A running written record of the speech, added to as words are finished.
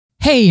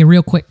Hey, a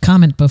real quick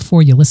comment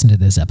before you listen to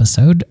this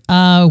episode.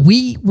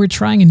 We were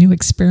trying a new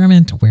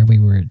experiment where we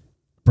were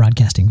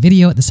broadcasting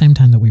video at the same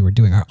time that we were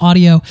doing our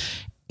audio.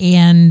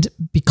 And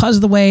because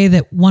of the way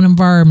that one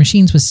of our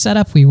machines was set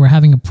up, we were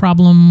having a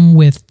problem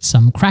with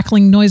some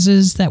crackling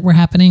noises that were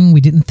happening. We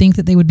didn't think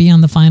that they would be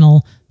on the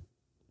final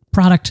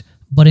product,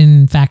 but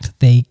in fact,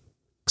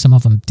 some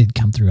of them did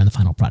come through on the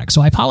final product.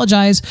 So I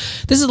apologize.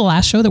 This is the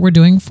last show that we're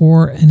doing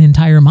for an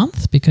entire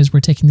month because we're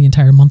taking the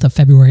entire month of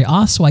February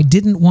off. So I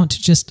didn't want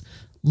to just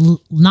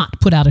not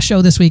put out a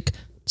show this week.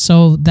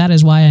 So that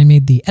is why I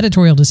made the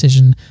editorial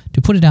decision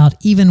to put it out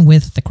even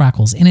with the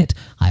crackles in it.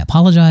 I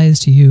apologize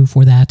to you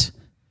for that.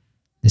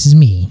 This is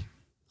me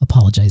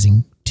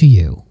apologizing to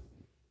you.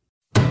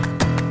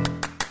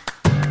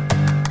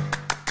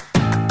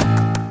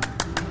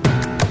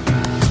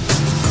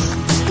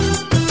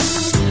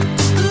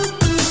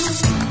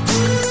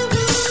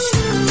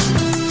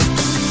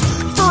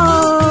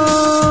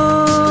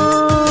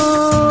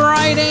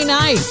 Friday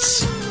night,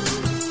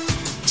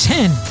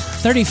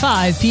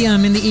 10:35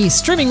 p.m. in the East,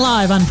 streaming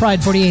live on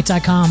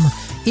Pride48.com.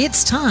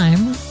 It's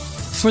time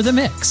for The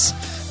Mix.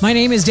 My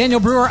name is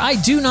Daniel Brewer. I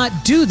do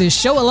not do this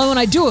show alone.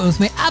 I do it with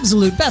my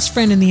absolute best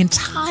friend in the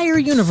entire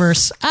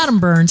universe, Adam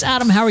Burns.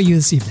 Adam, how are you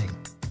this evening?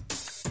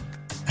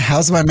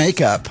 How's my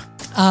makeup?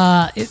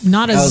 It's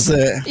not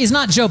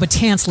Joe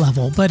Batance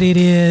level, but it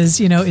is,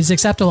 is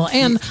acceptable.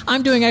 And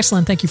I'm doing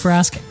excellent. Thank you for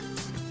asking.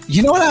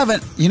 You know what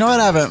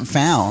I haven't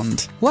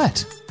found?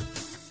 What?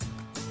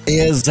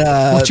 Is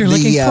what you're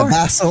looking for?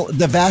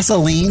 The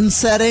Vaseline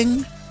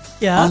setting?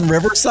 Yeah. On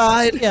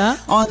Riverside. Yeah.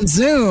 On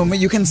Zoom,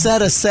 you can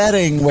set a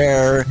setting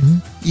where,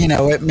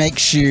 it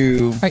makes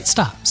you... All right,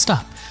 stop.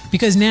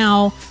 Because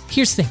now,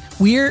 here's the thing.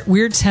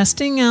 We're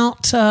testing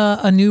out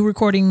a new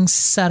recording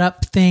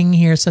setup thing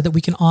here so that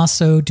we can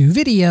also do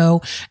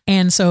video.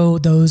 And so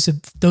those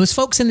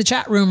folks in the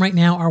chat room right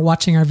now are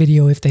watching our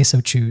video if they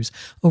so choose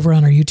over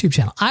on our YouTube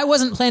channel. I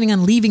wasn't planning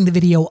on leaving the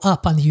video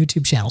up on the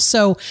YouTube channel.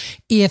 So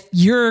if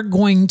you're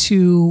going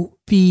to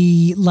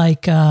be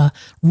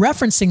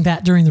referencing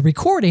that during the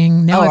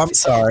recording. I'm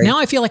sorry. Now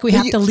I feel like we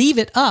have to leave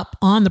it up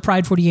on the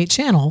Pride 48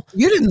 channel.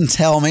 You didn't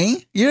tell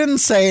me. You didn't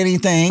say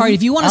anything. All right.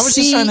 If you want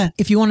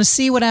to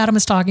see what Adam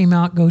is talking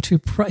about, go to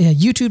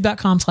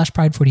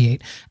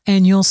youtube.com/pride48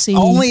 and you'll see.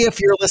 Only if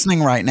you're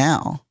listening right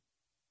now.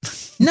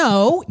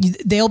 No,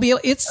 they'll be.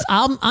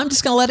 I'm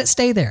just going to let it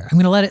stay there. I'm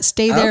going to let it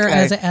stay there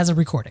as a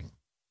recording.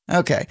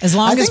 Okay. As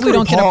long as we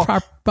don't get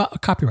a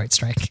copyright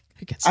strike.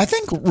 I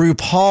think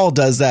RuPaul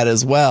does that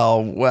as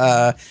well,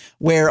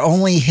 where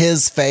only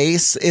his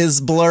face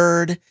is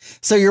blurred.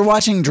 So you're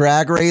watching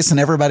Drag Race and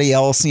everybody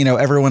else,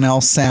 everyone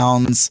else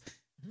sounds,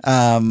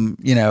 everyone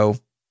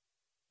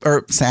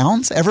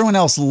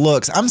else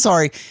looks. I'm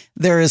sorry.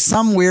 There is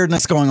some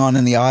weirdness going on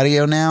in the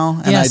audio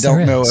now. And yes, I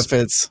don't know if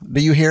do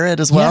you hear it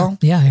as well?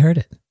 Yeah, I heard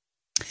it.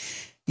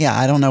 Yeah.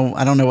 I don't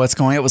know what's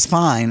going on. It was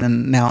fine.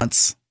 And now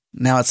it's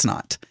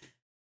not.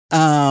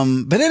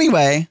 But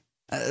anyway,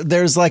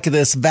 there's like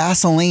this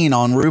Vaseline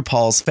on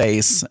RuPaul's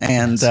face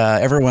and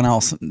everyone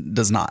else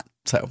does not.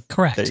 So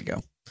correct. There you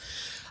go.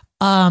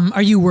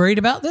 Are you worried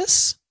about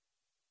this?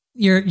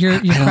 Your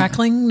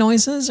crackling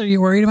noises? Are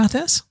you worried about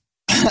this?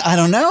 I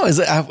don't know. Is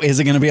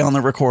it going to be on the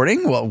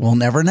recording? Well, we'll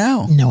never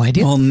know. No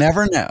idea. We'll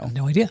never know.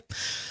 No idea.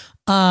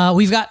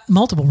 We've got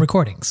multiple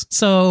recordings.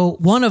 So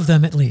one of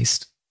them at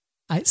least.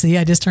 I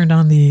just turned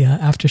on the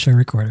after show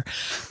recorder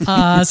so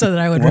that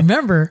I would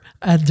remember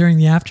during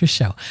the after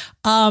show.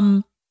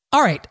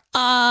 All right.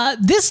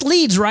 This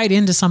leads right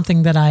into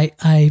something that I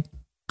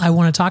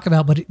want to talk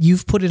about, but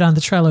you've put it on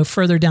the Trello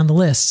further down the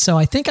list. So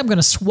I think I'm going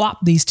to swap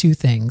these two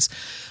things.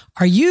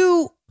 Have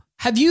you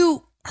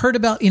heard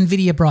about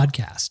NVIDIA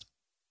Broadcast?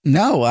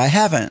 No, I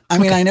haven't. I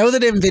mean, I know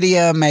that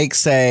NVIDIA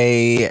makes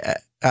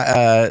they're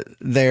a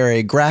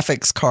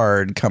graphics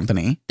card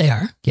company. They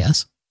are,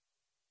 yes.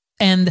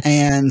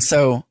 And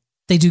so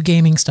they do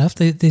gaming stuff.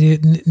 They do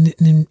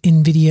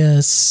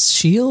NVIDIA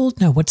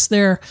Shield. No, what's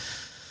their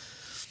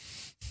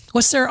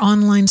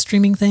online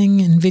streaming thing?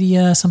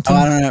 NVIDIA something? Oh,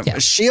 I don't know. Yeah.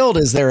 Shield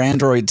is their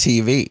Android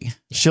TV. Yeah.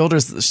 Shield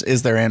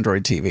is their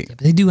Android TV. Yeah,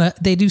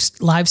 they do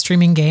live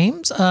streaming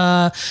games.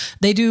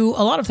 They do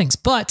a lot of things,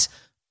 but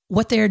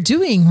what they're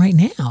doing right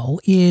now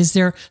is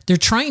they're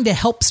trying to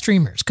help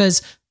streamers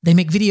because they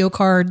make video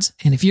cards.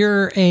 And if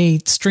you're a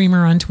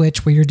streamer on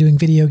Twitch where you're doing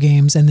video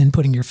games and then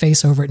putting your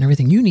face over it and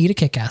everything, you need a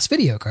kick-ass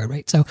video card,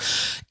 right? So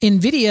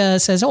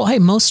NVIDIA says, oh, hey,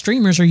 most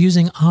streamers are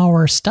using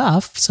our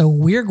stuff. So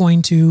we're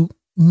going to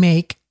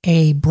make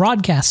a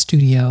broadcast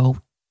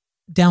studio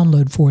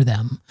download for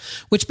them,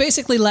 which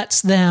basically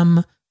lets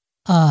them,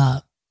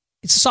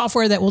 it's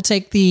software that will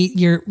take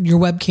your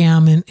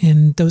webcam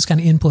and those kind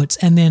of inputs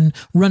and then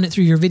run it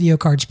through your video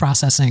cards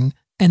processing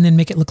and then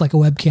make it look like a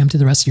webcam to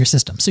the rest of your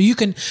system. So you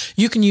can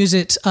use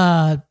it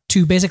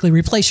to basically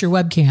replace your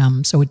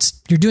webcam. So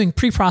you're doing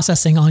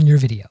pre-processing on your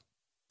video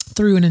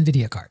through an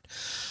NVIDIA card.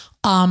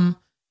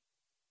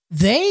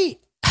 They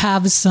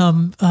have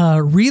some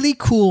really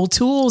cool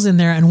tools in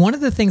there. And one of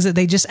the things that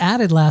they just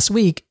added last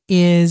week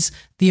is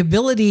the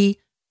ability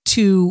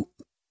to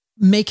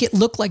make it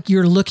look like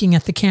you're looking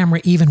at the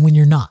camera even when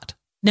you're not.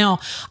 Now,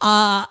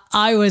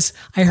 I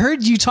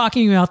heard you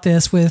talking about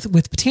this with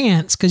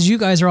Patance, because you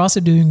guys are also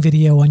doing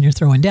video on your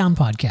Throwing Down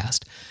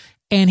podcast.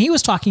 And he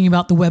was talking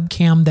about the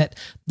webcam that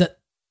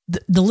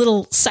the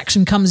little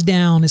section comes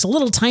down. It's a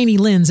little tiny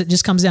lens that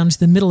just comes down to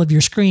the middle of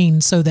your screen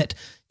so that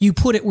you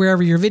put it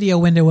wherever your video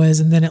window is.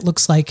 And then it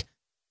looks like,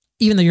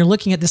 even though you're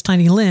looking at this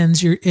tiny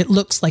lens, it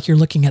looks like you're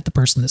looking at the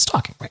person that's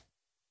talking, right?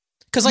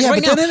 Because like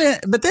right now,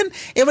 but then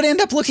it would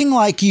end up looking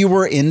like you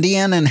were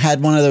Indian and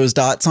had one of those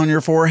dots on your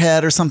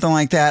forehead or something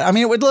like that. I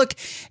mean, it would look,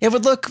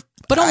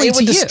 but only it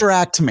would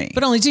distract me.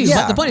 But only to you.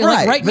 Yeah, but the point,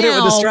 right. Right but now,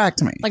 it would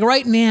distract me. Like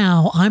right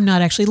now, I'm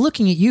not actually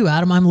looking at you,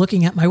 Adam. I'm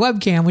looking at my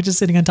webcam, which is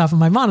sitting on top of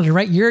my monitor.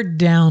 Right, you're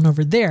down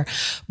over there.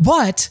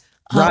 But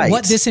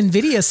what this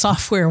NVIDIA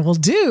software will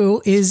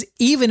do is,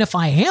 even if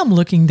I am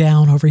looking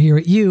down over here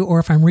at you, or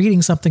if I'm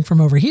reading something from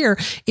over here,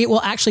 it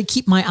will actually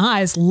keep my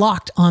eyes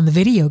locked on the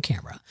video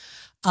camera.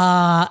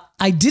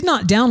 I did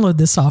not download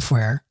this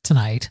software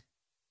tonight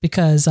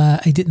because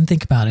I didn't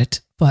think about it,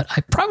 but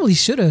I probably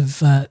should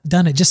have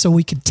done it just so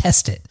we could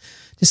test it,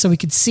 just so we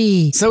could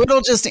see. So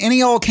it'll just,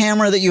 any old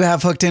camera that you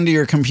have hooked into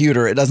your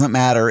computer, it doesn't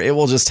matter. It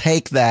will just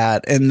take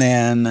that and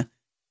then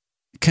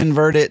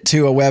convert it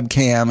to a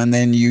webcam, and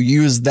then you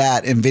use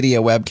that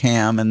NVIDIA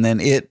webcam, and then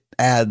it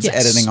adds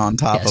editing on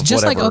top of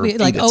just whatever.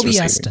 Like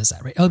OBS does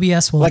that, right?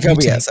 OBS will like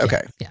OBS.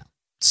 Okay. Yeah.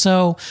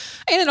 So,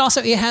 and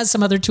it has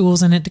some other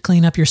tools in it to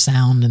clean up your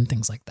sound and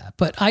things like that.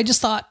 But I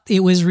just thought it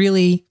was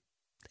really,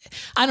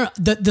 I don't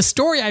know. The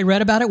story I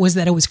read about it was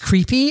that it was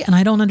creepy, and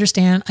I don't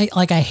understand.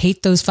 I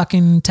hate those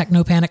fucking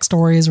techno panic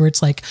stories where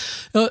it's like,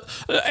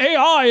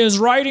 AI is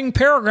writing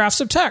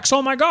paragraphs of text.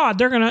 Oh my God,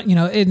 they're gonna,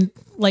 in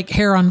like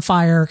hair on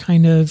fire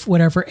kind of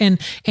whatever. And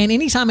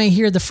anytime I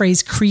hear the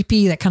phrase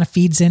creepy, that kind of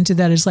feeds into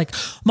that. It's like,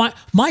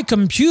 my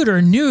computer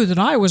knew that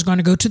I was going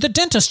to go to the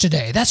dentist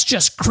today. That's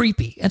just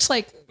creepy. It's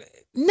like,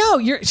 no,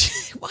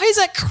 why is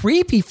that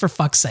creepy, for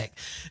fuck's sake?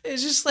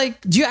 It's just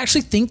like, do you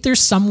actually think there's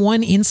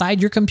someone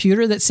inside your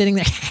computer that's sitting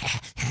there?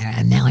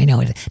 Now I know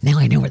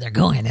where they're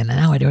going, and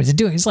now I know what they're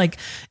doing. It's like,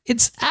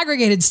 it's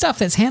aggregated stuff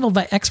that's handled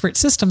by expert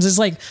systems. It's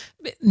like,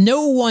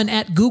 no one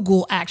at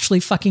Google actually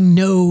fucking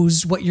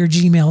knows what your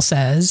Gmail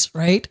says,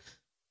 right?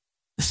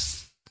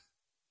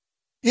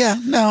 Yeah,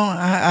 no,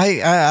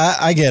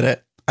 I get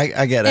it.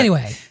 I get it.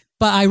 Anyway.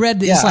 But I read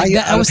this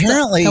that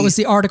was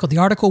the article. The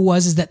article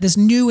was that this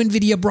new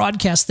NVIDIA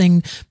broadcast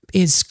thing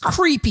is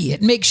creepy.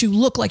 It makes you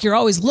look like you're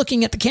always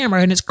looking at the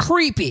camera, and it's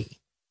creepy.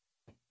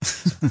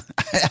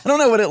 I don't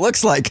know what it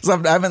looks like because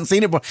I haven't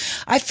seen it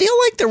before. I feel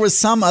like there was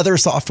some other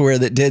software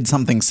that did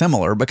something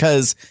similar,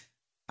 because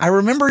I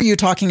remember you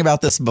talking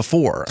about this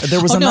before.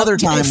 There was another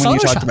time when you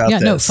talked about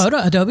this.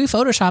 Adobe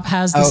Photoshop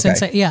has the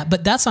Sensei. Yeah,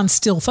 but that's on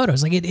still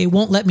photos. Like it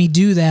won't let me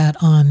do that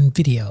on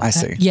video. I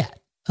see. Yet.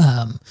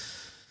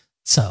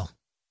 So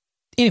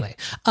anyway,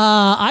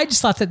 I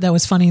just thought that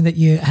was funny that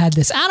you had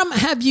this. Adam,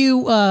 have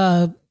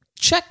you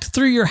checked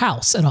through your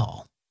house at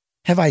all?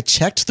 Have I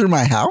checked through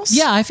my house?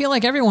 Yeah, I feel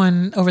like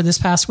everyone over this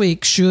past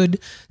week should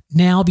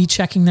now be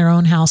checking their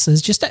own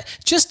houses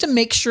just to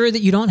make sure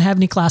that you don't have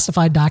any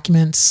classified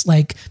documents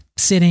like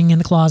sitting in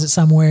the closet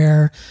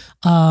somewhere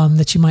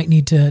that you might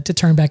need to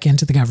turn back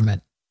into the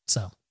government.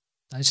 So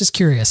I was just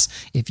curious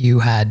if you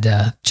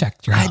had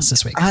checked your house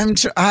this week.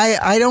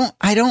 I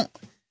don't.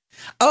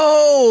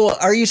 Oh,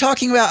 are you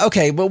talking about?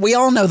 Okay, but we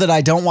all know that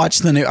I don't watch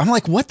the news. I'm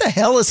like, what the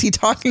hell is he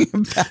talking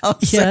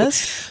about?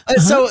 Yes.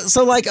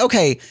 So like,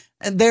 okay,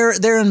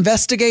 they're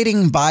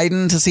investigating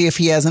Biden to see if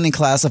he has any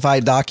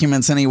classified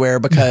documents anywhere,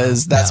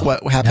 because that's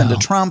what happened to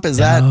Trump. Is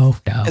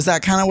that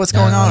kind of what's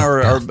going on,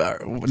 or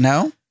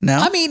no?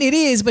 I mean, it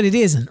is, but it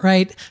isn't,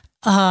 right?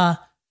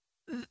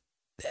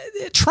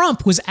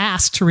 Trump was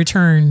asked to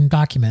return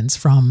documents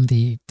from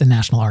the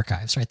National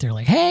Archives, right? They're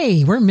like,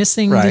 hey, we're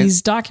missing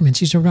these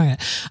documents. You should bring it.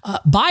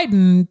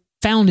 Biden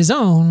found his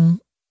own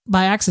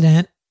by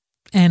accident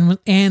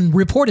and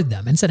reported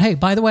them and said, hey,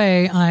 by the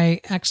way,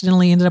 I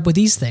accidentally ended up with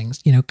these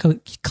things,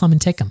 come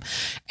and take them.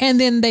 And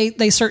then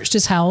they searched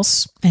his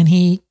house, and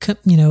he,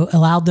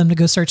 allowed them to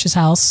go search his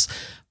house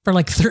for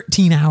like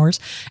 13 hours.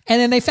 And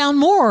then they found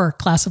more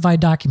classified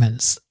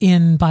documents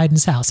in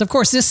Biden's house. Of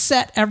course, this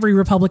set every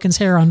Republican's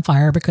hair on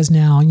fire, because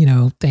now,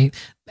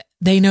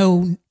 they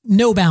know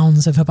no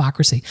bounds of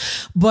hypocrisy.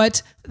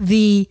 But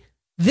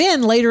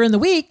then later in the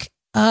week,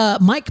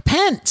 Mike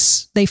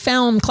Pence, they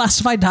found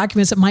classified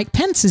documents at Mike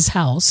Pence's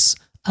house.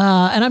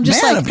 And I'm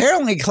just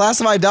apparently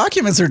classified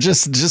documents are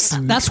just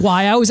that's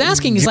why I was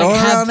asking, is going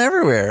around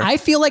everywhere. I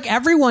feel like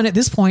everyone at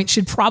this point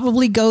should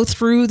probably go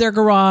through their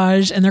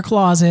garage and their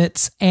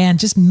closets and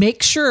just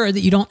make sure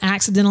that you don't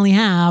accidentally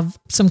have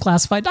some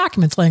classified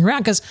documents laying around,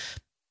 because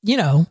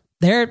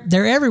they're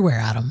everywhere,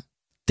 Adam.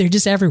 They're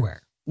just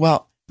everywhere.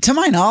 Well, to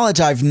my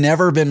knowledge, I've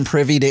never been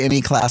privy to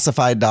any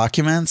classified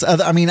documents.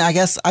 I mean, I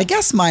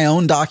guess my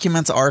own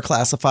documents are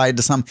classified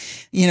to some,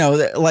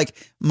 like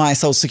my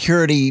social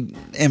security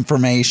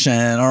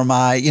information or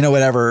my,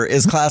 whatever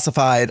is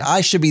classified.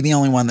 I should be the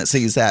only one that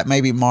sees that.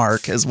 Maybe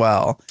Mark as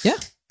well. Yeah.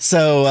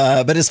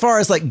 So, but as far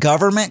as like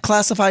government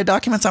classified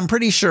documents, I'm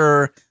pretty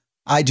sure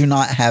I do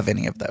not have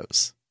any of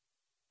those.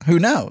 Who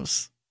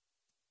knows?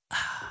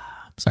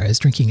 Sorry, I was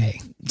drinking an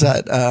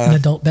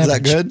adult is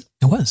beverage. that good?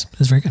 It was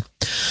very good.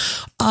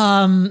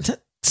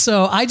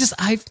 So I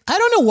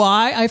don't know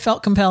why I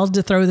felt compelled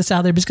to throw this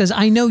out there, because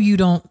I know you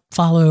don't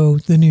follow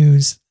the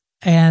news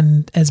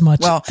and as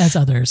much as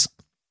others.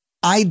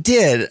 I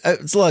did.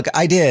 Look,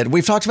 I did.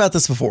 We've talked about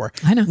this before.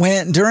 I know.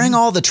 During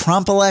all the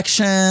Trump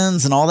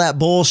elections and all that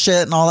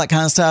bullshit and all that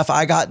kind of stuff,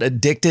 I got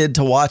addicted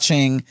to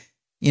watching,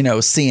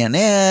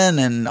 CNN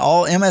and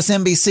all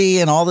MSNBC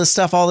and all this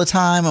stuff all the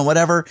time and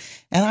whatever.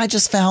 And I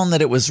just found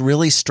that it was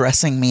really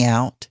stressing me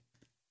out.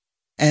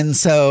 And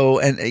so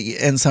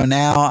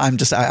now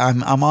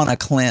I'm on a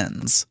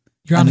cleanse.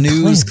 You're on a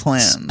news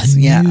cleanse.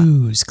 Yeah.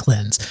 News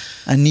cleanse.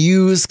 A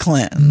news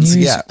cleanse.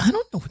 Yeah. I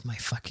don't know what my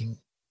fucking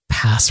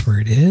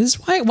password is.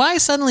 Why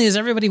suddenly does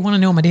everybody want to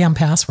know my damn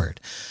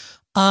password?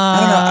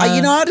 I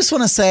don't know. I just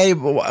want to say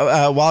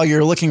while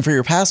you're looking for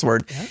your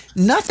password,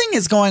 nothing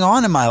is going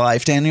on in my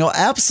life, Daniel.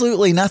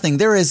 Absolutely nothing.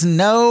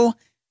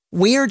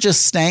 We are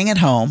just staying at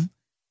home.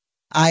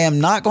 I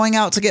am not going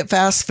out to get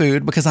fast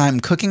food because I'm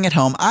cooking at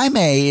home. I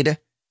made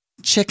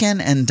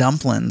chicken and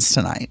dumplings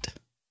tonight.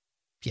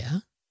 Yeah.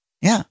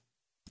 Yeah.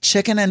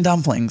 Chicken and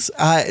dumplings,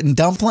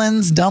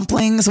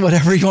 dumplings,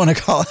 whatever you want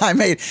to call it.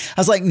 I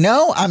was like,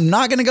 no, I'm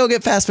not going to go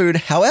get fast food.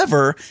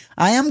 However,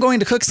 I am going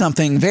to cook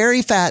something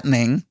very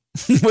fattening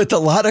with a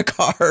lot of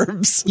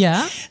carbs.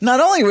 Yeah.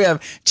 Not only we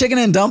have chicken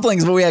and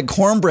dumplings, but we had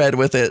cornbread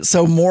with it.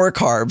 So more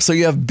carbs. So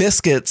you have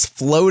biscuits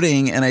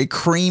floating in a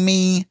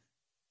creamy,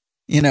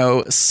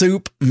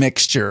 soup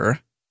mixture.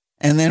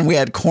 And then we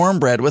had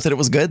cornbread with it. It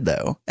was good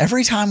though.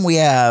 Every time we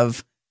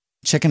have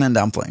chicken and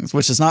dumplings,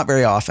 which is not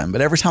very often,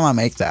 but every time I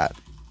make that,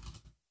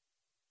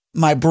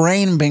 my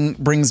brain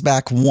brings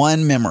back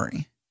one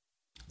memory.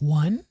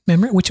 One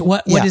memory?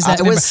 What is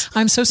that?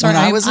 I'm so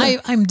sorry.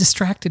 I'm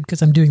distracted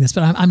because I'm doing this,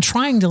 but I'm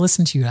trying to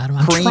listen to you, Adam.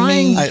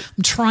 I'm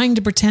trying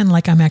to pretend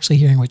like I'm actually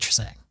hearing what you're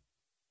saying.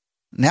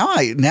 Now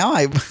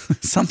I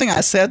something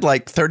I said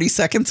like 30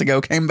 seconds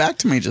ago came back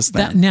to me just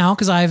then.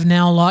 Because I've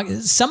now logged.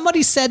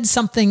 Somebody said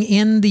something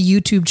in the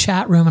YouTube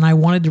chat room and I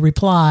wanted to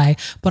reply,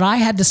 but I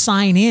had to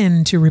sign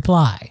in to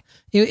reply.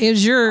 It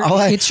was your. All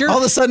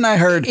of a sudden I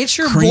heard it's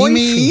your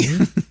creamy.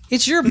 boyfie.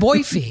 It's your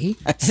boyfie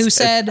who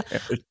said,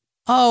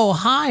 "Oh,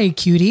 hi,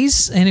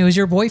 cuties," and it was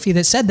your boyfie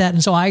that said that,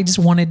 and so I just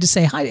wanted to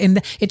say hi.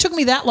 And it took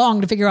me that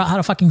long to figure out how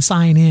to fucking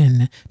sign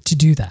in to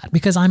do that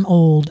because I'm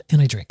old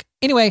and I drink.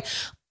 Anyway,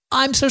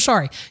 I'm so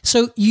sorry.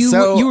 So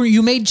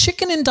you made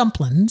chicken and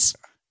dumplings.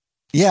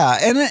 Yeah,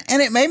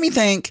 and it made me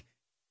think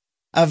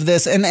of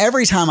this, and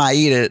every time I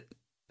eat it,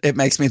 it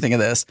makes me think of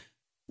this.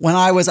 When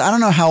I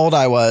don't know how old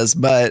I was,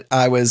 but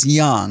I was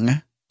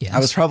young. Yes. I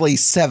was probably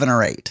 7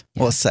 or 8,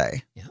 let's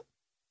say. Yeah.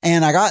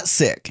 And I got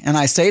sick and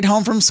I stayed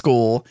home from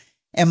school,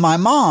 and my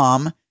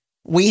mom,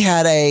 we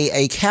had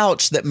a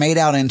couch that made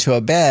out into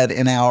a bed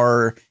in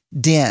our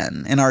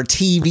den, in our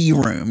TV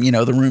room,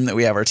 the room that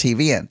we have our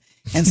TV in.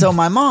 And so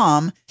my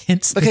mom,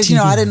 because,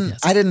 I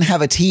didn't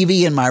have a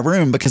TV in my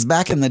room because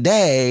back in the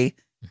day,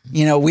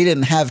 we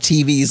didn't have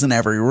TVs in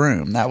every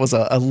room. That was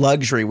a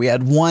luxury. We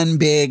had one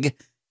big,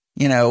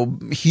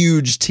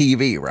 huge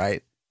TV,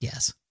 right?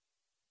 Yes.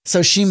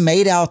 So she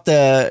made out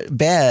the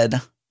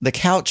bed, the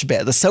couch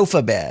bed, the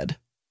sofa bed.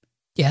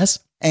 Yes.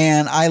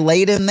 And I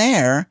laid in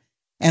there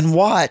and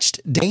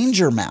watched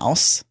Danger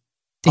Mouse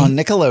on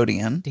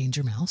Nickelodeon.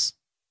 Danger Mouse.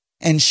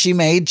 And she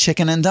made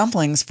chicken and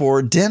dumplings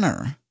for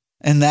dinner.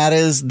 And that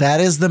is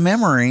the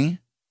memory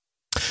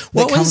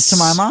that comes to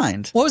my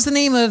mind. What was the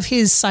name of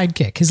his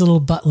sidekick, his little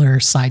butler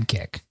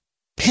sidekick?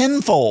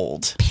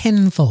 Pinfold.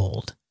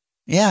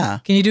 Yeah.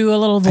 Can you do a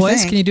little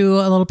voice? Can you do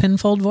a little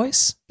Pinfold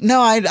voice?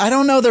 No, I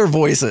don't know their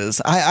voices.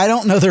 I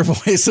don't know their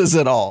voices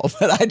at all.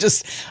 But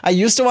I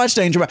used to watch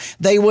Danger Mouse.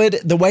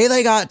 The way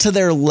they got to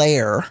their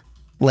lair.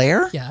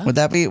 Yeah. Would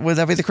that be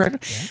the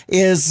correct?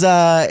 Yeah.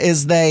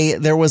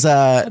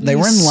 They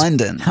were in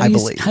London, I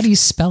believe. How do you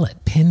spell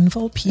it?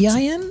 Pinfold?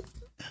 PIN?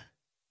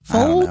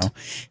 Fold?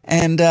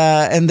 I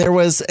don't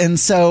know.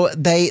 So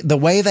the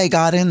way they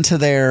got into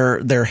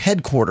their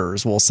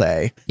headquarters, we'll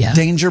say,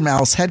 Danger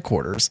Mouse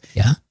headquarters,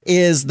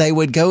 is they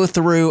would go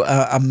through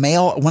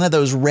one of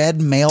those red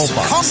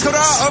mailboxes.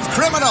 Conqueror of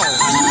criminals.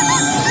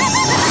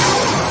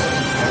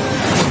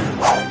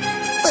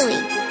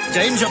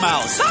 Danger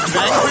Mouse,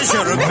 vanquisher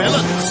of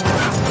villains.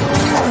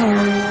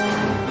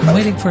 I'm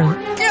waiting for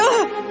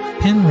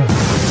Penrose.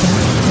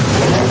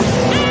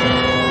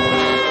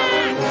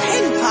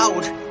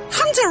 Penfold,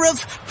 hunter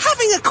of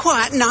having a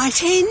quiet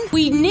night in.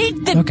 We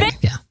need the bit.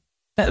 Yeah.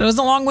 That was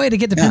a long way to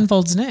get to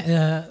Penfold's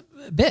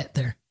bit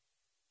there.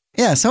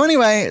 Yeah. So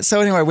anyway,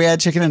 we had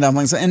chicken and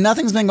dumplings, and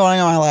nothing's been going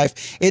on in my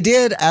life. It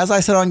did, as I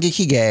said on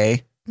Geeky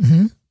Gay,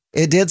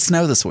 it did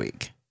snow this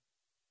week.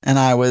 And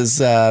I was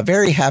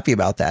very happy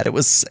about that. It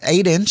was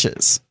 8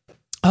 inches.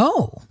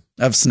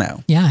 Of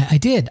snow. Yeah, I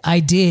did.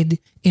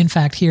 In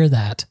fact, hear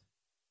that.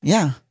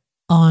 Yeah.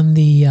 On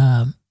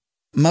the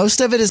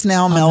Most of it is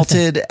now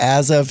melted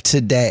as of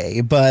today,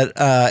 but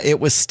it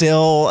was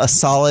still a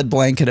solid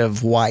blanket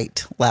of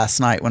white last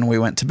night when we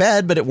went to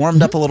bed, but it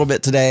warmed up a little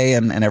bit today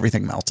and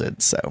everything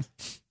melted. So,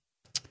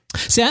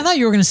 see, I thought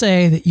you were going to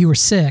say that you were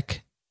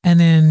sick and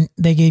then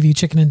they gave you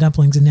chicken and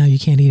dumplings and now you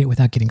can't eat it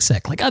without getting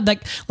sick. Like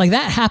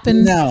that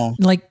happened. No.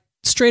 Like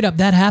straight up,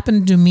 that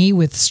happened to me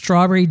with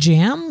strawberry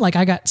jam. Like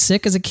I got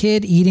sick as a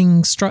kid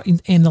eating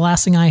and the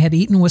last thing I had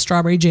eaten was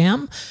strawberry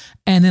jam.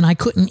 And then I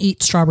couldn't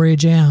eat strawberry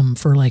jam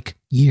for like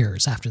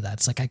years after that.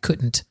 It's like I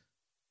couldn't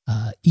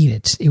eat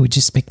it. It would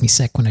just make me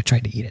sick when I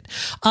tried to eat it.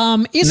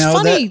 It's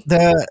funny.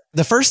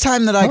 The first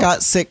time that I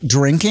got sick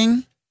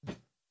drinking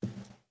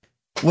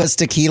was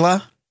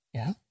tequila.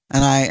 Yeah.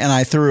 And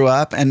I threw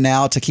up, and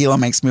now tequila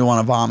makes me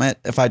want to vomit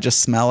if I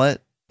just smell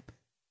it.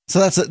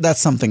 So that's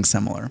something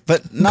similar,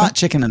 but not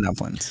chicken and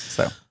dumplings.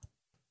 So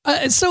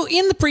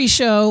in the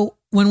pre-show,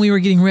 when we were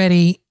getting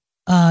ready,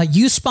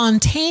 you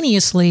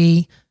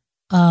spontaneously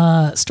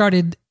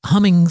started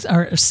humming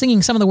or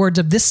singing some of the words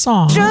of this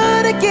song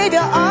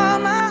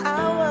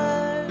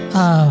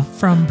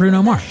from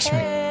Bruno Mars,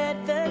 right?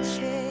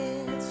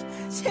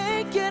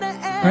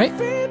 Right?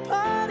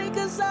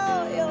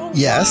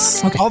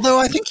 Yes. Okay. Although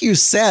I think you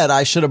said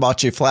I should have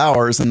bought you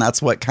flowers, and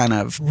that's what kind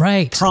of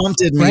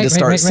prompted me to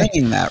start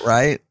singing that,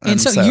 right?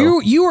 And so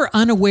you were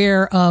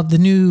unaware of the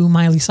new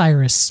Miley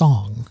Cyrus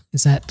song.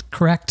 Is that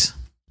correct?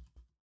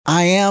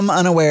 I am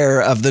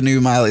unaware of the new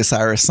Miley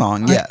Cyrus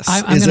song. Yes.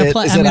 I'm going to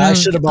play. I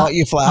should have bought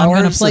you flowers. I'm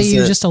going to play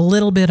you just a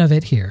little bit of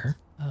it here.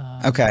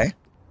 Okay.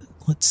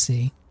 Let's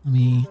see. Let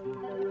me.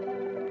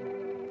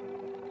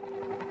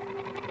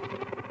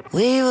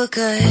 We were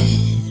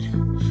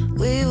good.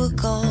 We were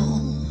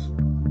gold.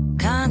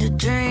 Kind of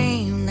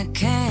dream that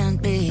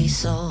can't be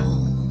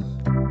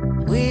sold.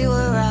 We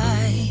were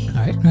right.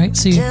 Right. Right.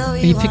 So are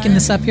you picking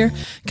this up here?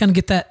 Kind of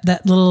get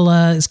that little,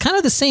 it's kind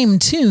of the same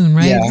tune,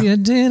 right? Yeah.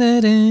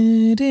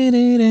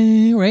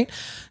 Right.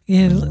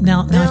 Yeah.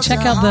 Now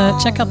check out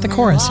the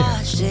chorus here. All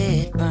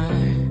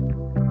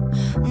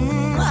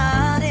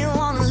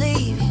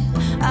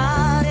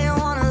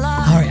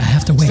right.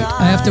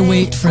 I have to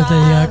wait for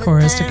the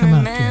chorus to come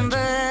up here.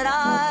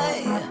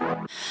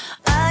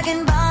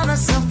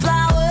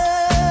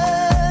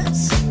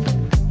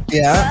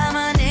 Yeah.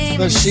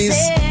 So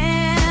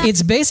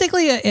it's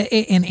basically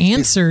an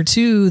answer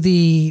to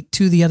the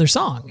other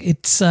song.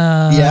 It's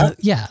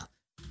yeah.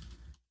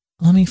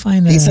 Let me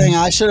find He's saying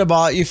I should have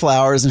bought you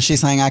flowers, and she's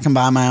saying I can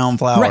buy my own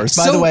flowers.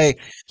 Right. By the way,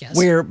 yes.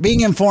 We're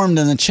being informed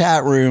in the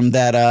chat room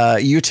that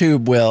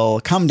YouTube will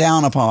come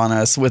down upon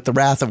us with the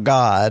wrath of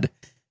God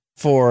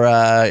for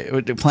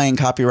playing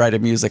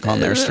copyrighted music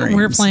on their streams.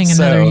 We're playing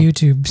another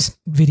YouTube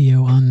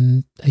video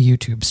on a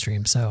YouTube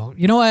stream, so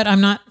you know what? I'm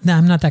not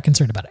that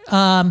concerned about it.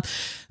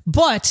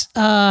 But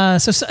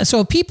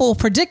so people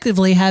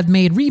predictively have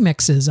made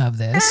remixes of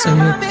this. So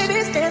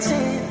baby's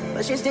dancing,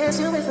 but she's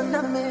dancing with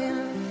another man.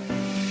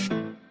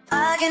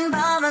 I can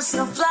buy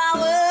myself flowers.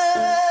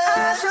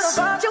 I should have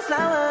bought you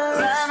flowers.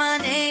 Write my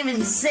name in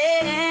the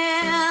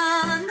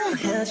sand.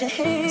 Held your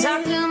hand.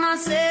 Talk to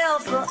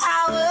myself for hours.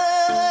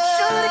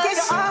 Should have gave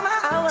you all my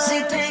hours.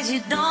 See things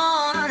you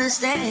don't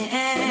understand.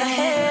 And I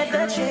had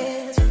the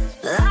chance.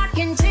 I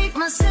can take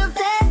myself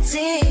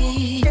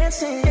dancing.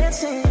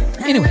 Dancing.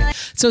 Anyway,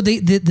 so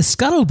the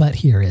scuttlebutt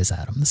here is,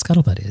 Adam, the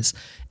scuttlebutt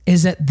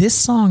is that this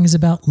song is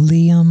about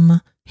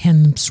Liam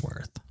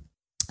Hemsworth,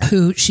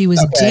 who she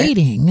was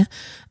dating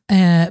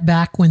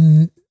back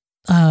when,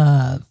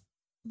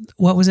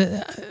 what was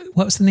it?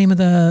 What was the name of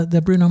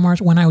the Bruno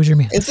Mars? When I Was Your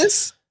Man. Is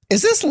this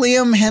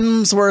Liam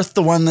Hemsworth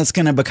the one that's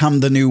going to become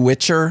the new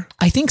Witcher?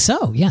 I think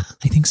so. Yeah,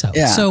 I think so.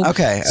 Yeah. So,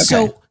 okay.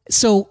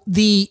 So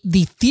the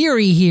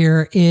theory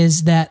here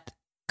is that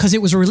because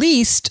it was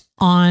released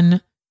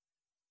on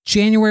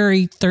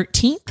January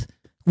 13th,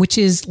 which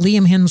is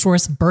Liam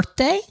Hemsworth's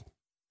birthday.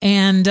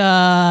 And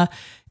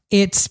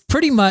it's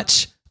pretty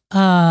much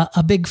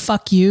a big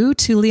fuck you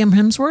to Liam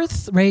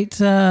Hemsworth, right?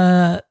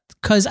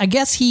 Because I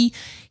guess he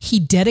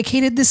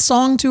dedicated this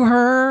song to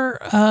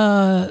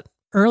her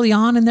early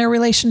on in their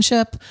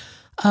relationship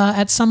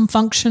at some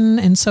function.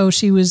 And so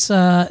she's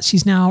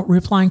now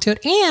replying to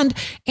it.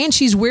 And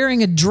she's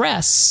wearing a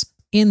dress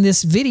in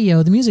this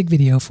video, the music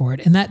video for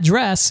it. And that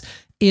dress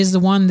is the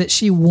one that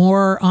she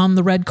wore on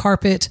the red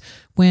carpet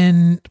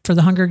for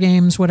the Hunger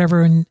Games,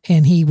 whatever.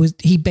 And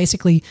he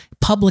basically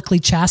publicly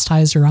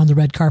chastised her on the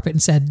red carpet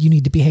and said, you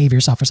need to behave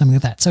yourself or something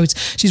like that. So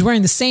she's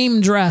wearing the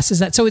same dress as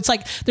that. So it's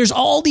like, there's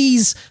all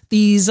these,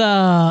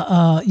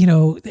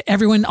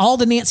 everyone, all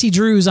the Nancy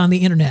Drews on the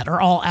internet are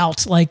all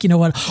out. Like, you know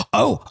what?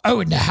 Oh,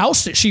 and the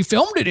house that she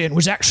filmed it in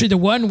was actually the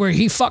one where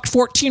he fucked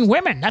 14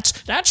 women.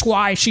 That's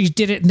why she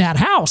did it in that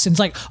house. And it's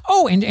like,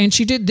 oh, and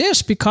she did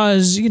this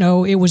because,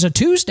 it was a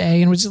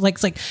Tuesday and it was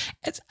like,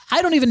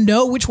 I don't even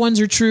know which ones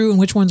are true and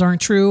which ones aren't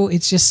true.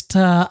 It's just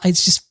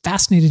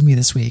fascinated me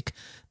this week.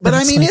 But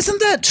I mean,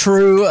 isn't that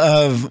true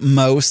of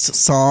most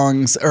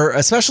songs, or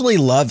especially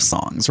love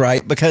songs,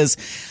 right? Because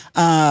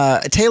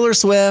Taylor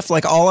Swift,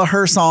 like all of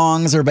her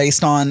songs are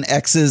based on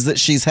exes that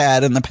she's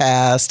had in the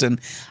past. And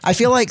I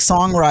feel like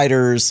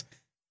songwriters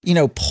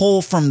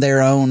pull from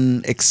their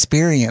own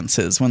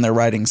experiences when they're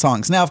writing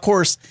songs. Now, of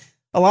course,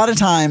 a lot of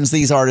times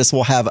these artists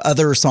will have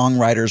other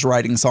songwriters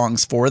writing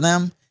songs for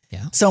them.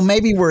 Yeah. So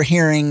maybe we're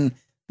hearing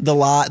the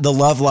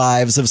love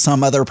lives of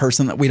some other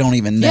person that we don't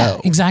even know.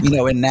 Yeah, exactly.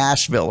 In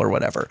Nashville or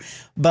whatever.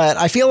 But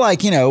I feel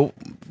like,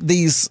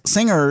 these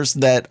singers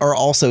that are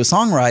also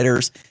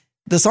songwriters,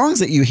 the songs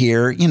that you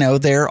hear,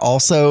 they're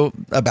also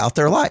about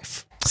their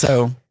life.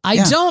 So I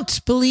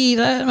don't believe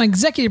my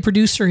executive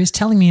producer is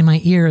telling me in my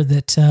ear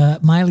that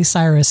Miley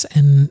Cyrus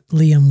and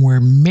Liam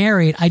were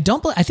married. I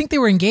think they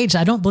were engaged.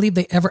 I don't believe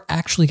they ever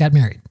actually got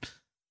married.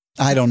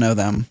 I don't know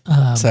them.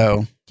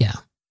 Yeah,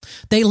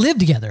 they lived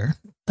together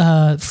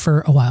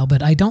for a while,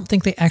 but I don't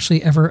think they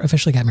actually ever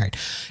officially got married.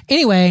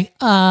 Anyway,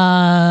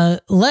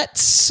 that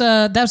was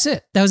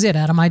it. That was it,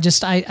 Adam.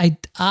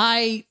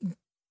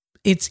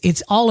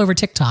 It's all over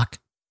TikTok.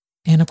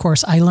 And of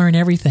course I learn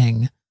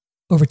everything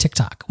over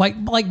TikTok.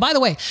 Like, by the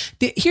way,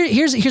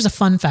 here's a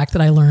fun fact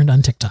that I learned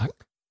on TikTok.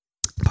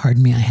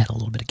 Pardon me, I had a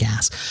little bit of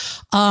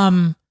gas.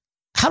 How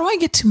do I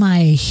get to my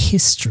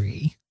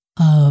history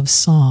of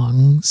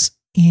songs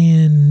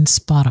in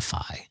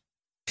Spotify?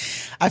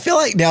 I feel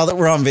like now that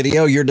we're on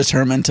video, you're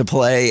determined to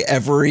play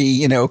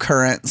every,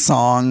 current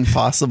song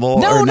possible.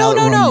 No.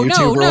 Let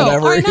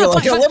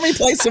me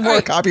play some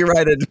more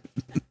copyrighted.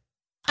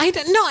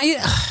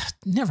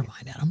 Never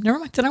mind, Adam. Never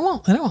mind. Then I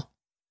won't.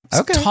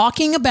 Okay.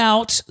 Talking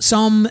about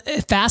some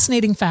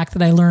fascinating fact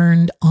that I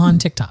learned on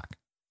TikTok.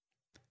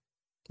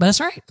 But that's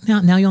right.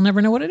 Now you'll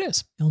never know what it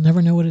is. You'll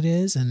never know what it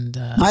is. And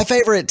my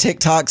favorite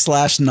TikTok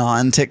 /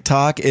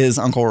 non-TikTok is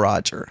Uncle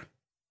Roger.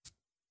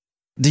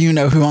 Do you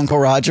know who Uncle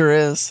Roger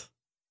is?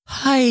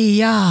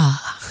 Hiya.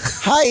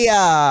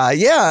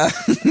 Yeah.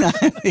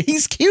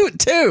 He's cute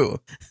too.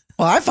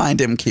 Well, I find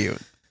him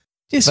cute.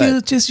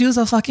 Just use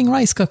a fucking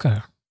rice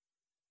cooker.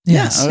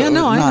 Yes. Yeah.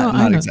 No,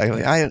 I know.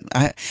 Exactly.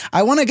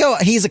 I want to go.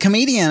 He's a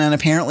comedian and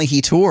apparently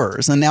he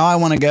tours. And now I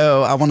want to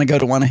go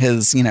to one of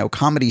his,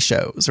 comedy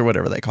shows or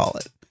whatever they call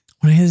it.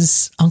 One of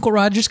his Uncle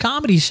Roger's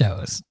comedy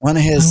shows. One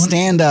of his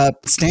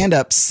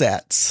stand-up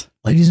sets.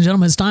 Ladies and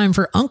gentlemen, it's time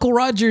for Uncle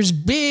Roger's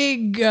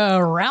big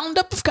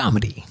roundup of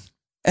comedy.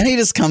 And he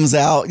just comes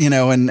out,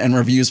 and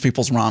reviews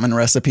people's ramen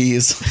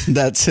recipes.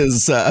 That's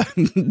his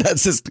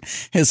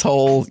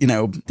whole,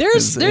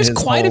 There's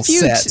quite a few.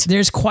 Set.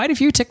 There's quite a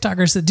few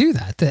TikTokers that do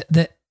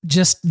that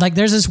just like,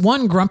 there's this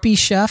one grumpy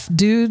chef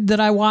dude that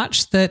I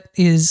watch that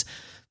is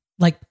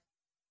like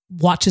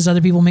watches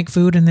other people make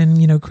food. And then,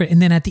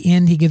 and then at the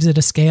end, he gives it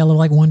a scale of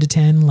like 1 to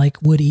 10,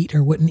 like would eat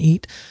or wouldn't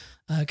eat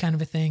kind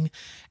of a thing.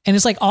 And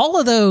it's like all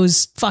of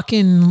those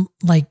fucking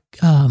like,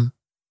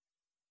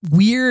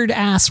 weird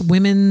ass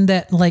women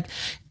that like,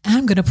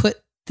 I'm going to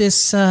put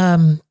this,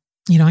 I'm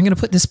going to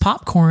put this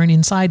popcorn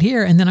inside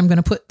here. And then I'm going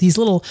to put these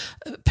little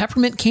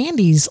peppermint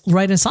candies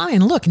right inside.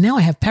 And look, now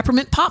I have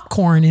peppermint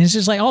popcorn. And it's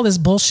just like all this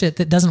bullshit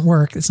that doesn't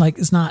work. It's like,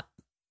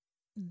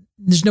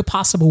 there's no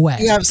possible way.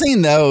 Yeah, I've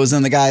seen those.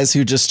 And the guys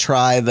who just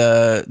try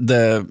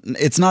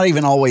it's not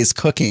even always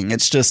cooking.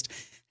 It's just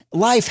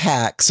life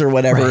hacks or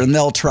whatever. Right. And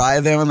they'll try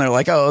them and they're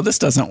like, oh, this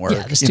doesn't work.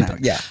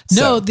 Yeah,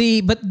 No,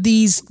 the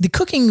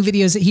cooking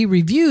videos that he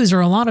reviews are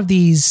a lot of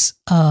these,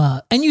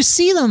 and you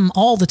see them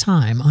all the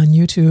time on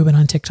YouTube and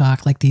on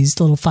TikTok, like these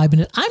little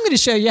 5-minute, I'm going to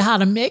show you how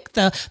to make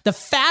the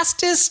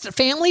fastest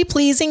family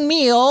pleasing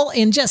meal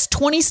in just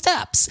 20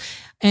 steps.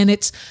 And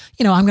it's,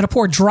 I'm going to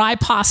pour dry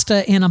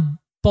pasta in a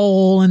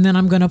bowl and then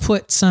I'm going to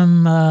put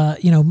some,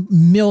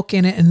 milk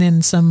in it and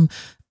then some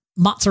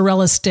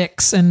mozzarella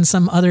sticks and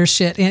some other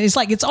shit. And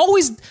it's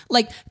always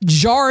like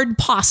jarred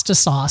pasta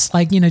sauce,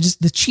 like,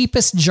 just the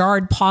cheapest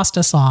jarred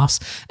pasta sauce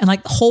and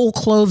like whole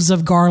cloves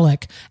of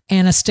garlic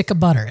and a stick of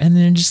butter. And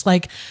then just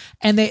like,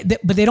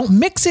 but they don't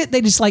mix it.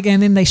 They just like,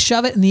 and then they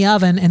shove it in the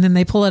oven and then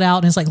they pull it out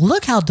and it's like,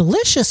 look how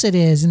delicious it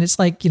is. And it's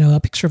like, a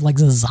picture of like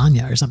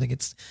lasagna or something.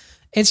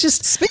 It's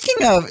just speaking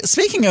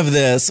of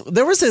this,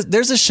 there's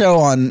a show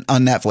on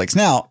Netflix.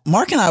 Now,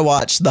 Mark and I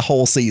watched the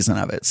whole season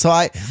of it. So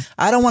I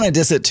don't want to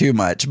diss it too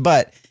much,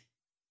 but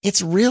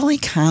it's really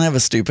kind of a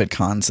stupid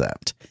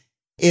concept.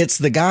 It's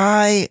the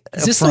guy.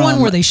 Is this the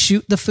one where they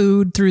shoot the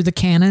food through the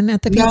cannon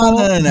at the people?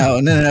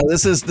 No.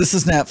 This is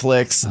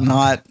Netflix,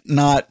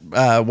 not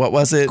what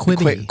was it?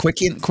 Quickie,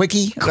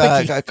 Quibi,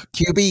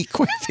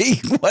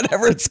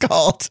 whatever it's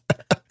called.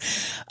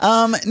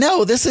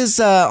 No, this is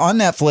on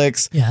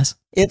Netflix. Yes.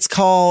 It's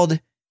called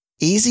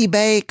Easy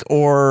Bake,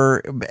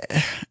 or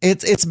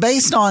it's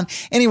based on,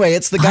 anyway,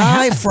 it's the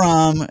guy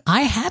from.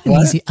 I had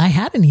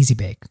an Easy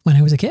Bake when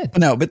I was a kid.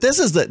 No, but this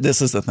is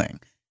the thing.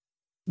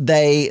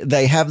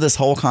 They have this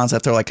whole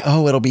concept. They're like,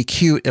 oh, it'll be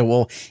cute.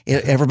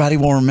 Everybody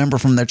will remember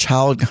from their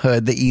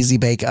childhood the Easy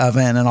Bake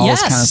Oven and all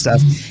this kind of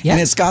stuff. Yes.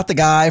 And it's got the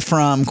guy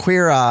from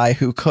Queer Eye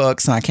who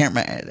cooks, and I can't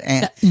remember.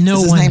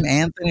 Is his name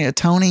Anthony or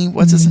Tony?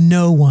 What's his name?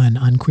 No one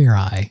on Queer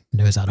Eye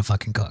knows how to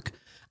fucking cook.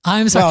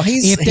 I'm sorry. Well,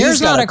 if there's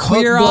he's got not a a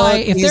queer cookbook, eye,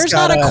 if he's there's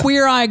not got a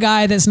queer eye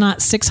guy that's not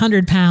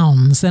 600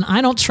 pounds, then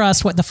I don't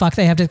trust what the fuck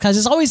they have to. Because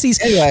there's always these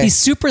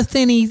super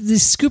thinny,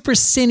 these super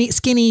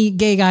skinny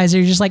gay guys. That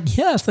are just like,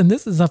 yes, and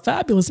this is a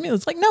fabulous meal.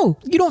 It's like, no,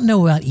 you don't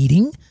know about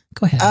eating.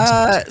 Go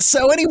ahead.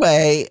 So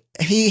anyway,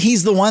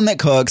 he's the one that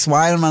cooks.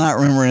 Why am I not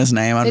remembering his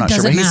name? I'm not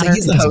sure. But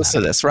he's the host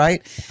of this,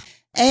 right?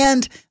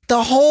 And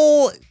the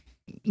whole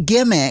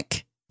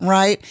gimmick,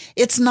 right?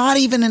 It's not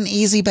even an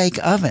easy bake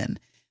oven.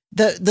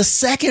 The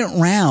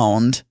second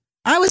round,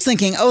 I was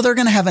thinking, oh, they're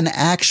going to have an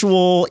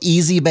actual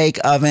easy bake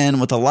oven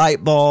with a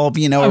light bulb,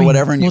 or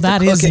whatever, and you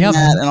can cook in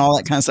that and all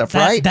that kind of stuff,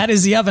 right? That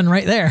is the oven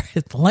right there.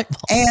 It's the light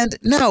bulb. And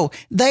no,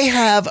 they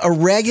have a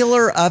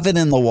regular oven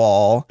in the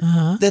wall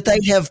that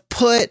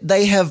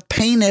they have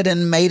painted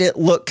and made it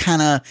look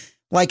kind of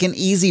like an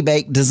easy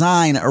bake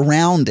design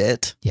around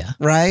it. Yeah.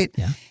 Right.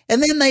 Yeah.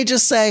 And then they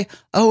just say,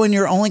 oh, and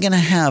you're only going to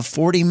have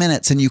 40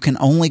 minutes and you can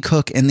only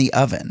cook in the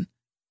oven.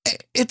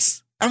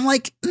 I'm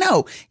like,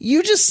 no,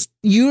 you just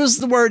use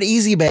the word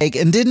easy bake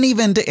and didn't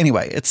even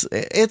anyway, it's,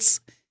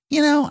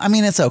 I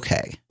mean, it's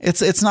okay.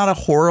 It's not a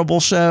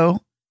horrible show.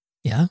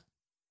 Yeah.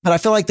 But I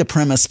feel like the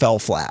premise fell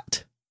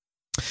flat.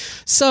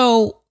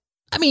 So,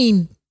 I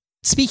mean,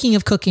 speaking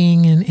of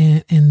cooking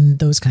and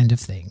those kind of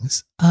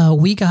things,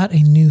 we got a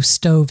new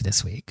stove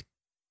this week.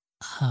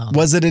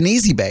 Was it an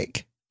easy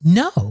bake?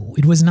 No,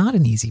 it was not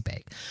an easy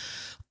bake.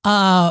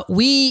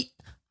 We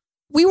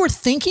were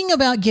thinking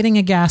about getting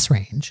a gas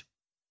range,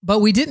 but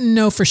we didn't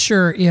know for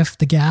sure if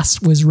the gas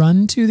was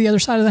run to the other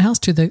side of the house,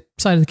 to the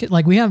side of the kitchen.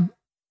 Like we have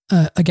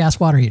a gas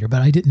water heater,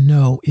 but I didn't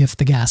know if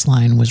the gas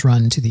line was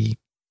run to the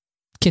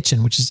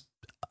kitchen, which is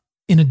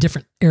in a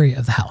different area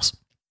of the house.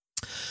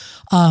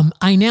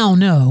 I now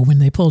know when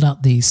they pulled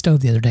out the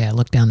stove the other day, I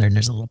looked down there and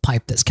there's a little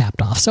pipe that's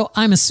capped off. So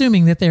I'm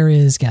assuming that there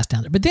is gas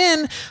down there. But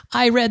then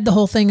I read the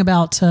whole thing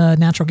about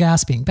natural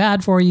gas being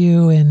bad for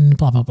you and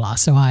blah, blah, blah.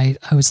 So I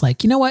was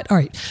like, you know what? All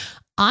right.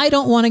 I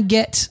don't want to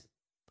get,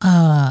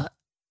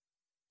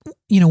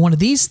 one of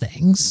these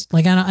things.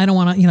 Like, I don't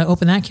want to,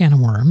 open that can of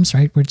worms,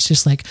 right? Where it's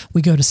just like,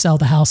 we go to sell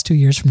the house 2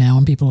 years from now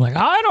and people are like,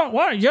 I don't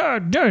want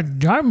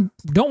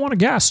a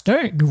gas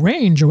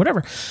range or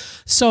whatever.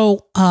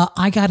 So,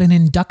 I got an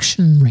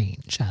induction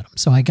range, Adam.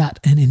 So I got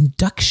an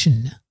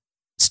induction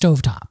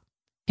stovetop,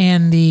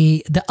 and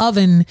the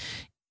oven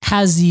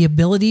has the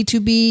ability to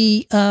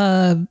be,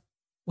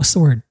 what's the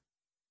word?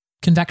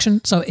 Convection.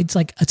 So it's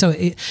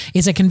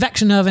it's a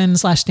convection oven /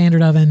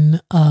 standard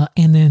oven,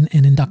 and then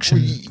an induction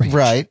range.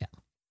 Right.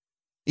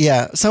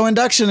 Yeah. So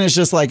induction is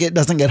just like, it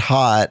doesn't get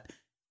hot.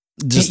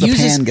 Just the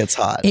pan gets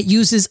hot. It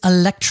uses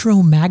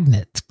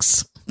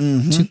electromagnets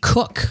to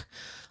cook.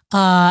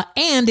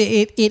 And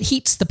it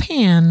heats the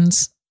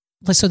pans.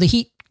 So the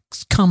heat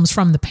comes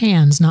from the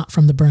pans, not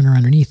from the burner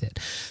underneath it.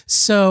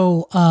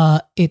 So,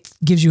 it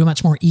gives you a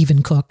much more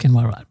even cook and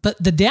whatnot.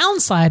 But the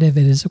downside of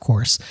it is, of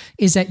course,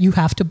 is that you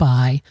have to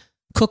buy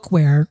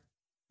cookware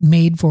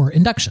made for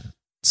induction.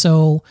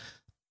 So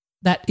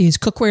that is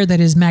cookware that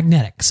is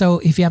magnetic. So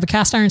if you have a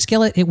cast iron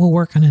skillet, it will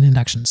work on an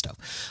induction stove.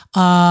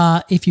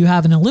 If you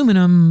have an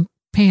aluminum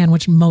pan,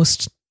 which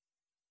most,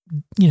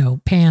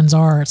 pans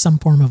are some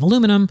form of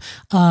aluminum,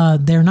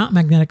 they're not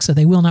magnetic, so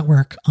they will not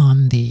work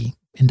on the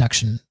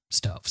induction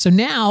stove. So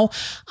now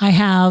I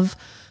have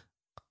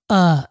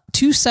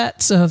 2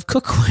 sets of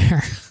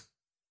cookware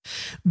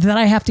that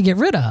I have to get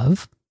rid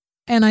of.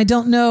 And I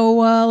don't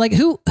know,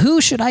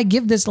 who should I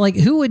give this? Like,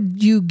 who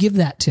would you give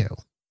that to?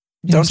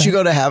 Don't you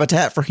go to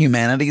Habitat for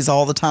Humanities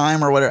all the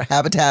time or whatever,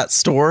 Habitat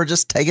store?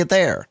 Just take it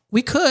there.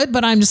 We could,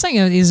 but I'm just saying,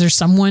 is there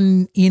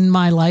someone in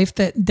my life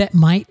that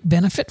might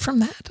benefit from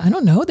that? I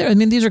don't know.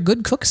 These are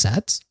good cook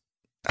sets.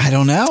 I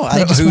don't know.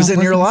 Who's in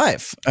your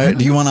life?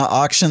 Do you want to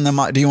auction them?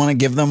 Do you want to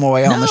give them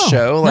away on the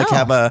show?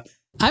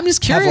 I'm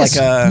just curious.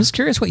 I'm just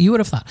curious what you would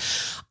have thought.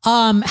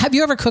 Have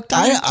you ever cooked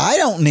on it? I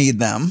don't need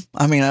them.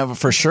 I mean,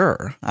 for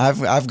sure.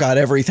 I've got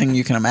everything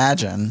you can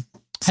imagine.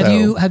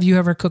 Have you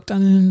ever cooked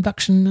on an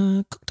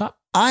induction cooktop?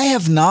 I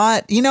have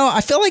not.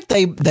 I feel like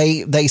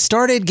they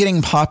started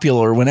getting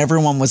popular when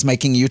everyone was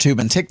making YouTube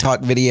and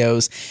TikTok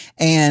videos,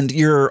 and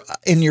your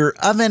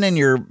oven and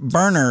your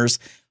burners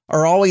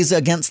are always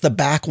against the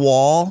back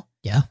wall.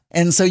 Yeah.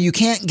 And so you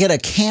can't get a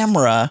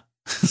camera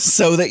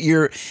so that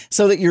you're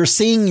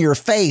seeing your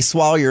face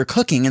while you're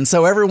cooking. And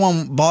so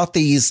everyone bought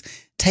these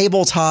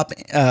tabletop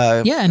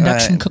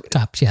induction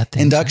cooktops. Yeah,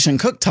 induction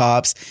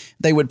cooktops.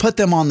 They would put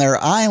them on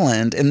their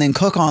island and then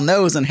cook on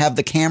those and have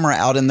the camera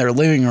out in their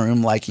living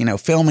room, like,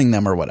 filming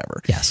them or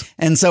whatever. Yes.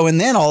 And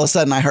then all of a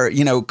sudden I heard,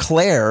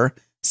 Claire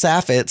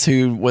Saffitz,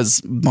 who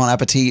was Bon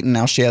Appetit and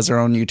now she has her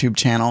own YouTube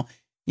channel,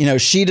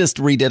 she just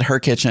redid her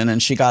kitchen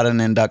and she got an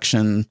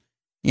induction,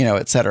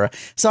 et cetera.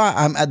 So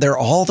they're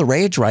all the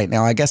rage right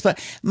now, I guess.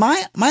 But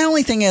my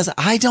only thing is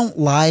I don't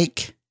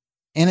like,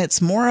 and it's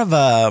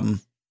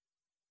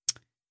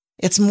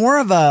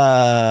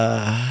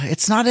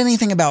not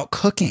anything about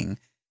cooking.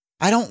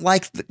 I don't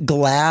like the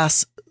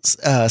glass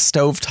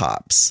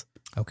stovetops.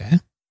 Okay.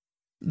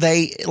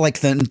 they like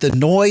the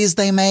noise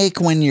they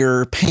make when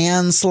your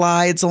pan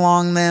slides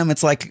along them.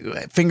 It's like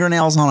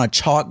fingernails on a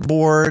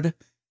chalkboard.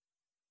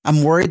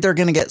 I'm worried they're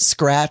going to get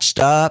scratched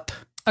up.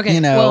 Okay.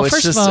 You know, well, it's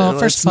first just,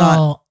 of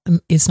all,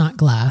 it's not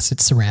glass,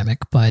 it's ceramic,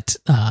 but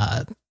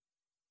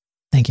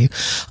thank you.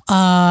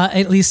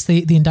 At least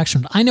the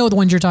induction. I know the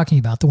ones you're talking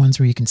about, the ones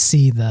where you can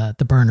see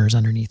the burners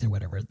underneath or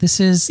whatever. This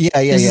is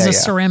a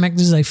ceramic.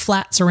 This is a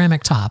flat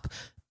ceramic top,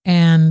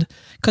 and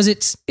because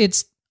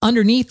it's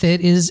underneath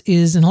it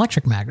is an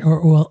electric magnet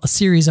or a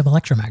series of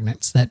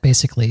electromagnets that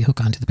basically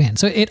hook onto the pan.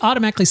 So it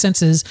automatically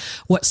senses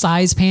what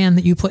size pan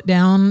that you put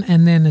down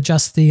and then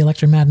adjusts the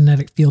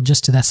electromagnetic field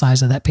just to that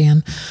size of that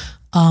pan.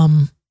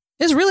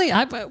 It's really,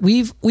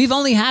 we've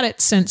only had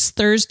it since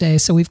Thursday.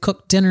 So we've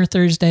cooked dinner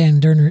Thursday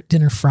and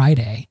dinner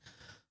Friday.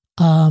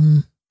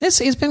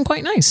 It's been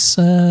quite nice.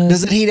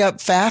 Does it heat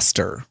up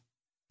faster?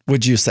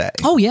 Would you say?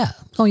 Oh yeah.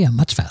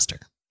 Much faster.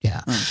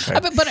 Yeah. Okay.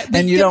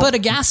 But a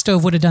gas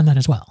stove would have done that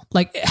as well.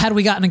 Like had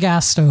we gotten a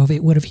gas stove,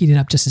 it would have heated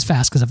up just as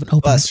fast because of an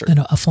open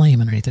a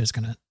flame underneath it is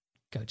going to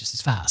go just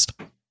as fast.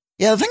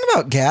 Yeah. The thing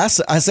about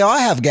gas, I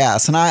have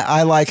gas and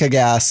I like a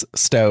gas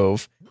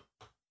stove,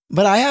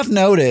 but I have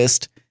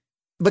noticed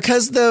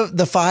because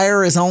the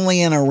fire is only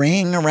in a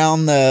ring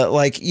around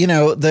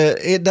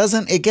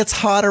it gets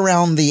hot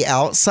around the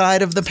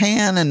outside of the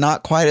pan and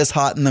not quite as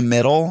hot in the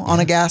middle on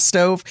a gas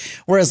stove.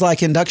 Whereas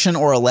like induction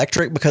or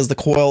electric, because the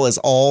coil is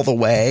all the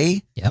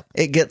way,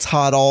 it gets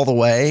hot all the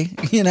way,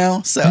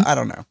 so I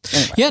don't know.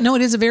 Anyway. Yeah, no,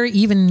 it is a very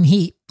even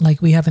heat.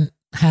 Like we haven't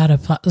had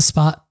a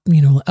spot,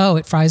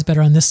 it fries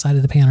better on this side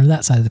of the pan or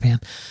that side of the pan.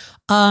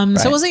 Right.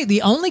 So we'll see.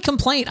 The only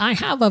complaint I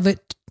have of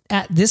it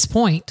at this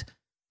point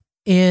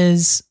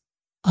is,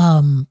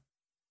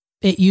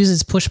 it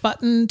uses push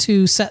button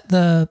to set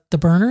the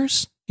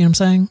burners. You know what I'm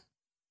saying?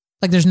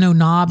 Like there's no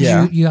knobs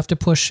you have to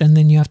push and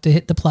then you have to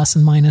hit the plus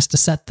and minus to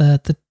set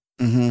the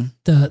and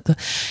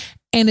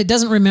it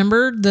doesn't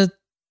remember the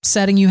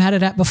setting you had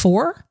it at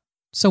before.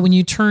 So when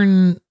you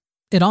turn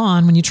it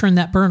on, when you turn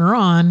that burner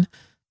on,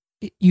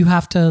 you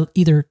have to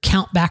either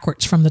count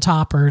backwards from the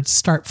top or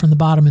start from the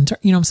bottom and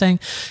you know what I'm saying?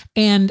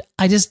 And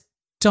I just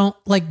don't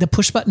like the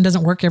push button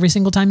doesn't work every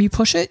single time you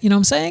push it. You know what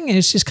I'm saying?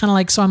 It's just kind of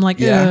like, so I'm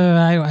like,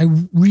 I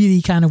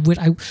really kind of would,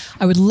 I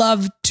would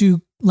love to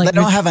like. They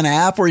don't have an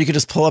app where you could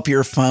just pull up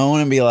your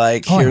phone and be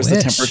like, here's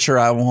the temperature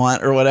I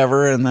want or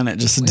whatever. And then it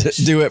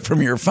just do it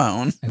from your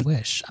phone. I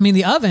wish. I mean,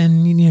 the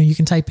oven, you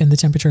can type in the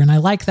temperature and I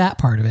like that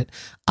part of it.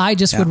 I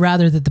just would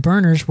rather that the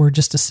burners were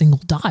just a single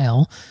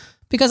dial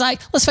because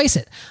let's face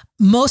it,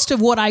 most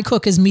of what I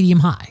cook is medium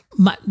high.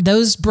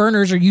 Those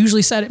burners are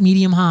usually set at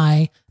medium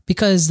high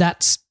because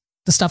that's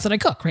the stuff that I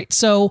cook, right?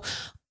 So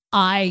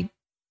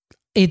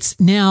it's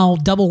now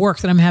double work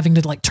that I'm having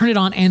to like turn it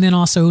on and then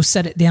also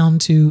set it down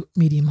to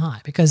medium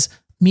high because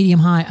medium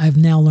high I've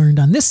now learned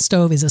on this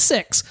stove is a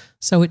 6.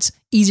 So it's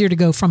easier to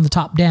go from the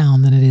top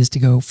down than it is to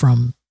go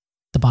from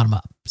the bottom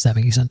up. Does that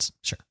make any sense?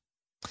 Sure.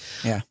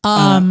 Yeah.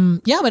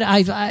 But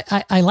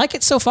I like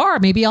it so far.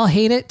 Maybe I'll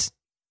hate it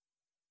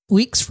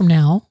weeks from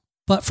now,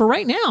 but for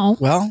right now,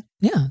 well,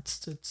 yeah,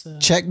 it's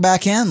check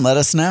back in. Let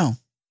us know.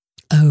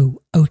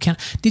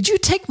 Did you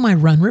take my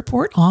run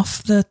report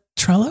off the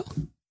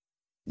Trello?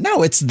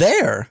 No, it's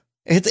there.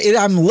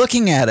 I'm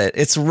looking at it.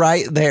 It's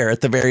right there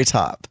at the very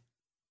top.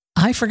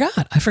 I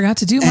forgot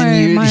to do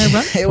my run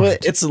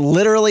report. It's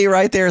literally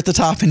right there at the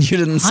top, and you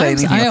didn't say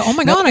anything. Oh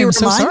my God, I'm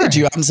so sorry.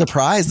 You. I'm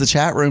surprised the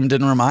chat room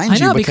didn't remind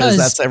you because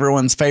that's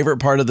everyone's favorite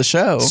part of the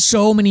show.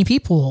 So many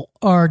people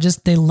are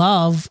just they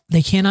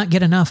cannot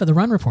get enough of the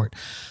run report.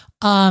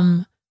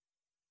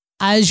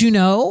 As you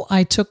know,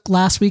 I took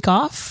last week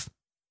off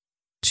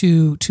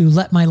to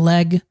let my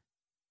leg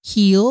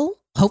heal,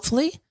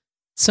 hopefully,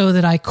 so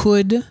that I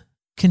could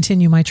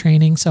continue my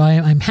training. So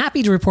I'm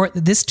happy to report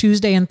that this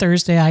Tuesday and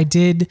Thursday I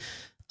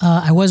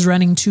was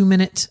running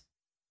 2-minute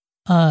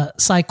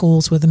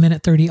cycles with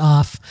 1:30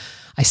 off.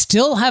 I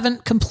still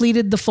haven't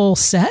completed the full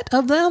set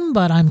of them,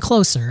 but I'm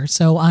closer.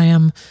 So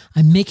I'm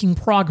making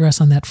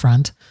progress on that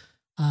front.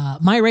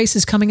 My race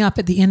is coming up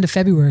at the end of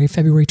February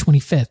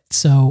 25th.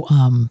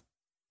 So,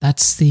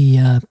 that's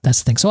the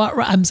thing. So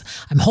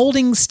I'm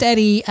holding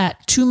steady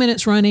at 2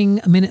 minutes running,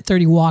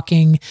 1:30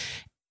 walking,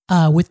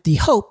 with the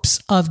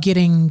hopes of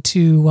getting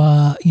to,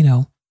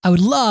 I would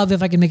love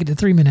if I could make it to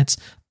 3 minutes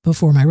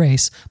before my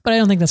race, but I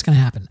don't think that's going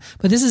to happen.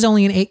 But this is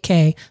only an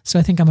 8K, so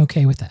I think I'm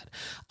okay with that.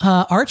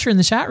 Archer in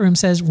the chat room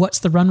says, "What's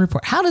the run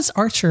report?" How does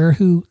Archer,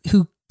 who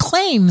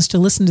claims to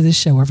listen to this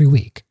show every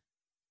week,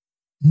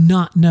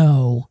 not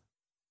know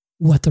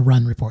what the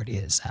run report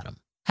is, Adam?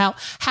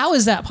 How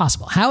is that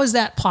possible? How is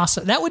that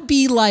possible? That would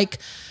be like,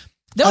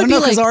 I don't know,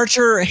 because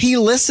Archer, he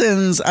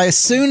listens as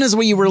soon as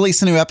we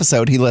release a new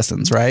episode, he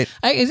listens, right?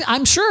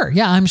 I'm sure.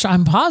 Yeah, I'm sure.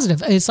 I'm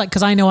positive. It's like,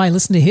 because I know I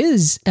listen to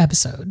his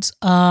episodes.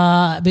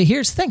 But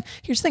here's the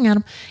thing,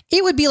 Adam.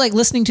 It would be like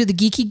listening to the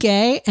Geeky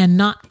Gay and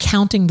not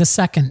counting the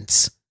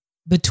seconds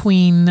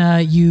between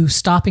you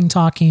stopping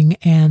talking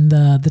and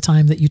the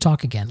time that you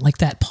talk again, like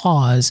that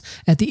pause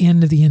at the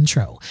end of the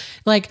intro.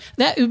 Like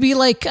that would be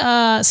like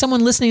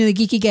someone listening to the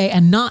Geeky Gay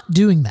and not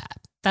doing that.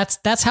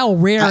 That's how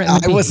rare it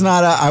would I be. was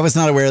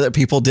not aware that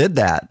people did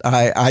that.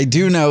 I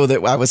do know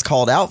that I was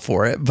called out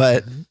for it,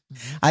 but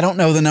I don't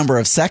know the number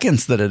of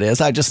seconds that it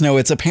is. I just know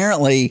it's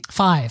apparently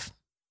 5.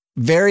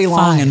 very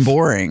long 5. and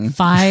boring.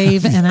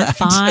 5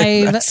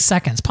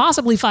 seconds,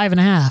 possibly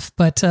 5.5,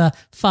 but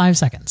 5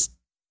 seconds.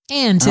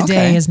 And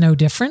today Okay. is no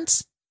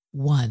difference.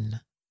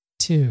 1,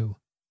 2,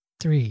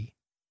 3,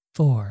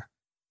 4,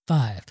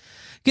 5.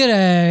 Good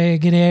day,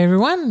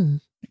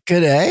 everyone.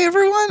 Good day,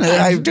 everyone.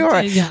 I'm doing all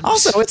right. Yeah.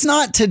 Also, it's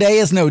not today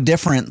is no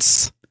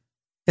difference.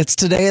 It's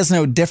today is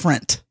no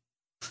different.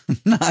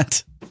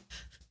 Not.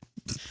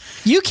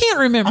 You can't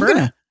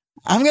remember.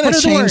 I'm gonna What are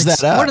the change words?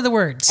 that up. What are the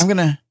words?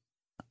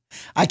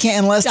 I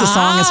can't unless the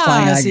song is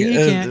playing. See, you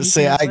can't,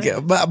 you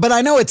can't. But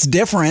I know it's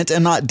different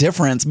and not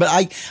difference. But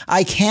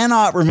I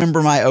cannot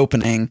remember my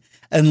opening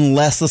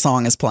unless the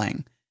song is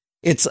playing.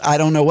 I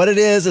don't know what it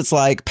is. It's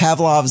like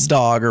Pavlov's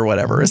dog or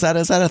whatever. Is that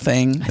a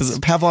thing? Is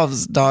it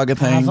Pavlov's dog a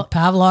thing?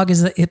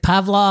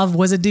 Pavlov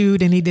was a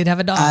dude and he did have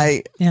a dog.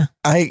 I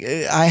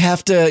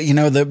have to,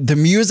 the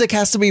music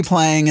has to be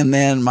playing, and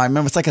then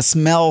it's like a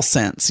smell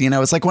sense.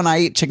 It's like when I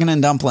eat chicken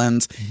and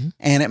dumplings,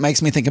 and it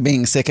makes me think of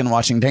being sick and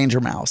watching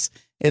Danger Mouse.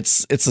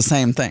 It's the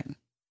same thing.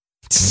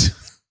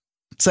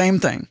 Same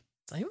thing.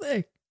 Same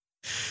thing.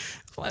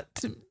 What?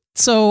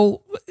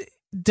 So,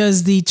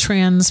 does the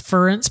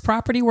transference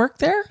property work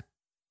there?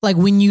 Like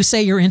when you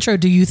say your intro,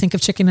 do you think of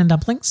chicken and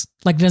dumplings?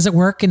 Like, does it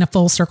work in a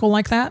full circle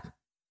like that?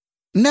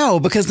 No,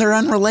 because they're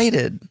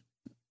unrelated.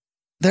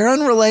 They're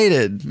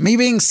unrelated. Me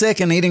being sick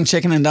and eating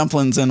chicken and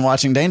dumplings and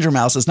watching Danger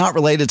Mouse is not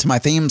related to my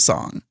theme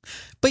song.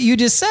 But you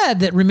just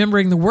said that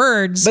remembering the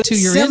words But to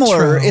your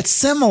similar. intro. It's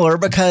similar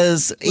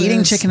because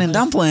eating chicken and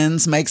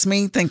dumplings makes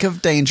me think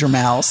of Danger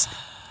Mouse.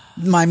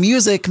 My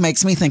music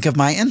makes me think of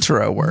my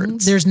intro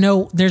words. There's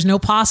no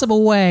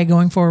possible way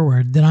going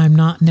forward that I'm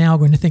not now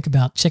going to think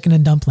about chicken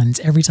and dumplings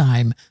every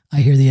time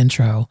I hear the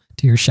intro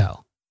to your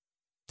show.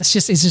 It's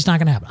just not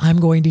going to happen. I'm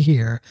going to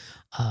hear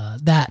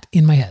that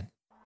in my head.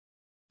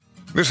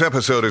 This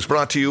episode is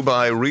brought to you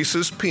by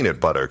Reese's Peanut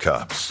Butter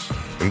Cups.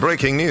 In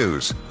breaking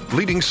news,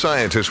 leading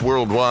scientists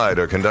worldwide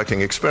are conducting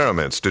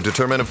experiments to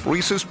determine if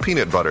Reese's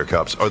Peanut Butter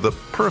Cups are the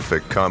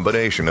perfect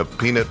combination of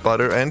peanut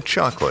butter and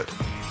chocolate.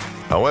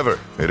 However,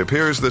 it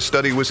appears the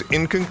study was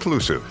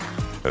inconclusive,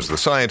 as the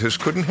scientists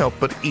couldn't help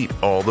but eat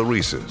all the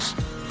Reese's.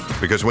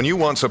 Because when you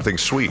want something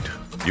sweet,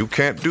 you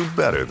can't do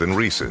better than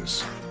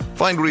Reese's.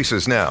 Find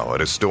Reese's now at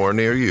a store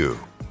near you.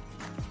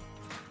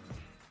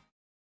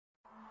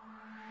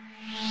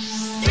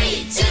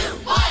 3, 2,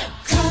 1.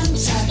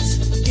 Contact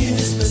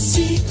is the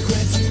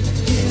secret,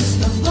 is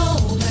the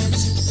moment.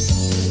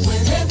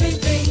 When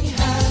everything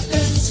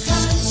happens,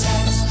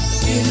 contact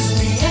is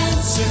the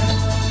answer,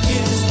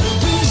 is the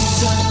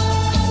reason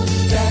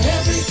that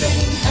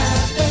everything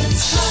happens.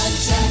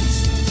 Contact.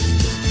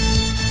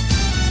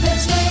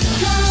 Let's make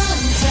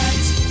contact.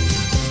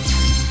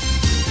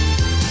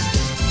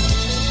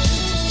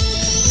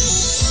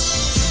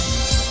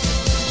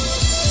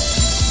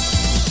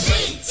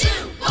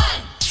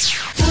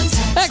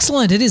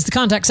 Excellent. It is the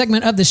contact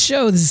segment of the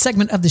show. This is a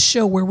segment of the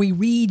show where we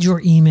read your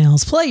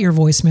emails, play your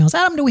voicemails.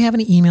 Adam, do we have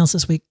any emails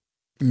this week?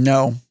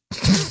 No.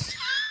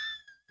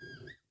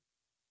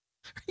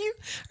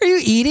 Are you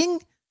eating?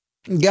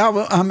 Yeah,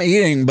 well, I'm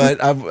eating,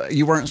 but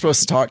you weren't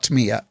supposed to talk to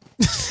me yet.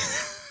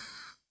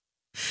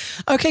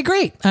 Okay,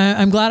 great.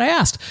 I'm glad I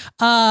asked.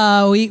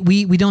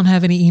 We don't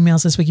have any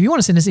emails this week. If you want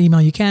to send us an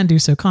email, you can do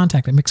so.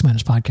 Contact at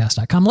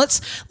mixminuspodcast.com.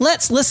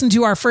 Let's listen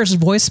to our first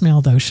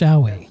voicemail, though,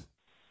 shall we?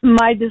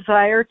 My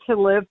desire to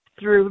live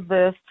through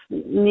this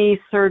knee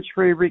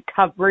surgery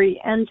recovery,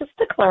 and just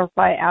to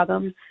clarify,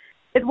 Adam,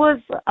 it was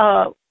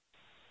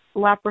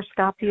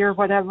laparoscopy or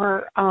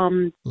whatever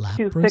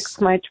to fix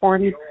my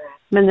torn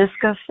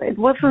meniscus. It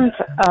wasn't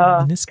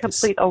a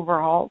complete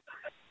overhaul.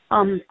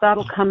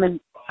 That'll come in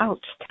 10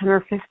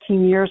 or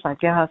 15 years, I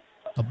guess.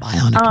 A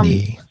bionic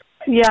knee.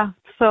 Yeah.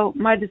 So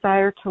my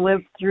desire to live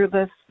through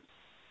this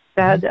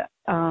bed.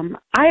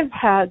 I've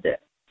had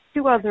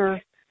 2 other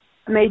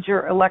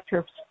major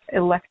elective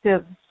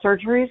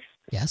surgeries.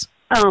 Yes.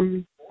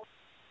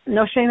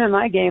 No shame in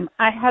my game.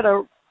 I had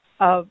a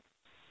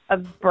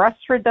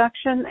breast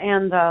reduction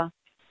and a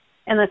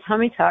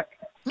tummy tuck.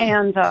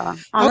 And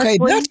honestly,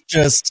 okay,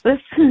 this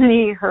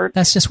knee hurt.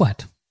 That's just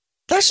what?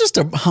 That's just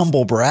a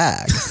humble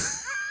brag.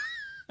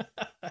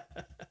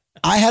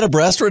 I had a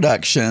breast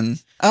reduction.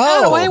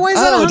 Why is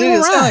that a humble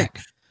brag?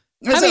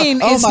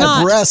 It's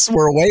my breasts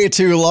were way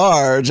too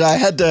large. I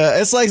had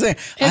to. It's like saying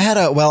I had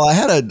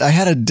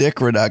a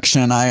dick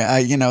reduction.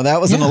 That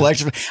was an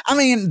electric. I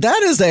mean,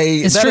 that is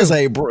a.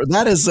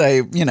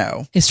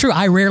 It's true.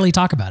 I rarely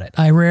talk about it.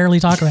 I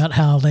rarely talk about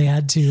how they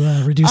had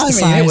to reduce the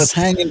size. It was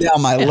hanging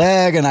down my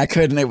leg, and I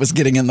couldn't. It was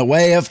getting in the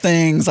way of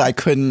things. I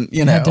couldn't.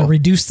 I had to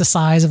reduce the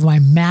size of my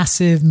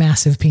massive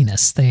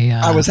penis.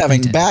 I was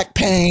having back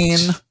pain.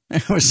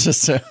 It was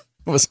just. It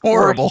was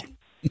horrible.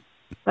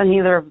 Than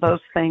either of those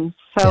things.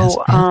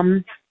 So,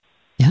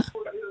 yes.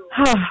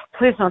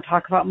 Please don't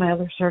talk about my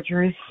other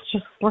surgeries.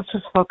 Let's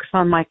just focus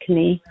on my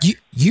knee.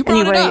 You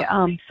brought it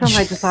up. So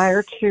my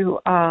desire to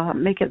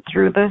make it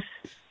through this,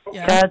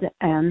 dead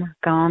and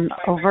gone,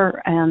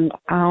 over and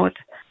out,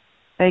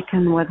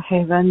 Bacon,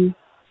 Woodhaven.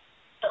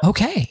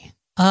 Okay.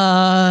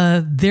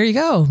 There you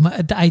go.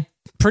 I'm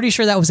pretty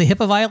sure that was a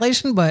HIPAA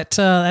violation, but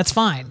that's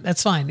fine.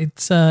 That's fine.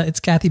 It's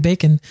Kathy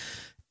Bacon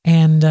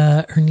and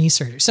her knee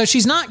surgery. So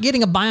she's not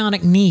getting a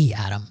bionic knee,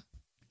 Adam.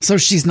 So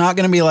she's not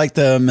going to be like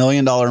the $1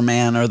 Million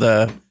Man or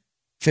the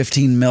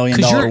 $15 million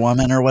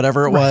woman or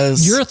whatever it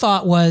was. Your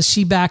thought was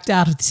she backed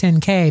out of the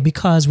 10K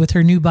because with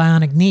her new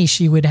bionic knee,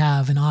 she would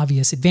have an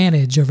obvious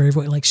advantage over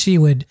everyone. Like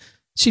she'd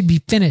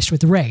be finished with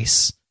the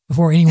race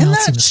before anyone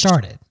else even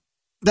started.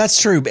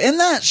 That's true. But in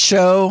that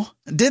show,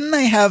 didn't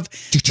they have,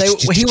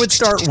 he would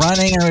start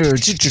running and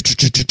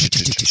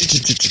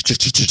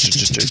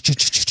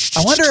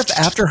I wonder if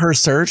after her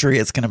surgery,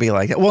 it's going to be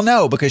like that. Well,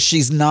 no, because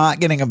she's not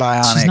getting a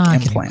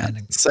bionic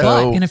implant. So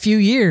but in a few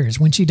years,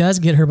 when she does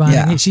get her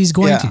bionic, she's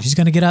going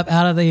to get up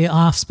out of the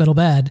hospital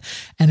bed.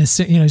 And it's,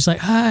 she's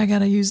like, I got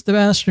to use the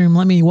bathroom.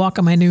 Let me walk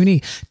on my new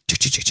knee. I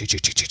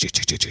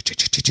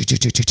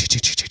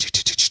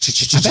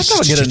bet that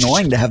would get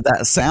annoying to have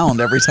that sound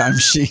every time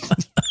she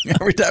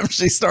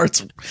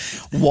starts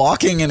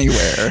walking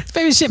anywhere.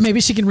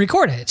 Maybe she can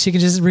record it. She can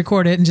just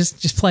record it and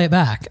just play it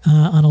back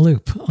on a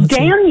loop.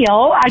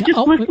 Daniel, I just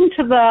listened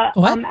to the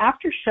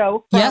after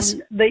show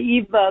from the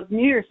eve of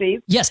New Year's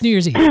Eve. Yes, New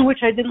Year's Eve.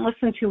 Which I didn't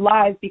listen to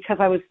live because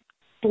I was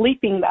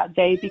sleeping that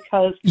day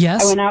because I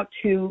went out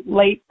too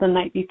late the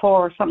night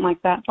before or something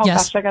like that. Oh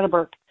gosh, I got a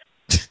burp.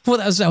 Well,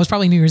 that was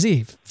probably New Year's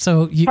Eve.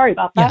 So sorry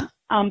about that.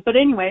 Yeah. But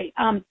anyway,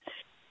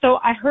 so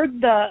I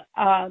heard the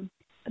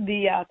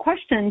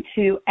question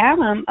to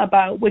Adam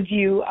about would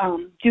you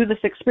do this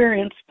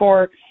experience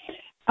for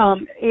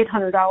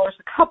 $800 a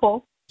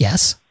couple?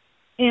 Yes.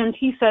 And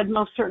he said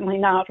most certainly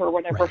not, or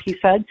whatever he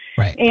said.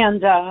 Right.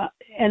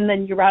 And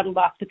then you rattled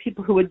off the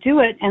people who would do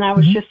it, and I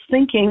was just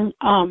thinking,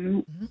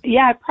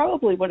 I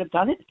probably would have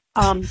done it.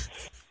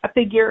 I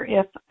figure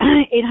if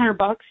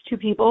 $800, two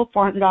people,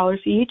 $400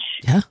 each.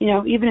 Yeah.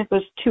 Even if it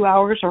was 2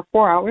 hours or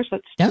 4 hours,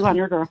 that's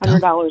 $200 or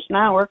 $100 an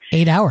hour.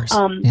 8 hours.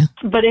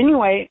 But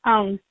anyway,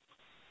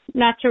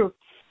 not to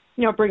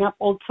bring up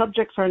old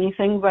subjects or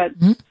anything, but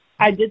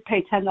I did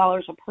pay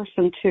 $10 a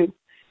person to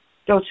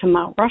go to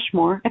Mount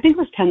Rushmore. I think it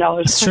was $10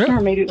 a person, or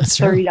maybe it was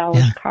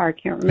 $30 a car. I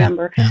can't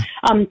remember.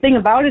 Thing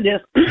about it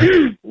is,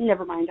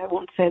 never mind. I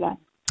won't say that.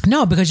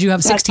 No, because you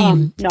have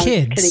 16 no,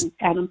 kids. I'm just kidding,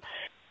 Adam.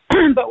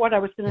 But what I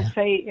was going to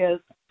say is,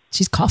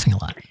 she's coughing a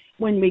lot.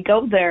 When we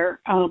go there,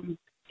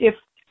 if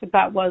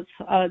that was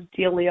a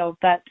dealio,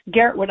 that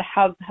Garrett would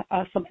have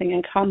something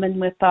in common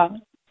with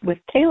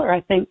Taylor,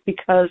 I think,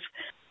 because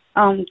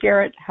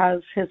Garrett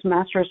has his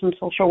master's in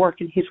social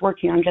work and he's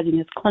working on getting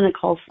his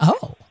clinicals.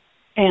 Oh.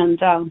 And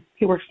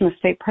he works in the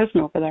state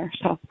prison over there.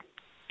 So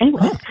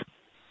anyway,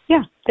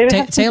 they would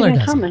have Taylor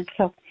something in common.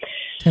 So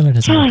Taylor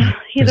does.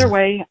 Either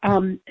way,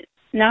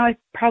 now I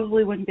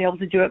probably wouldn't be able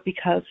to do it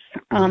because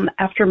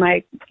after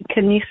my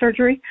kidney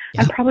surgery,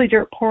 I'm probably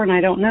dirt poor and I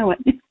don't know it.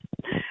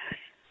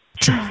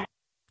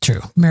 True.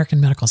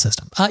 American medical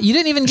system. You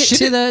didn't even get she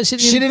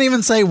didn't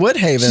even say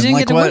Woodhaven. She didn't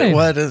get to Woodhaven.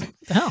 What is,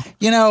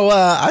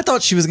 I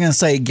thought she was going to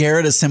say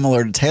Garrett is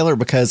similar to Taylor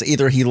because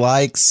either he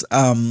likes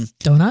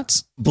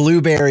donuts,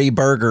 blueberry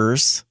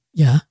burgers,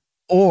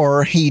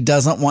 or he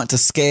doesn't want to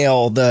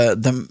scale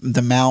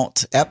the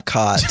Mount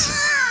Epcot.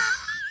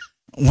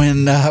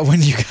 When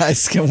you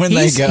guys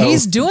they go,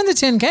 he's doing the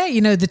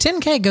 10K. The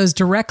 10K goes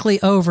directly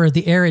over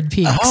the arid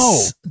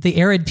peaks. The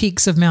arid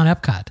peaks of Mount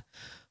Epcot.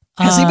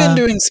 Has he been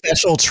doing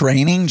special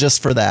training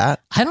just for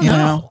that? I don't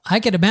know.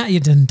 I could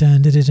imagine.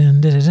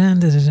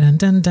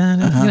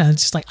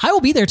 It's just like I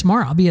will be there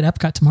tomorrow. I'll be at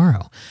Epcot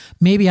tomorrow.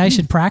 Maybe I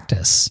should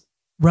practice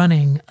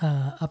running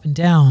up and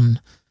down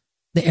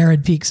the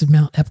arid peaks of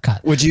Mount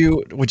Epcot. Would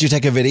you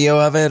take a video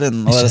of it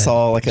and let us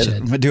all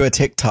do a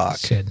TikTok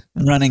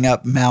running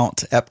up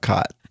Mount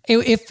Epcot?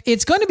 If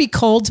it's going to be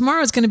cold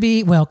tomorrow, it's going to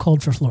be,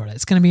 cold for Florida.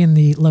 It's going to be in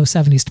the low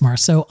 70s tomorrow.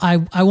 So I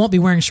won't be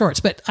wearing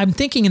shorts, but I'm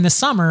thinking in the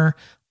summer,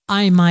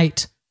 I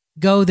might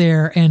go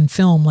there and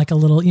film like a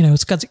little,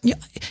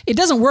 it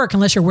doesn't work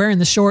unless you're wearing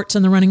the shorts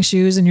and the running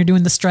shoes and you're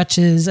doing the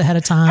stretches ahead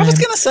of time. I was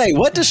going to say,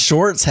 what does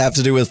shorts have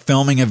to do with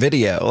filming a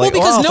video? Like,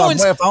 because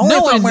if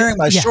I'm wearing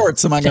my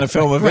shorts, am I going to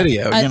film a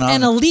video?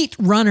 An elite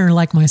runner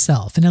like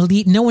myself,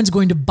 no one's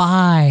going to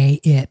buy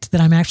it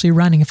that I'm actually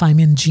running if I'm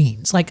in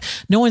jeans. Like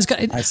no one's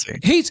going I see.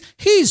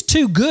 He's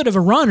too good of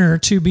a runner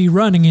to be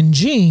running in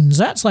jeans.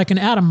 That's like an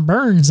Adam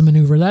Burns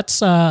maneuver.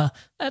 That's not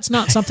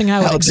something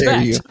I would expect.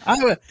 Dare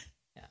you?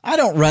 I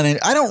don't run it.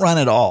 I don't run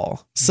at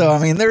all. So,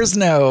 there's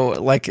no,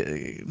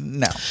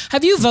 no.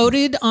 Have you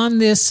voted on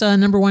this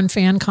number one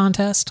fan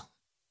contest?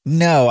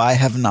 No, I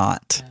have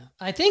not.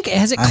 I think,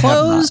 has it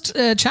closed?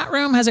 Chat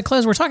room, has it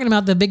closed? We're talking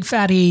about the Big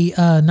Fatty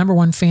number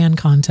one fan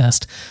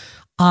contest.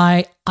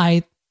 I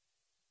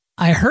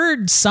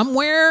heard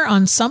somewhere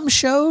on some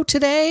show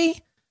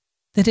today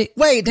that it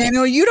Wait,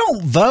 Daniel, you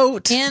don't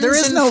vote. ends There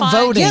is in no 5.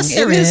 voting. Yes,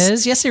 there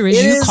is. Yes, there is.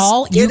 It You is-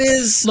 call. it You,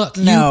 is- Look,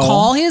 no. you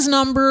call his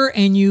number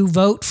and you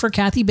vote for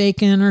Kathy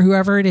Bacon or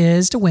whoever it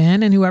is to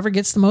win, and whoever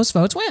gets the most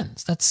votes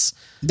wins. That's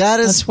what that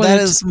it's-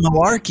 is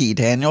malarkey,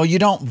 Daniel. You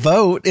don't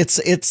vote.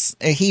 It's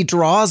he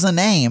draws a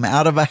name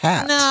out of a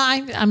hat. no.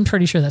 I'm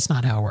pretty sure that's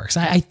not how it works.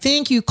 I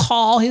think you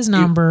call his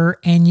number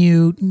and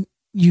you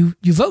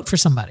vote for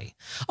somebody.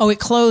 Oh, it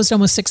closed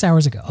almost 6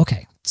 hours ago.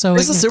 Okay, so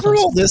Is the it Super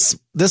closed. Bowl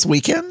this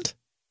weekend?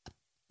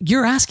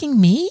 You're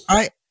asking me?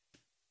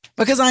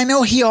 Because I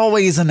know he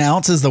always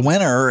announces the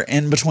winner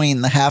in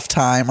between the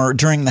halftime or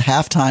during the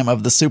halftime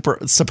of the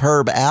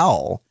Superb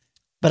Owl.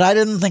 But I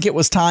didn't think it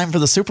was time for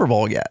the Super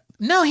Bowl yet.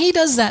 No, he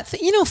does that.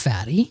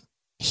 Fatty.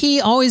 He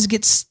always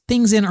gets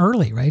things in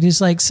early, right? It's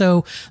like,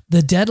 so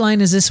the deadline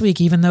is this week,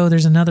 even though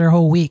there's another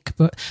whole week.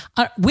 But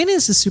when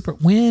is the Super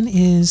Bowl?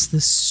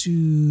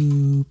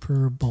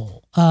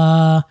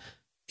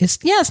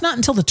 It's not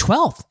until the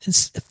 12th.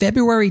 It's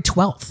February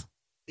 12th.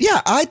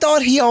 Yeah, I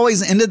thought he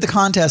always ended the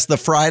contest the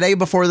Friday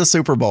before the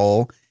Super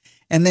Bowl,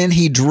 and then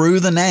he drew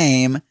the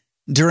name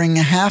during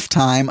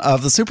halftime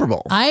of the Super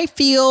Bowl. I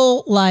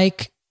feel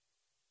like,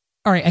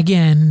 all right,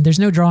 again, there's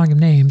no drawing of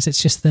names.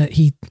 It's just that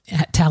he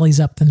tallies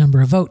up the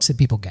number of votes that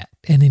people get,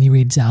 and then he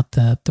reads out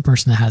the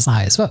person that has the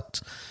highest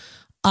votes.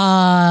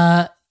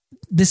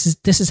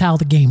 This is how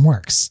the game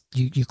works.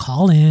 You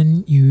call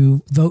in,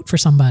 you vote for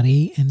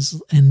somebody,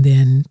 and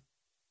then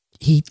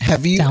he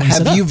Have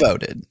you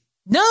voted?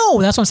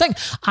 No, that's what I'm saying.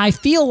 I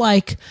feel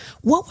like,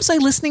 what was I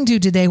listening to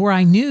today where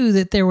I knew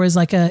that there was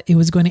it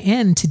was going to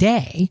end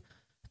today,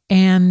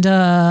 and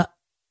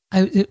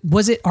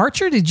was it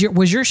Archer?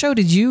 Was your show?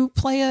 Did you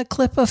play a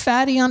clip of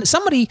Fatty on?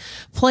 Somebody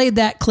played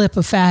that clip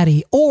of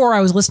Fatty, or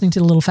I was listening to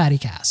the Little Fatty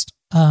Cast.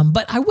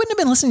 But I wouldn't have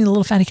been listening to the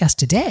Little Fatty Cast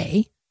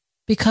today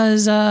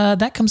because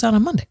that comes out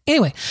on Monday.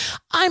 Anyway,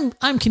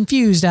 I'm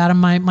confused, Adam.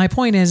 My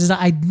point is that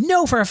I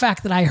know for a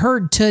fact that I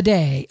heard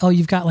today, oh,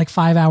 you've got like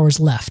 5 hours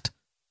left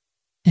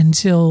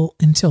until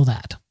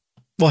that.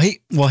 Well,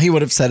 he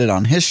would have said it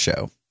on his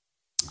show.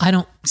 I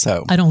don't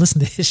listen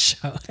to his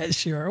show,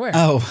 as you're aware.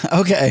 Oh,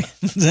 okay.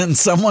 Then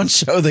someone's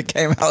show that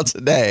came out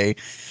today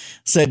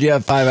said you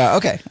have 5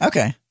 hours.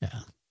 Okay. Yeah.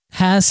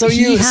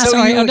 You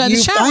find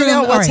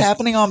out what's right.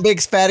 happening on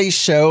Big Fatty's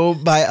show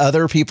by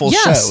other people's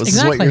shows. Exactly.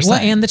 Is what you're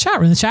saying. And the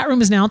chat room. The chat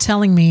room is now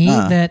telling me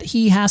that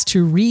he has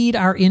to read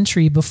our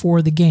entry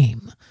before the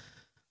game.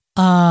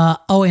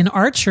 And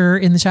Archer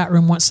in the chat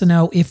room wants to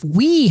know if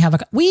we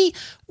have we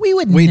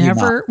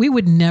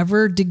would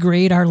never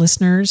degrade our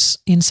listeners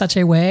in such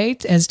a way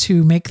as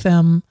to make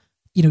them,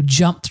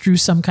 jump through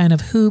some kind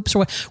of hoops or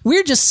what.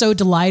 We're just so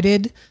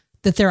delighted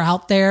that they're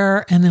out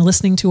there and they're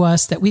listening to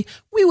us that we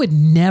would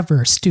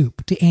never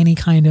stoop to any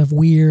kind of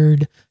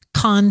weird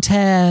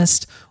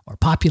contest or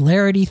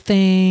popularity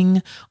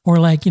thing, or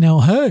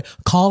hey,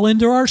 call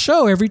into our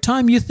show every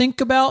time you think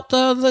about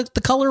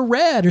the color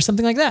red or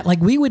something like that.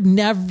 Like, we would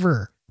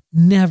never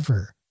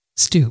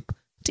stoop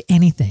to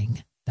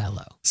anything that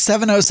low.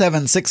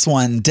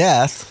 70761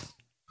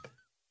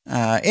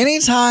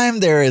 anytime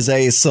there is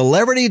a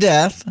celebrity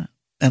death,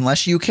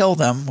 unless you kill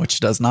them, which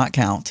does not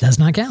count,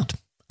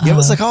 give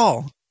us a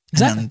call.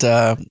 Exactly.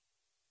 And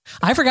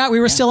I forgot we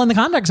were still in the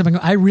contact.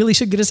 I really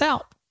should get us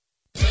out.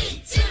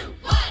 3, 2,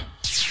 1.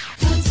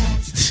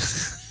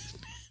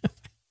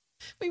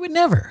 We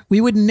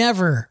would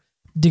never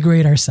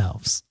degrade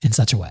ourselves in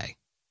such a way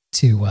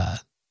to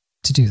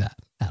do that,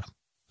 Adam.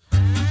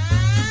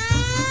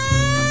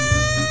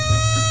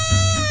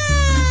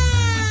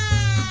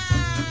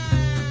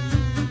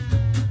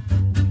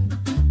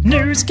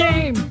 News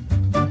game.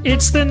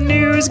 It's the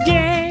news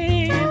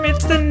game.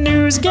 It's the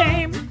news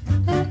game.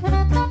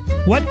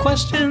 What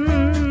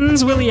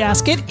questions will he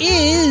ask? It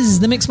is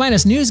the Mix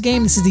Minus News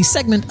Game. This is the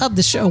segment of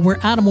the show where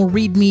Adam will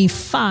read me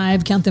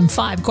 5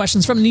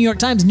 questions from the New York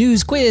Times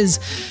News Quiz,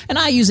 and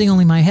I, using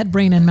only my head,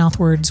 brain, and mouth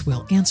words,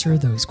 will answer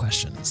those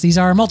questions. These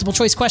are multiple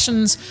choice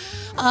questions,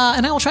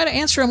 and I will try to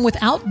answer them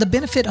without the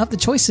benefit of the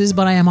choices,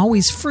 but I am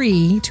always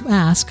free to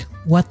ask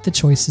what the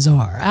choices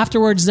are.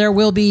 Afterwards, there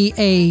will be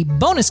a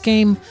bonus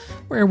game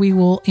where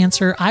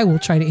I will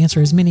try to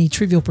answer as many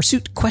Trivial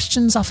Pursuit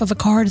questions off of a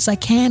card as I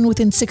can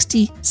within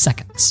 60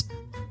 seconds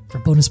for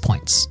bonus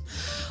points.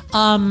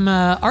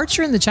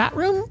 Archer in the chat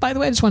room, by the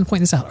way, I just want to point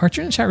this out.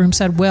 Archer in the chat room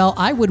said, well,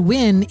 I would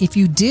win if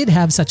you did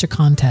have such a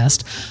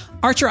contest.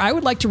 Archer, I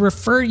would like to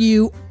refer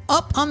you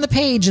up on the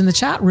page in the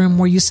chat room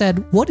where you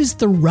said, what is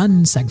the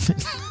run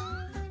segment?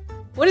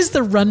 What is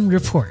the run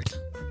report?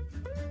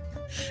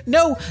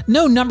 No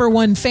number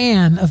one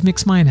fan of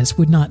Mix Minus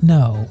would not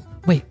know.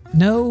 Wait,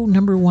 no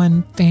number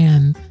one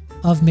fan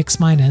of Mix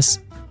Minus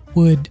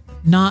would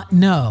not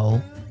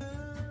know.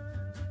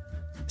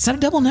 Is that a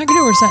double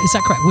negative, or is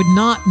that correct? Would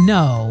not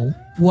know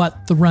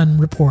what the run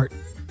report.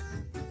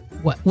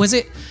 What was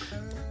it?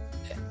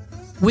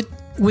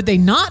 Would they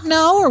not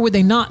know, or would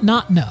they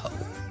not know?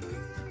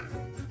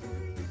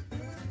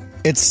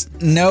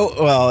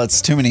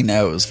 it's too many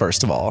no's,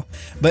 first of all.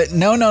 But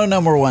no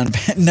number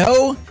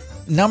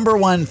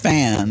one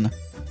fan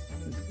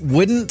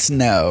wouldn't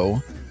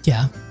know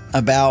Yeah.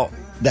 about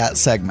that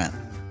segment.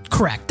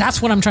 Correct.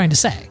 That's what I'm trying to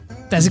say.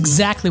 That's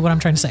exactly what I'm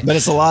trying to say. But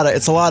it's a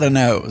lot of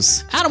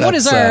no's. Adam, what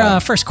is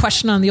our first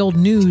question on the old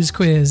news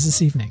quiz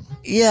this evening?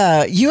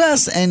 Yeah,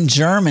 U.S. and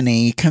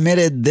Germany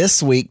committed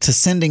this week to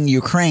sending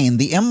Ukraine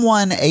the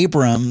M1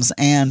 Abrams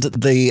and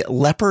the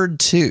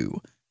Leopard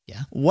 2.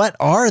 Yeah. What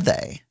are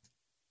they?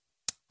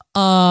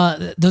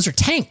 Those are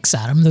tanks,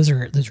 Adam. Those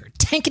are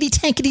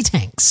tankety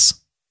tanks.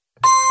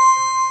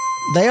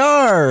 They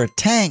are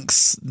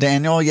tanks,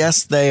 Daniel.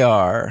 Yes, they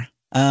are.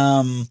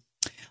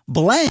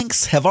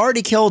 Blanks have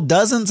already killed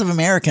dozens of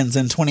Americans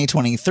in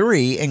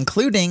 2023,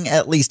 including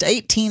at least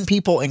 18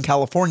 people in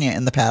California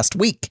in the past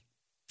week.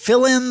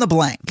 Fill in the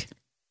blank.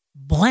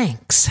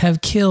 Blanks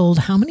have killed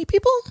how many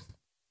people?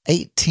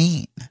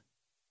 18.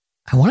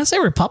 I want to say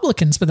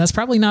Republicans, but that's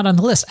probably not on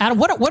the list. Adam,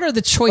 what are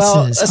the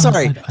choices? Well,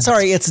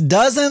 sorry. It's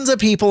dozens of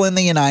people in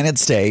the United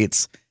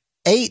States,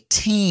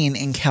 18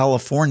 in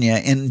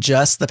California in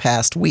just the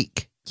past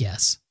week.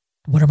 Yes.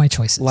 What are my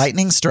choices?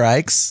 Lightning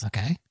strikes.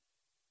 Okay.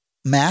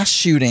 Mass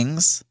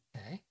shootings.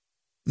 Okay.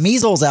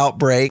 Measles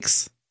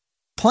outbreaks.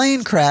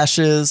 Plane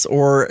crashes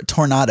or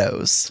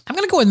tornadoes. I'm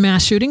going to go with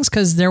mass shootings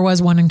because there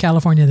was one in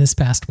California this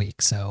past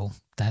week. So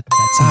that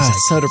seems like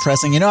so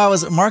depressing. You know,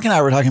 Mark and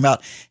I were talking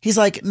about, he's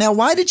like, now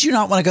why did you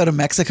not want to go to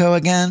Mexico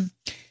again?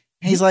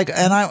 He's like,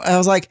 and I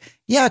was like,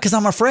 yeah, because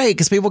I'm afraid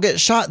because people get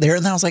shot there.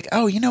 And then I was like,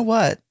 oh, you know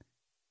what?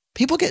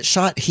 People get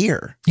shot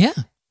here. Yeah.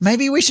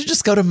 Maybe we should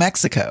just go to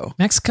Mexico.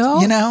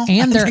 Mexico? You know,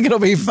 and I think it'll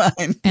be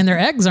fine. And their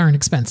eggs aren't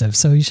expensive.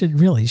 So you should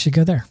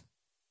go there.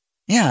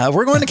 Yeah,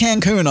 we're going to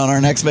Cancun on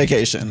our next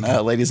vacation,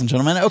 ladies and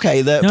gentlemen.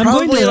 Okay,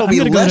 No, it'll be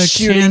less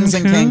shootings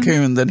in Cancun.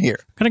 Cancun than here.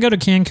 I'm going to go to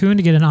Cancun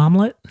to get an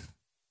omelet.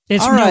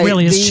 It's All right,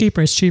 really, it's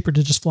cheaper. It's cheaper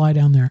to just fly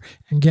down there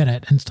and get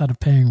it instead of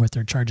paying what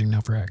they're charging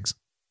now for eggs.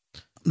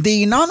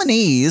 The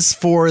nominees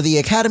for the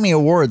Academy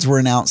Awards were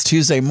announced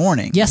Tuesday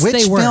morning. Yes, Which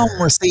they were.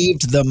 film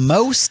received the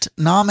most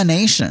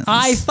nominations?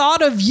 I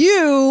thought of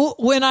you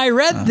when I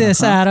read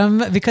this,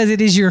 Adam, because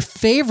it is your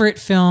favorite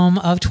film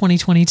of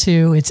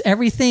 2022. It's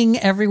Everything,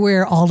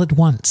 Everywhere, All at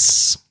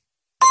Once.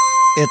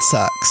 It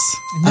sucks.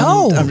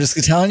 No. I'm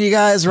just telling you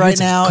guys right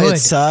now, good. it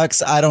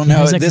sucks. I don't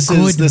know. This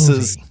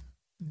is movie.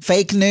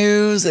 fake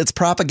news. It's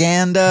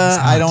propaganda.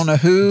 I don't know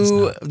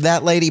who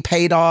that lady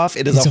paid off.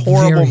 It is It's a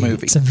horrible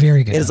movie. It's a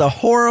very good It is movie. a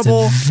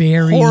horrible,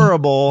 very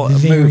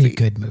movie.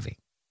 good movie.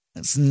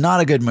 It's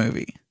not a good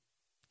movie.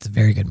 It's a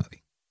very good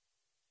movie.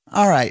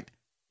 All right.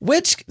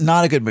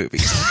 Not a good movie.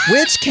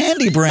 Which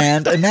candy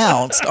brand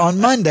announced on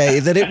Monday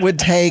that it would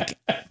take,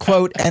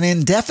 quote, an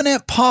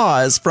indefinite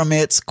pause from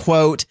its,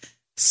 quote,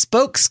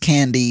 spokes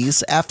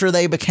candies after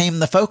they became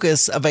the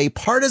focus of a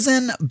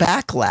partisan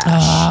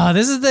backlash.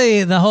 This is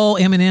the whole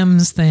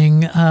M&M's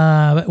thing.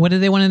 What do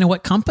they want to know?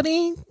 What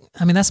company?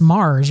 I mean, that's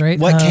Mars, right?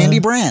 What candy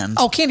brand?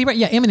 Oh, candy brand.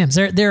 Yeah, M&M's.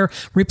 They're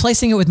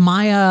replacing it with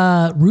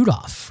Maya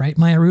Rudolph, right?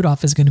 Maya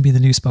Rudolph is going to be the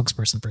new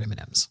spokesperson for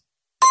M&M's.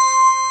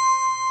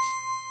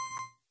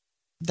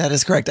 That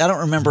is correct. I don't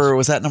remember.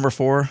 Was that number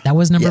 4? That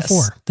was number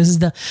 4. This is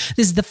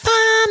the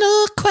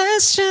final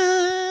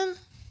question.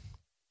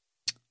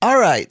 All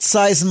right.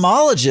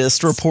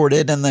 Seismologists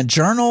reported in the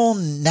journal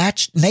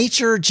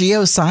Nature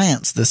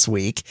Geoscience this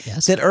week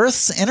that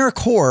Earth's inner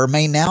core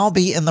may now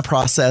be in the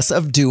process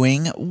of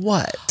doing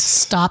what?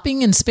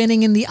 Stopping and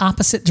spinning in the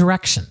opposite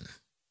direction.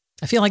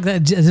 I feel like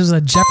this was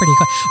a Jeopardy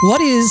question. What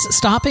is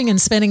stopping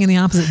and spinning in the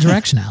opposite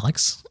direction,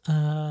 Alex?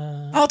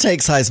 I'll take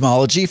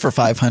seismology for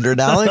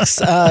 500, Alex.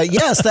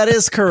 Yes, that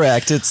is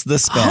correct. It's the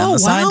spin. Oh, the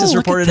scientists wow,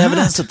 reported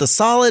evidence that the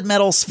solid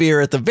metal sphere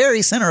at the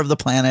very center of the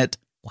planet,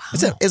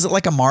 is it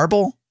like a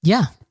marble?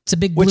 Yeah, it's a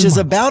big blue which is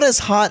marble. about as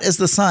hot as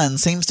the sun,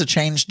 seems to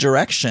change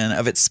direction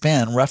of its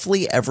spin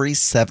roughly every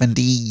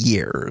 70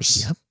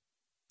 years. Yep.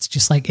 It's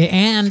just like,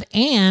 and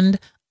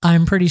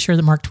I'm pretty sure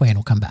that Mark Twain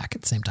will come back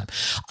at the same time.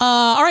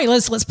 All right,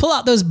 let's pull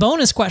out those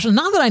bonus questions.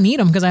 Not that I need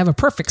them because I have a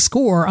perfect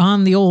score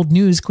on the old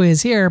news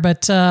quiz here,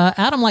 but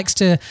Adam likes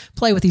to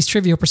play with these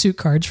Trivial Pursuit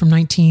cards from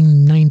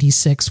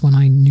 1996 when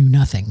I knew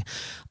nothing.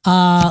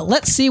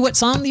 Let's see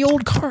what's on the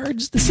old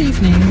cards this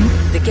evening.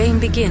 The game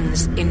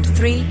begins in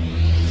 3,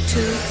 2,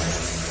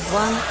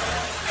 1.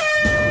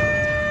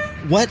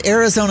 What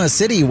Arizona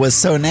city was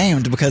so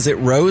named because it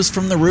rose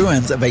from the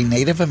ruins of a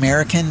Native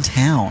American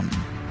town?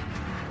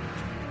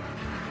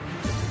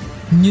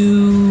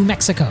 New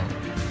Mexico.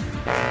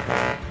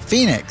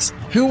 Phoenix.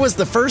 Who was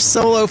the first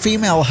solo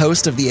female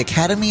host of the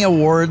Academy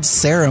Awards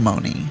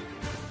ceremony?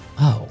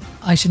 Oh,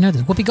 I should know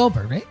this. Whoopi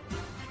Goldberg, right?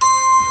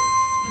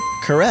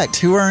 Correct.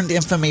 Who earned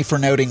infamy for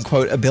noting,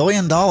 quote, $1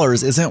 billion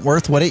isn't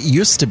worth what it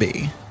used to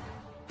be?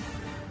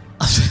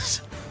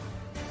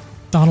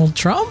 Donald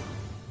Trump?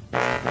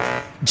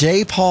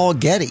 J. Paul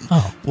Getty.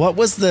 Oh. What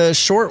was the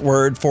short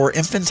word for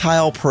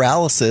infantile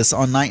paralysis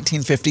on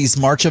 1950s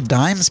March of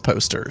Dimes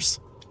posters?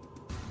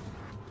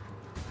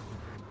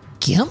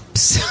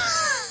 Gimps?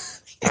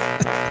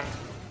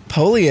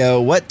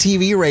 Polio. What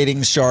TV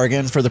ratings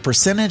jargon for the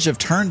percentage of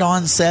turned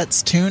on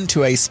sets tuned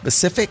to a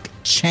specific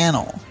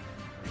channel?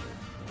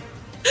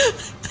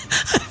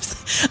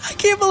 I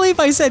can't believe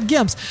I said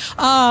Gimps.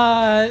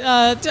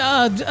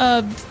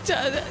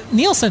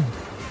 Nielsen.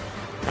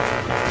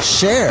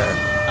 Cher.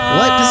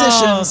 What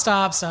position?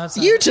 Stop.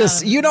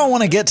 You don't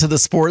want to get to the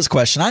sports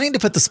question. I need to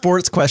put the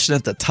sports question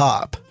at the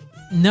top.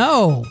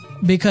 No,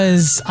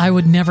 because I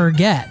would never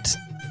get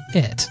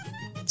it.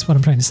 That's what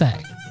I'm trying to say,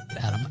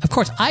 Adam. Of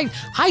course,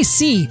 I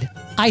seed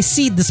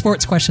the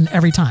sports question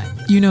every time.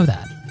 You know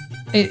that.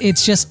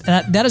 It's just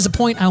that is a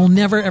point I will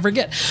never ever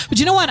get. But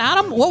you know what,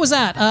 Adam? What was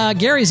that?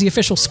 Gary's the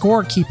official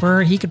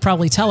scorekeeper. He could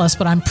probably tell us,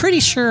 but I'm pretty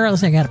sure I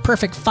got a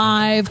perfect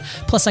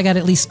 5. Plus, I got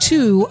at least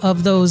 2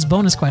 of those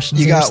bonus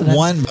questions. You got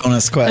one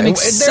bonus question. They're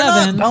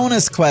 7 not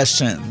bonus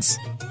questions.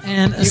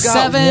 And you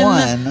 7,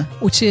 got 1,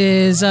 which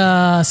is 7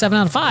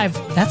 out of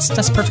 5. That's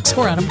a perfect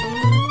score, Adam.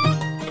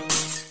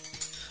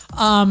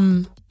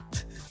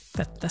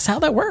 That's how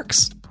that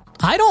works.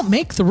 I don't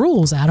make the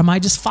rules, Adam. I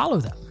just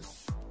follow them.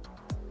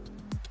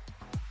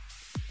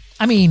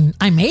 I mean,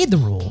 I made the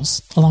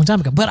rules a long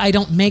time ago, but I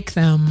don't make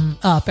them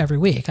up every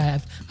week.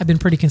 I've been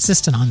pretty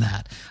consistent on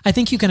that. I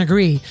think you can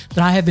agree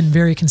that I have been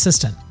very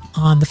consistent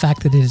on the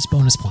fact that it is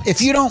bonus points.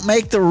 If you don't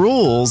make the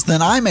rules,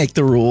 then I make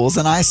the rules,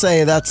 and I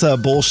say that's a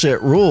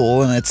bullshit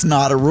rule, and it's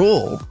not a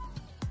rule.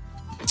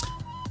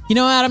 You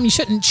know, Adam, you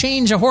shouldn't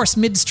change a horse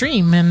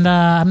midstream, and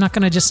I'm not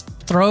going to just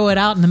throw it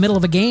out in the middle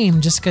of a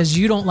game just because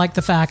you don't like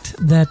the fact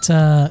that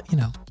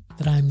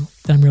that I'm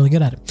really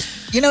good at it.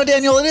 You know,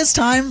 Daniel, it is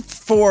time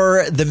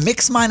for the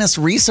Mix Minus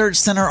Research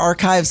Center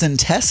Archives and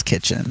Test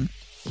Kitchen.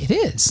 It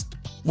is.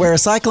 Where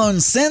Cyclone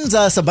sends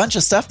us a bunch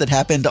of stuff that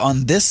happened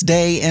on this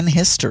day in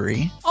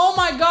history. Oh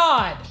my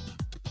God.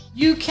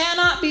 You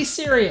cannot be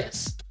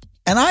serious.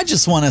 And I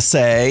just want to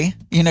say,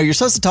 you're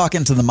supposed to talk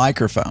into the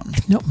microphone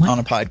on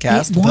a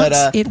podcast.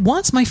 It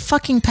wants my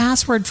fucking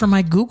password for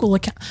my Google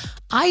account.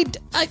 I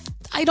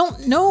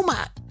don't know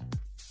my...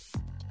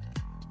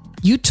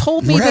 You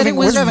told me that it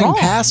was wrong. We're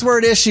having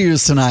password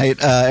issues tonight,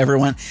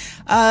 everyone.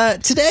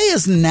 Today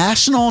is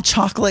National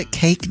Chocolate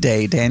Cake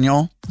Day,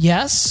 Daniel.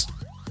 Yes.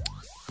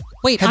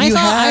 Wait,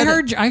 I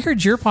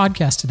heard your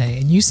podcast today,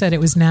 and you said it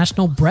was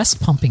National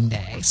Breast Pumping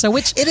Day. So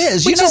which it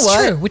is?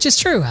 Which is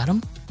true,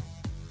 Adam?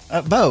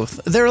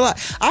 Both. They're I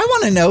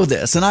want to know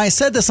this, and I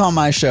said this on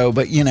my show,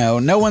 but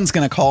no one's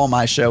going to call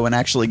my show and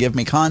actually give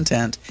me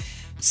content.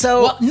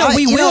 So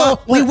we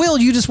will.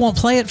 You just won't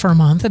play it for a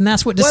month, and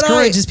that's what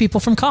discourages people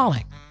from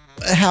calling.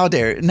 How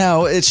dare?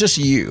 No, it's just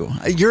you.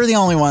 You're the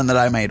only one that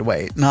I made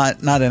wait,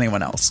 not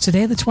anyone else. Is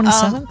today the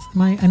 27th?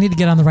 I need to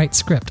get on the right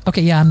script.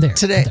 Okay, yeah, I'm there.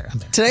 Today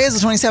is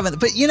the 27th.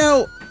 But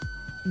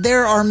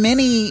there are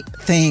many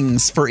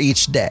things for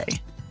each day.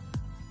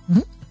 Mm-hmm.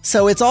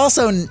 So it's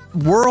also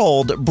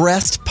World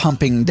Breast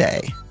Pumping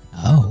Day.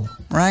 Oh.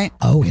 Right?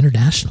 Oh,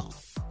 international.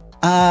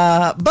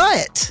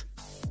 But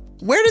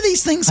where do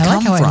these things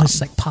come from? I like how I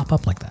just pop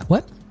up like that.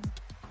 What?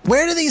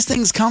 Where do these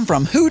things come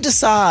from? Who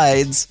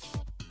decides...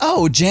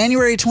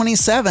 January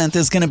 27th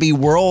is going to be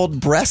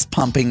World Breast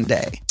Pumping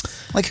Day.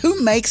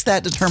 Who makes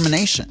that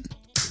determination?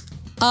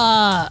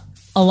 A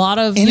lot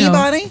of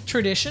anybody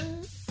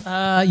tradition.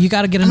 You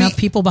got to get enough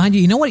people behind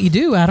you. You know what you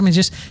do, Adam, is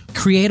just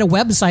create a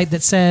website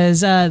that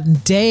says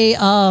day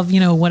of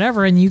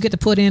whatever, and you get to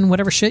put in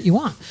whatever shit you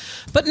want.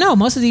 But no,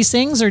 most of these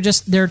things are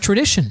just their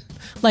tradition.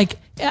 I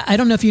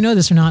don't know if you know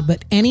this or not,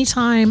 but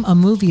anytime a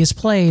movie is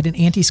played in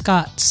Auntie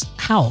Scott's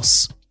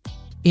house,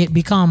 it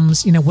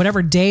becomes,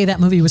 whatever day that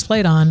movie was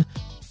played on,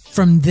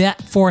 from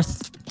that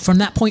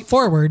point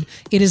forward,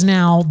 it is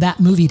now that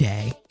movie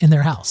day in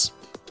their house.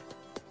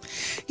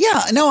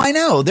 Yeah, no, I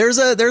know. There's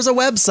a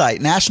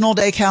website,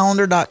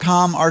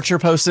 nationaldaycalendar.com. Archer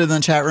posted in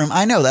the chat room.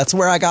 I know, that's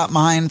where I got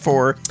mine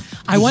for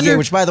Geeky Gay,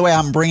 which, by the way,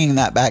 I'm bringing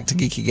that back to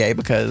Geeky Gay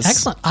because...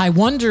 Excellent. I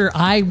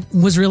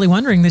was really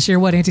wondering this year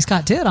what Auntie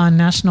Scott did on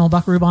National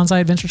Buckaroo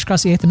Bonsai Adventures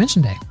Across the 8th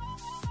Dimension Day.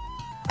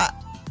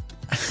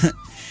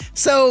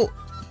 So...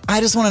 I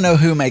just want to know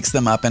who makes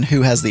them up and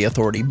who has the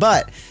authority.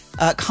 But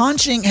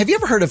conching, have you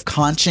ever heard of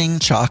conching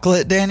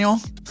chocolate, Daniel?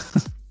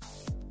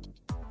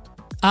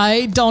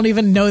 I don't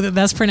even know that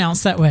that's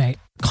pronounced that way.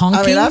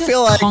 Conking? I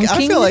feel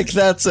like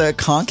that's a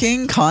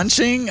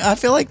conching. I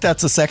feel like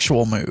that's a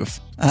sexual move.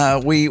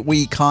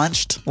 We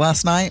conched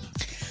last night.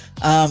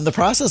 The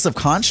process of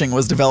conching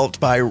was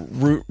developed by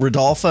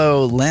Rudolf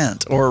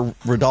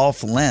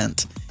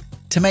Lindt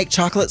to make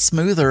chocolate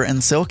smoother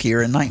and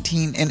silkier in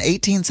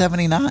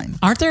 1879.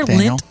 Aren't there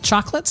Daniel? Lindt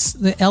chocolates?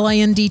 The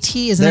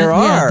Lindt, isn't there that?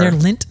 Are. Yeah, they're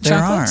Lindt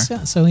chocolates. Are.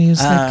 Yeah, so he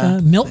was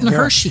Milton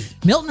Hershey.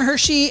 Milton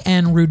Hershey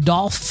and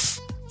Rudolf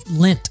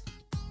Lindt.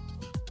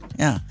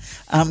 Yeah.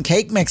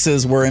 Cake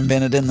mixes were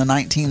invented in the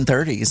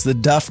 1930s. The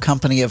Duff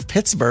Company of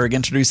Pittsburgh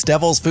introduced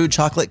Devil's Food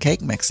chocolate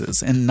cake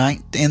mixes in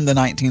the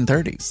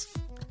 1930s.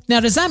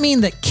 Now, does that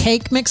mean that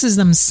cake mixes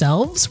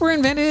themselves were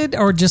invented,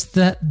 or just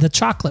the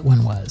chocolate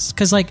one was?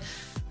 Because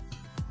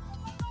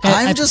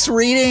I'm just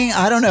reading.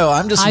 I don't know.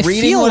 I'm just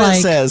reading what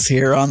it says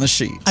here on the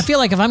sheet. I feel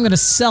like if I'm going to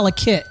sell a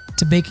kit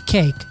to bake a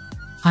cake,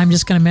 I'm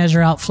just going to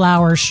measure out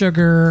flour,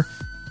 sugar,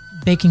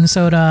 baking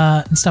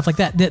soda, and stuff like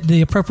that,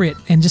 the appropriate,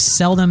 and just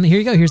sell them. Here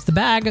you go. Here's the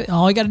bag.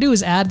 All you got to do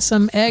is add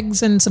some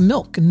eggs and some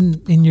milk,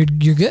 and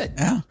you're good.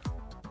 Yeah.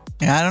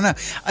 Yeah, I don't know.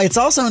 It's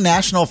also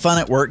National Fun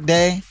at Work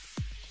Day.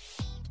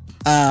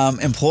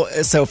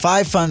 So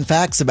 5 fun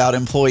facts about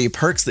employee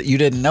perks that you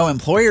didn't know.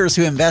 Employers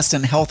who invest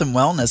in health and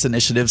wellness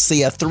initiatives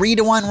see a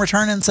 3-to-1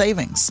 return in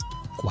savings.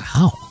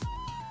 Wow.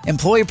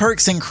 Employee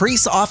perks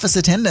increase office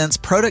attendance,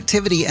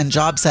 productivity, and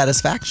job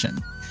satisfaction.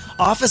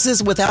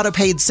 Offices without a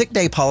paid sick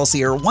day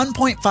policy are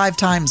 1.5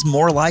 times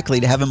more likely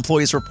to have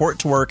employees report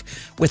to work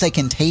with a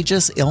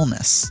contagious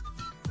illness.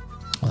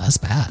 Well, that's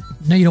bad.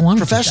 No, you don't want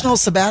to. Professional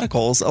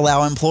sabbaticals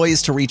allow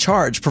employees to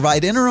recharge,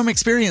 provide interim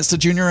experience to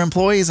junior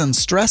employees, and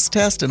stress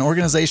test an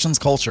organization's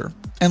culture.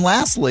 And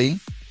lastly,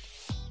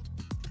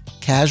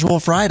 Casual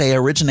Friday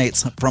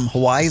originates from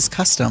Hawaii's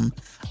custom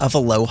of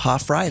Aloha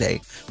Friday,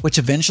 which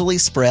eventually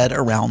spread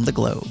around the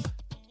globe.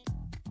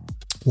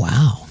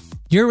 Wow.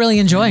 You're really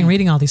enjoying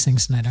reading all these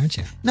things tonight, aren't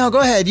you? No, go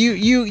ahead.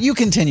 You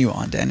continue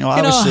on, Daniel.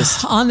 I was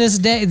just on this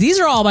day.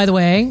 These are all, by the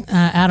way,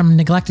 Adam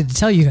neglected to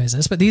tell you guys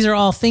this, but these are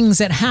all things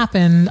that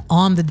happened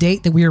on the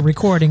date that we are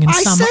recording in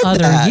some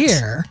other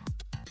year.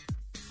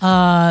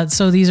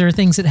 So these are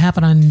things that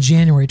happened on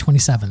January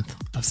 27th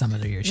of some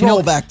other year.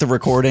 Roll back the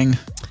recording.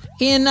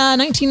 In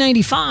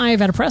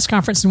 1995, at a press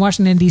conference in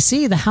Washington,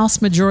 D.C., the House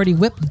Majority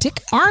Whip Dick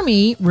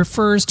Armey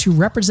refers to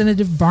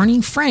Representative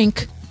Barney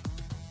Frank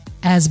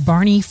as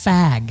Barney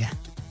Fag.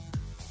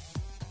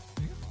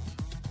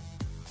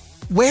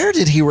 Where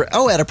did he?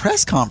 At a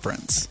press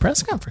conference.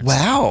 Press conference.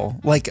 Wow.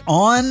 Like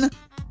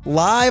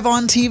live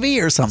on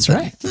TV or something.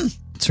 That's right.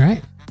 That's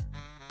right.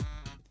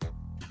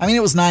 I mean,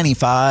 it was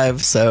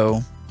 95,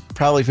 so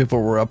probably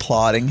people were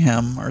applauding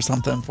him or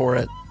something for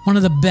it. One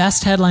of the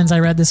best headlines I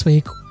read this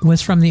week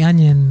was from The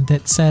Onion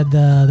that said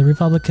the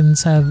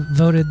Republicans have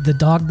voted the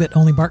dog that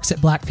only barks at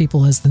black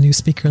people as the new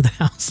Speaker of the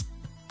House.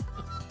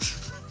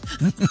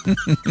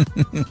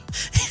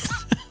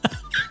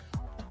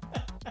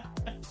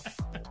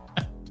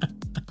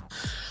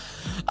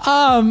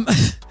 On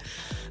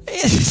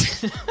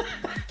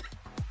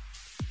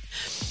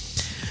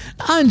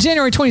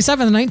January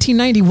 27th,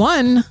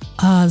 1991,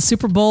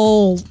 Super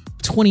Bowl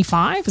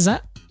 25, is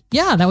that?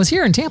 Yeah, that was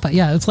here in Tampa.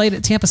 Yeah, it played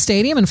at Tampa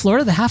Stadium in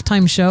Florida. The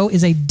halftime show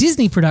is a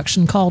Disney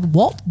production called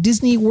Walt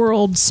Disney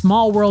World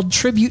Small World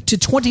Tribute to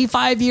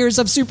 25 Years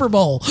of Super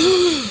Bowl.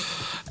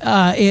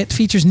 It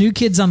features New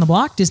Kids on the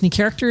Block, Disney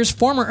characters,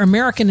 former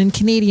American and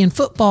Canadian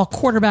football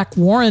quarterback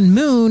Warren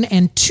Moon,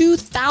 and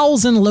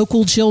 2,000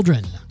 local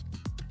children.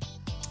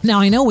 Now,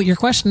 I know what your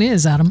question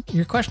is, Adam.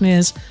 Your question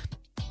is,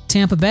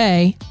 Tampa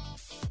Bay,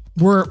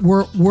 were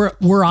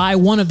I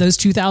one of those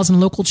 2,000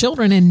 local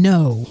children? And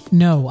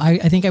no, I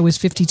think I was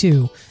 52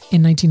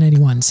 in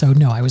 1991. So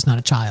no, I was not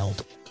a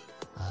child.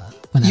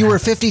 You were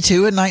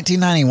 52 in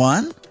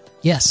 1991?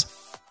 Yes.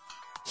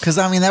 Because,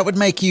 I mean, that would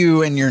make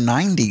you in your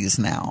 90s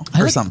now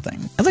or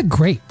something. I look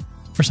great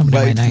for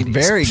someone in my 90s.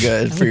 Very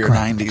good for your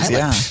 90s,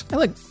 yeah. I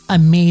look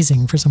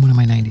amazing for someone in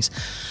my 90s.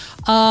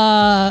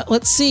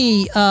 Let's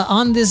see.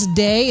 On this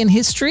day in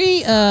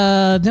history,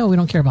 no, we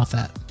don't care about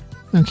that.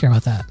 We don't care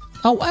about that.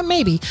 Oh,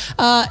 maybe.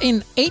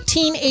 In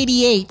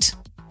 1888,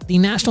 the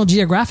National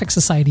Geographic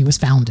Society was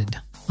founded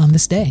on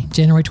this day,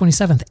 January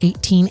 27th,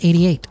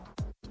 1888.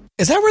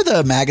 Is that where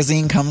the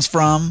magazine comes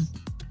from?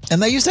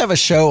 And they used to have a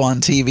show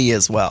on TV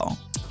as well.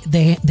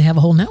 They have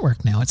a whole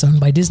network now. It's owned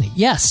by Disney.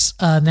 Yes,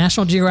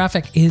 National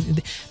Geographic.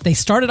 They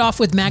started off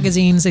with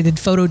magazines. They did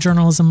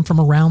photojournalism from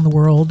around the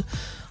world.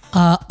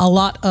 A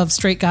lot of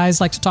straight guys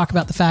like to talk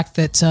about the fact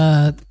that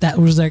that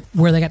was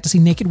where they got to see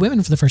naked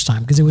women for the first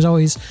time, because it was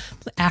always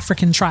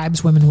African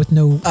tribes women with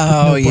no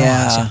bras.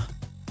 Yeah.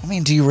 I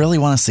mean, do you really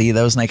want to see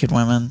those naked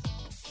women?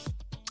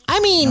 I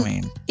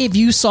mean, if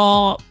you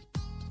saw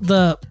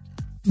the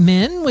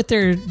men with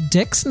their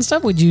dicks and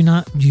stuff, would you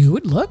not? You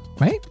would look,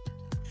 right?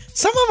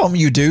 Some of them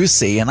you do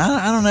see, and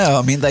I don't know.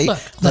 I mean, they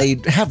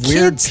have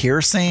weird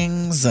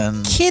piercings,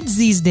 and kids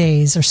these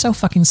days are so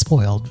fucking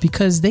spoiled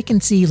because they can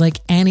see like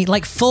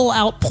full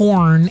out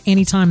porn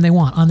anytime they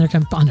want on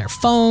their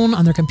phone,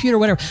 on their computer,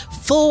 whatever.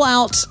 Full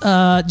out,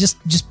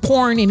 just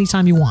porn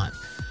anytime you want.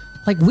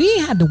 Like, we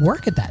had to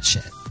work at that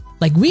shit.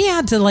 Like, we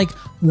had to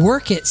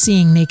work at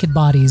seeing naked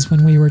bodies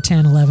when we were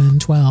 10, 11,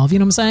 12. You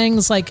know what I'm saying?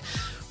 It's like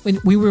when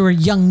we were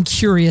young,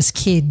 curious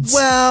kids.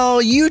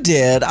 Well, you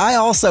did. I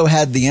also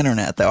had the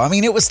internet, though. I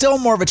mean, it was still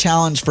more of a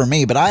challenge for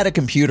me, but I had a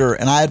computer,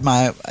 and I had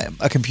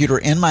a computer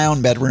in my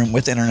own bedroom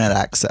with internet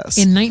access.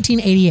 In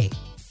 1988.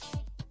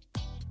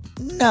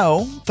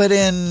 No, but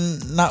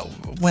not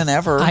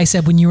whenever. I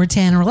said when you were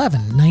 10 or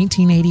 11,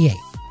 1988.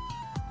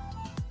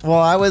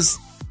 Well,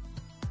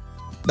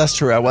 that's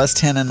true. I was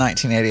 10 in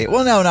 1988.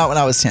 Well, no, not when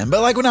I was 10,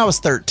 but when I was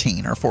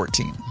 13 or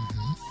 14.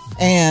 Mm-hmm.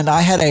 And I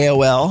had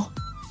AOL.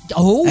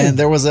 Oh, and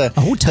there was an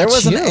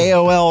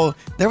AOL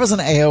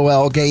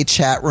gay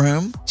chat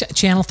room,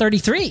 Channel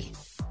 33,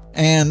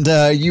 and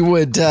you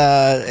would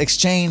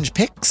exchange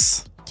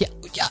pics.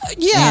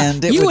 Yeah.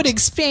 And you would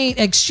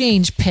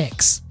exchange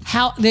pics.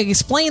 How they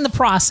explain the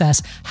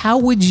process? How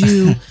would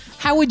you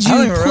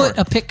put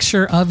a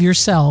picture of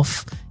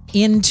yourself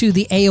into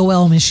the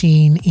AOL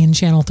machine in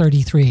Channel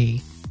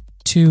 33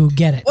 to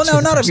get it. Well, to no,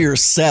 the not of person.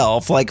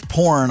 yourself, like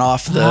pouring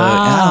off the,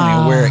 I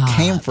don't know where it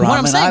came from. What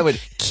I'm And saying, I would,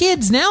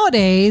 kids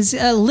nowadays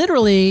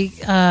literally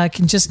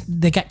can just,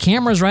 they got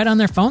cameras right on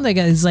their phone. They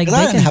got, it's like, 'cause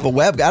they I didn't can, have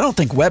a I don't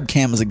think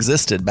webcams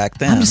existed back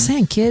then. I'm just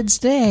saying, kids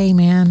today,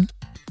 man.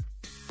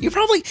 You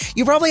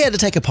probably had to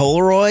take a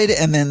Polaroid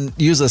and then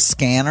use a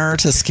scanner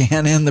to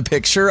scan in the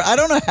picture. I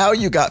don't know how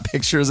you got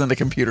pictures into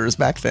computers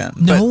back then.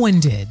 No one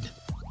did.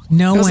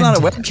 No It was one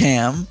not did. a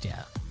webcam.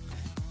 Yeah.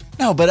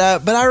 No, but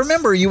I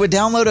remember you would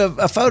download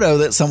a photo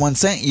that someone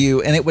sent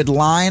you, and it would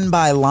line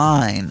by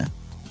line.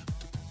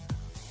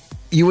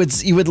 You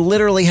would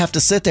literally have to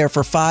sit there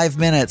for 5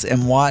 minutes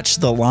and watch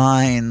the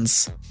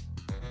lines,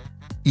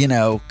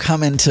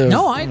 come into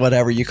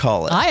whatever you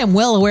call it. I am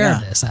well aware of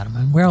this, Adam.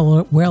 I'm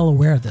well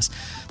aware of this.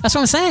 That's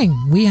what I'm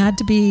saying. We had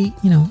to be,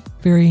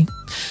 very.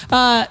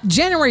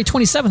 January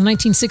 27th,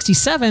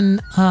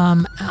 1967,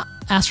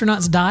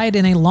 astronauts died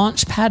in a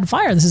launch pad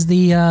fire. This is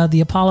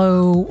the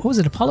Apollo. What was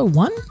it? Apollo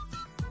 1?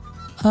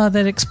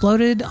 That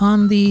exploded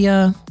on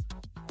the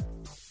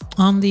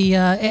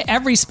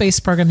every space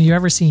program you've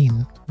ever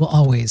seen will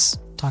always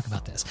talk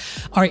about this.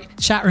 All right,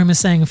 chat room is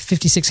saying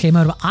 56K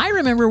modem. I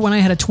remember when I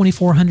had a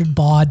 2400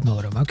 baud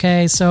modem.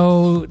 Okay,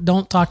 so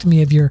don't talk to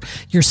me of your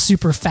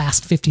super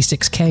fast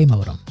 56K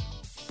modem.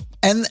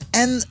 And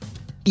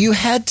you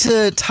had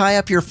to tie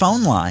up your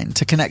phone line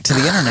to connect to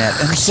the internet,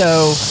 and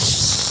so.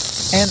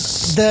 And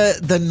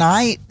the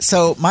night,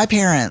 so my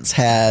parents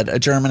had a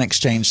German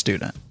exchange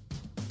student,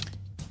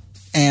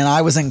 and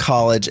I was in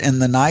college, and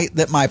the night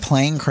that my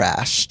plane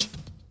crashed,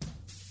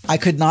 I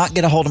could not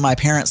get a hold of my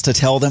parents to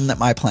tell them that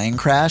my plane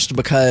crashed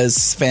because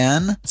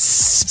Sven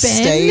is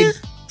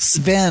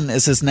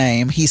his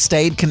name. He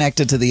stayed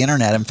connected to the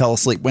internet and fell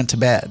asleep, went to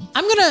bed.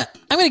 I'm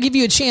gonna give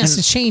you a chance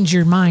to change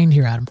your mind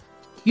here, Adam.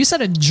 You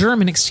said a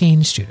German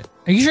exchange student.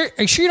 Are you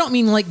sure you don't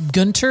mean like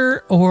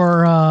Gunter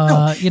or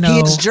No,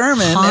 he's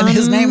German, and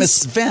his name Hans? is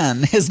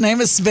Sven. His name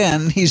is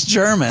Sven. He's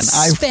German.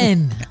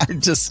 Sven.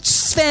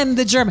 Sven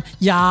the German.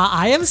 Yeah,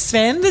 I am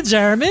Sven the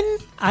German.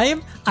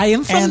 I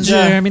am from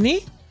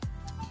Germany.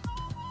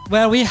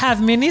 Where we have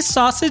many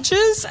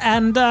sausages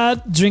and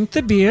drink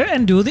the beer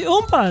and do the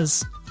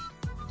oompas.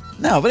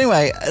 No, but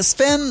anyway,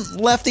 Sven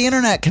left the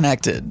internet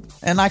connected,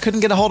 and I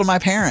couldn't get a hold of my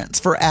parents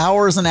for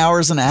hours and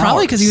hours and hours.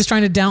 Probably because he was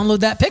trying to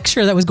download that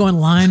picture that was going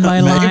line by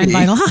line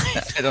by line.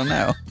 I don't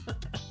know.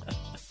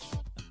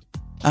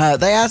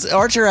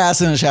 Archer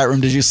asked in the chat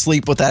room, "Did you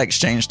sleep with that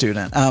exchange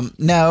student?"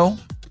 No,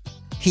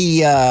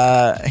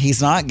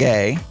 he's not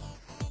gay,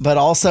 but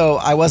also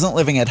I wasn't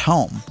living at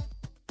home,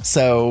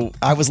 so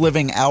I was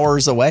living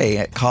hours away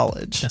at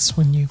college. That's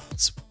when you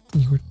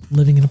were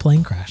living in a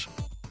plane crash.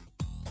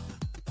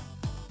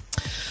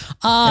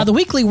 The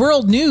Weekly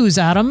World News,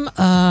 Adam,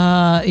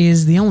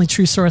 is the only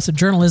true source of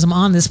journalism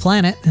on this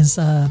planet, is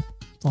the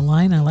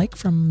line I like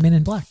from Men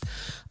in Black.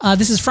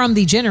 This is from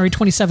the January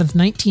 27th,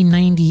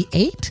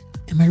 1998.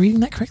 Am I reading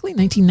that correctly?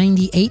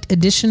 1998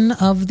 edition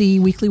of the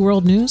Weekly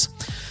World News.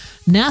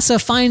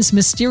 NASA finds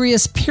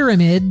mysterious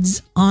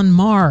pyramids on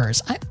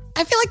Mars. I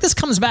feel like this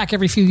comes back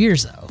every few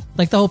years, though.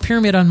 Like the whole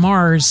pyramid on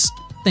Mars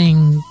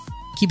thing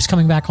keeps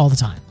coming back all the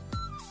time.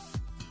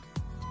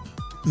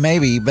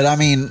 Maybe, but I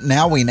mean,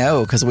 now we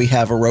know because we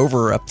have a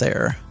rover up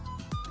there.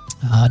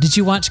 Did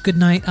you watch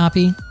Goodnight,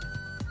 Oppie?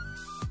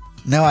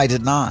 No, I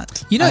did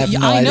not. I have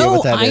no idea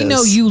what that is. I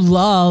know you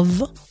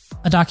love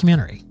a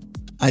documentary.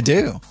 I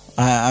do.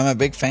 I'm a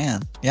big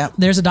fan. Yeah.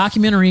 There's a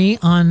documentary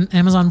on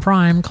Amazon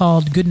Prime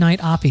called Goodnight,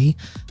 Oppie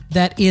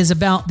that is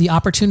about the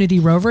Opportunity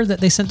rover that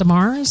they sent to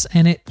Mars.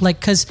 And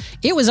because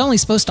it was only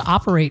supposed to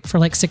operate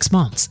for 6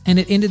 months and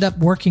it ended up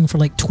working for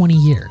 20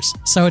 years.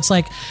 So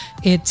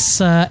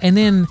and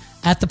then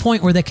at the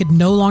point where they could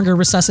no longer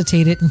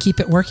resuscitate it and keep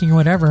it working or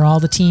whatever,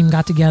 all the team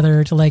got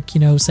together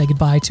to say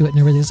goodbye to it and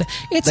everything.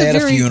 They had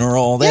a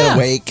funeral. They had a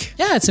wake.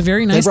 Yeah, it's a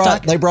very nice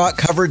They brought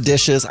covered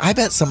dishes. I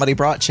bet somebody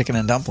brought chicken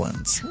and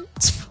dumplings.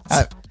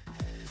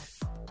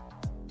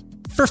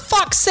 For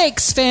fuck's sake,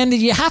 Sven, did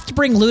you have to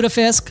bring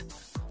lutefisk?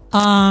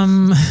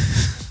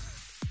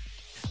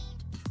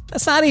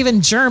 That's not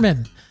even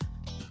German.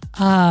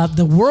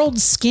 The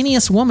world's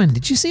skinniest woman.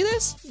 Did you see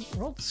this?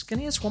 World's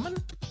skinniest woman?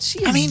 She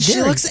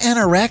looks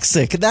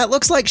anorexic. That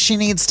looks like she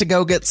needs to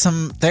go get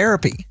some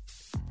therapy.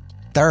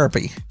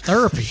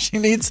 She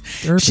needs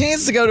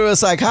to go to a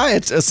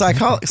psychiatrist,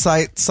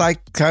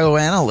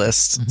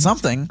 psychoanalyst,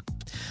 something.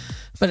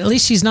 But at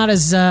least she's not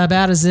as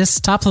bad as this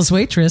topless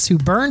waitress who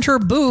burned her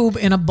boob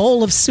in a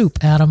bowl of soup,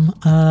 Adam.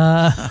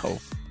 A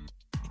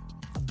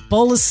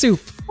bowl of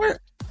soup.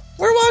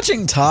 We're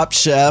watching Top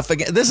Chef.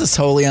 Again, this is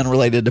totally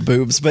unrelated to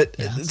boobs, but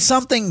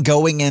something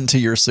going into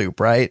your soup,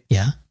 right?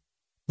 Yeah.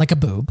 Like a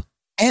boob.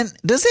 And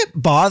does it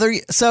bother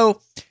you?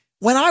 So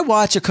when I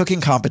watch a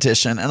cooking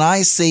competition and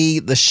I see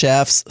the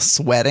chefs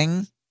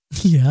sweating,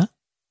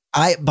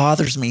 it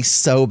bothers me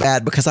so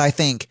bad because I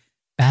think,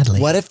 badly.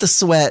 What if the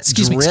sweat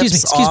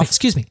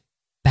Excuse me.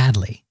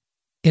 Badly.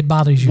 It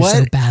bothers you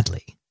so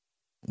badly.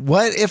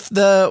 What if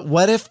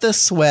the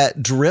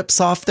sweat drips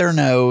off their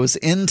nose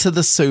into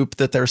the soup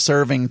that they're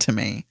serving to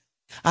me?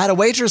 I had a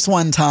waitress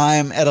one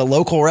time at a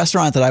local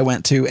restaurant that I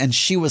went to, and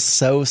she was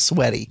so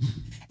sweaty.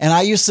 And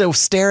I used to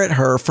stare at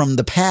her from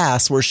the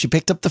pass where she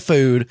picked up the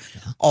food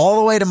all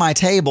the way to my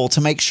table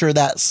to make sure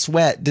that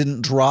sweat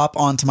didn't drop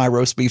onto my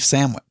roast beef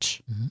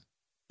sandwich.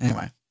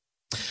 Anyway.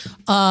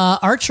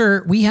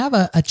 Archer, we have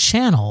a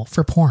channel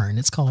for porn.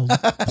 It's called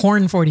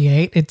Porn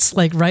 48. It's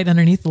like right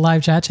underneath the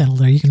live chat channel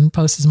there. You can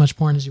post as much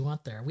porn as you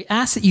want there. We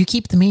ask that you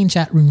keep the main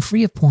chat room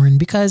free of porn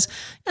because,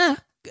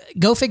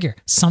 go figure.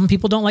 Some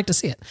people don't like to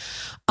see it.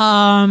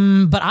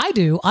 But I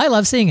do. I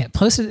love seeing it.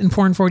 Post it in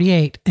Porn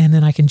 48 and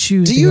then I can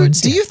choose to go and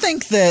see it.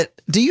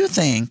 Do you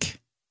think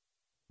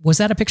was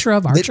that a picture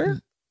of Archer?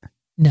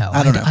 No,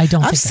 I don't know. I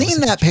don't. I've seen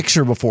that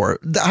picture before.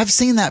 I've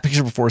seen that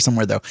picture before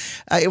somewhere though.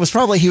 He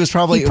probably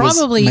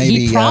downloaded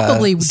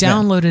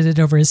it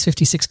over his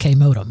 56K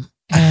modem,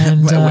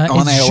 and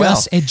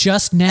it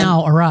just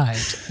now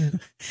arrived.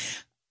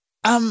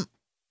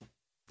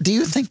 Do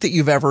you think that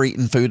you've ever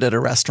eaten food at a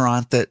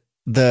restaurant that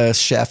the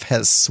chef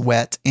has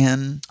sweat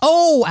in?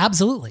 Oh,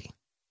 absolutely.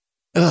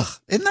 Ugh,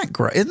 isn't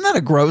that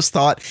a gross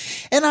thought?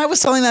 And I was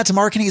telling that to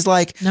Mark, and he's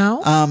like,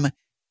 no.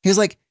 He was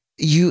like,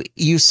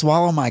 you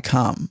swallow my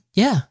cum.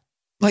 Yeah.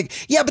 Like,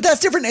 yeah, but that's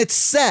different. It's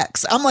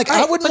sex. I'm like,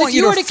 I wouldn't want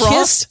you to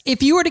frost.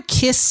 If you were to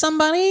kiss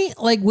somebody,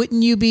 like,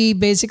 wouldn't you be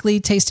basically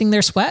tasting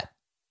their sweat?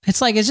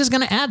 It's like, it's just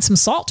going to add some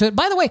salt to it.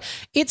 By the way,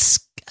 it's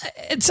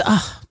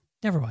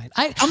never mind.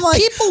 I'm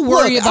like, people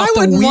worry about I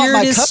wouldn't the want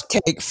my weirdest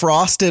cupcake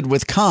frosted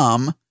with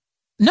cum.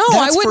 No,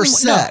 that's I wouldn't. For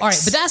sex. No, all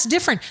right, but that's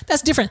different.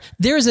 That's different.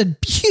 There's a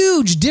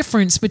huge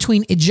difference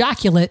between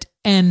ejaculate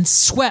and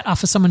sweat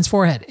off of someone's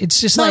forehead. It's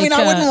just I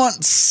wouldn't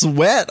want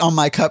sweat on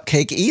my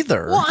cupcake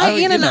either. Well,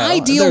 in an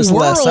ideal world,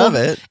 less of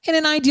it. In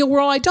an ideal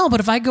world, I don't.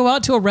 But if I go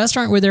out to a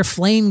restaurant where they're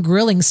flame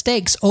grilling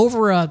steaks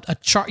over a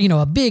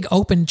big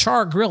open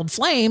char grilled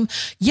flame,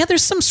 yeah,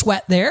 there's some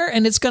sweat there,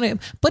 and it's gonna.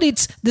 But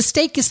the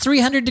steak is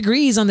 300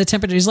 degrees on the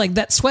temperature. It's like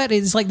that sweat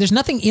is like there's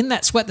nothing in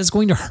that sweat that's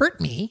going to hurt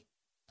me.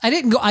 I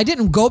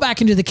didn't go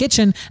back into the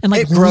kitchen and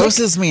like it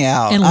grosses me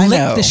out and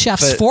lick the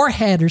chef's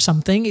forehead or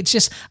something. It's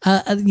just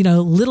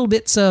little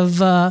bits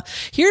of.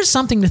 Here's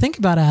something to think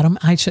about, Adam.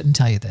 I shouldn't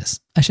tell you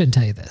this.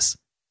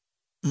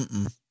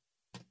 Mm-mm.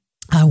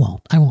 I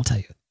won't tell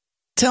you.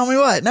 Tell me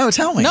what? No,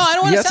 tell me. No, I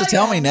don't want to tell you. You have to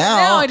tell me now.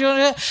 No, I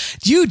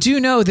don't. You do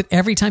know that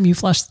every time you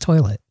flush the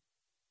toilet,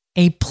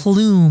 a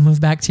plume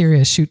of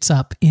bacteria shoots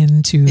up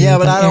into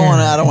but I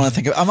don't want to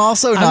think of. I'm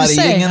also not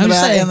eating in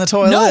the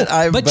toilet.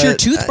 No, but your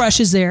toothbrush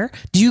is there.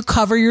 Do you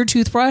cover your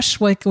toothbrush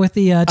with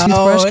the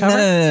toothbrush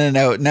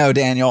cover? No,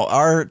 Daniel.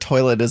 Our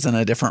toilet is in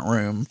a different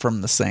room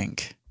from the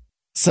sink,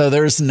 so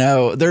there's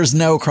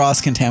no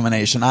cross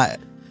contamination.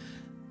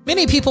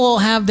 Many people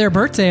have their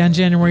birthday on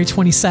January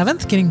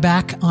 27th. Getting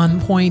back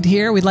on point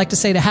here, we'd like to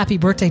say happy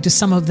birthday to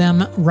some of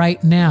them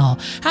right now.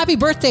 Happy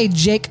birthday,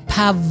 Jake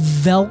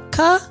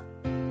Pavelka.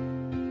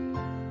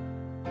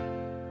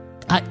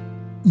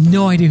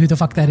 No idea who the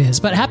fuck that is,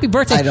 but happy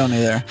birthday. I don't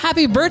either.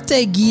 Happy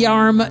birthday,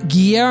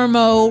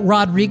 Guillermo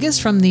Rodriguez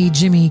from the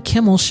Jimmy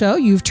Kimmel Show.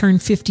 You've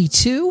turned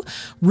 52.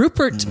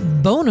 Rupert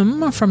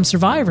Bonham from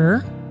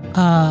Survivor.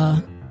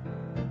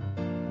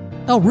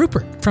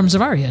 Rupert from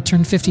Survivor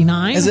turned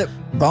 59. Is it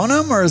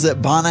Bonham or is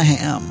it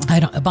Bonham?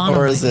 Bonham.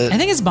 Or is it? I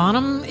think it's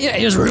Bonham. Yeah,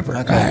 it is Rupert.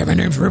 Okay. My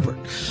name's Rupert.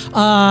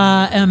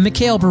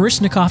 Mikhail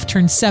Baryshnikov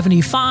turned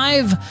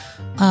 75.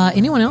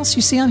 Anyone else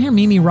you see on here?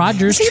 Mimi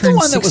Rogers turned 67. Is he the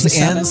one that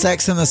 67? was in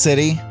Sex and the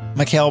City?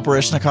 Mikhail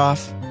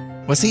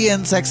Baryshnikov? Was he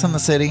in Sex and the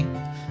City?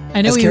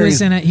 I know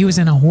he was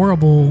in a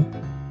horrible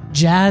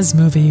jazz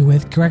movie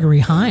with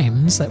Gregory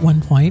Himes at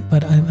one point,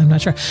 but I'm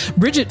not sure.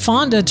 Bridget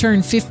Fonda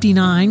turned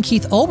 59.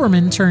 Keith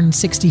Olbermann turned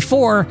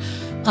 64.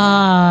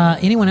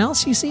 Anyone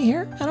else you see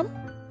here, Adam?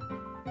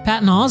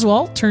 Patton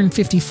Oswalt turned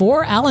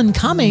 54. Alan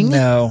Cumming.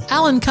 No.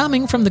 Alan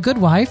Cumming from The Good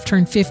Wife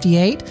turned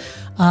 58.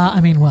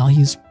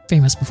 He's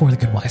famous before The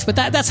Good Wife, but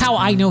that's how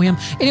I know him.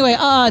 Anyway,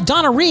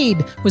 Donna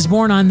Reed was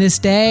born on this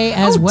day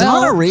as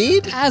well. Donna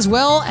Reed? As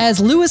well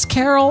as Lewis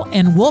Carroll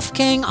and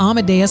Wolfgang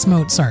Amadeus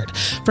Mozart.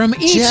 From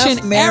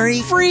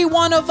every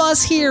one of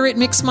us here at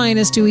Mix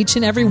Minus to each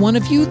and every one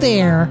of you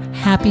there,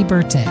 happy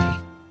birthday.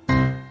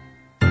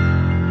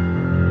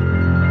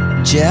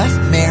 Jeff,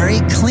 Mary,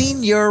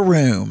 clean your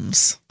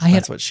rooms. I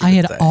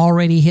had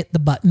already hit the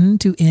button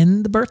to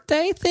end the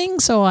birthday thing,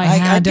 so I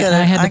had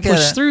to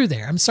push through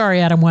there. I'm sorry,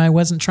 Adam, when I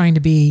wasn't trying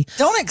to be.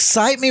 Don't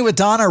excite me with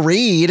Donna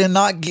Reed and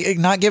not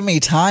give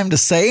me time to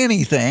say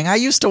anything. I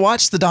used to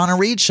watch the Donna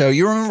Reed show.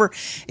 You remember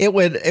it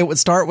would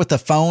start with the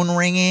phone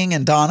ringing,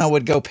 and Donna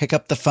would go pick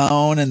up the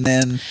phone,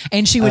 and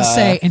she would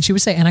say,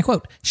 and I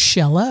quote,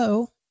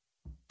 "Shello."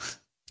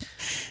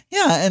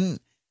 Yeah, and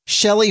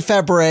Shelley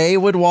Fabre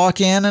would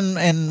walk in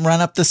and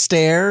run up the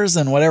stairs,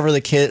 and whatever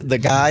the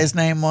guy's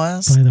name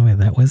was. By the way,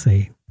 that was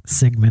a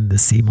Sigmund the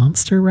Sea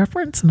Monster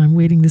reference, and I'm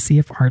waiting to see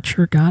if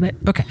Archer got it.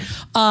 Okay.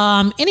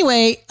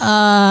 Anyway,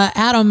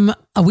 Adam,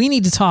 we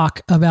need to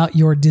talk about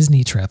your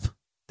Disney trip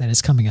that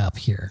is coming up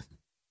here.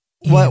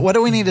 What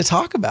do we need to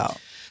talk about?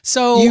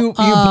 So you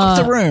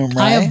booked a room,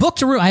 right? I have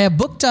booked a room. I have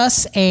booked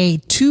us a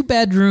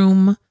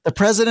 2-bedroom, the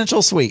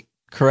presidential suite,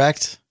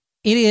 correct?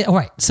 It is all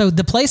right. So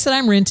the place that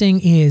I'm renting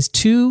is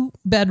 2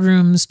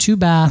 bedrooms, 2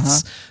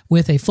 baths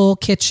with a full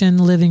kitchen,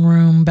 living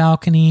room,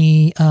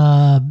 balcony,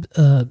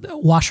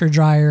 washer,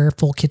 dryer,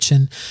 full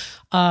kitchen.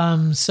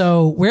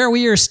 So where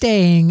we are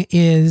staying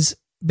is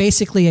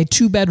basically a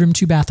 2-bedroom,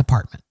 2-bath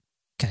apartment.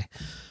 Okay.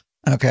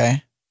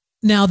 Okay.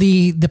 Now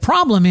the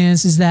problem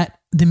is that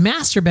the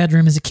master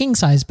bedroom is a king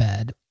size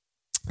bed.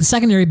 The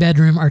secondary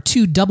bedroom are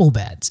 2 double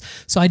beds.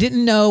 So I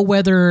didn't know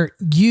whether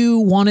you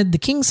wanted the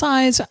king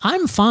size.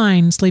 I'm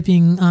fine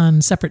sleeping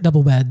on separate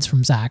double beds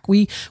from Zach.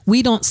 We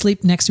don't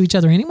sleep next to each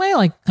other anyway.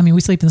 Like, I mean, we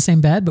sleep in the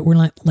same bed, but we're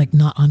not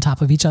on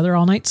top of each other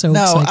all night. So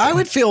no, it's like, I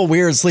would feel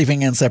weird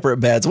sleeping in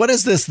separate beds. What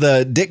is this?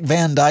 The Dick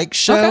Van Dyke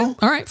Show? Okay.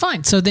 All right,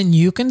 fine. So then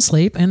you can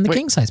sleep in the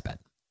king size bed.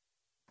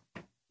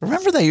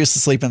 Remember they used to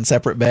sleep in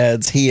separate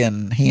beds. He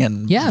and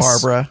Yes.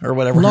 Barbara or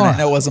whatever. Laura. Her name.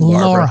 No, it wasn't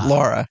Barbara.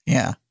 Laura.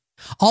 Yeah.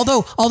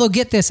 Although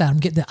get this,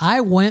 Adam,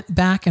 I went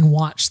back and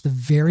watched the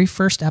very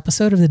first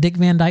episode of the Dick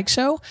Van Dyke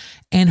Show,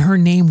 and her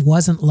name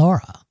wasn't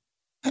Laura.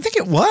 I think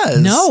it was.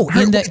 No,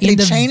 they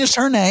changed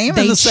her name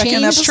in the second episode?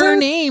 They changed her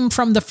name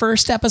from the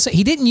first episode.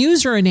 He didn't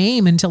use her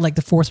name until like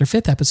the 4th or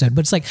 5th episode,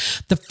 but it's like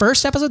the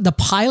first episode, the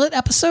pilot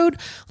episode,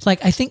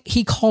 like I think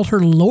he called her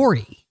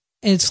Lori.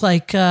 It's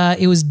like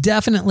it was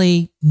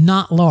definitely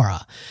not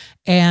Laura.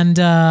 And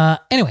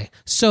anyway,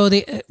 so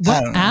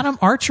Adam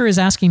Archer is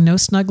asking no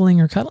snuggling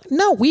or cuddling.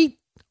 No,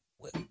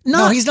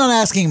 no, he's not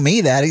asking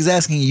me that. He's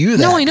asking you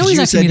that. No, I know he's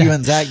asking me that. You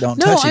and Zach don't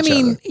touch each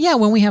other. Yeah,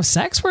 when we have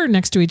sex, we're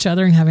next to each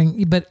other and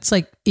having. But it's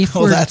like if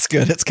we're. That's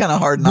good. It's kind of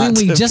hard not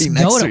to be next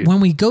to you. When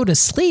we go to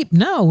sleep.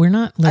 No, we're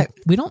not.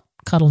 We don't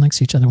cuddle next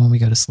to each other when we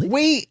go to sleep.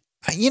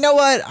 You know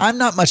what? I'm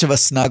not much of a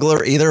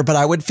snuggler either, but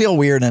I would feel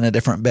weird in a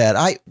different bed.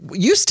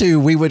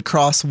 We would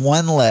cross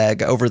one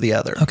leg over the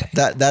other. Okay.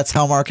 That's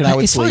how Mark and I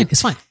would sleep.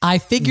 It's fine. I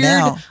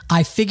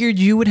figured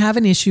you would have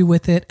an issue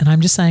with it. And I'm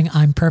just saying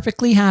I'm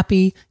perfectly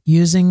happy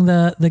using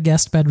the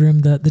guest bedroom,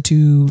 the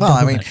 2. Well,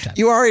 I mean,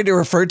 you already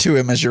referred to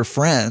him as your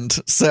friend.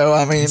 So,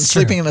 I mean,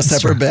 sleeping in a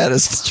separate bed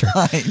is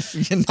fine.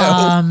 You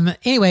know?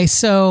 Anyway,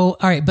 so,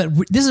 all right. But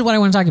this is what I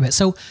want to talk about.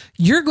 So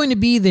you're going to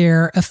be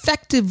there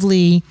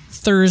effectively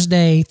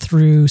Thursday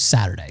through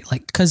Saturday,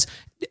 like, because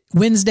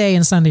Wednesday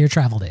and Sunday are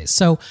travel days.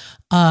 So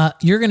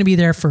you're going to be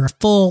there for a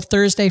full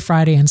Thursday,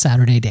 Friday, and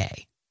Saturday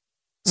day.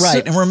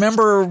 Right. And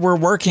remember, we're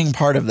working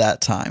part of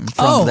that time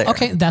from there.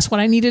 Okay. That's what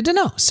I needed to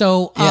know.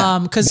 So,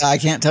 because I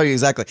can't tell you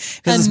exactly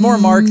because it's more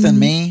Mark than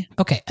me.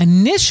 Okay.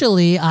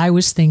 Initially, I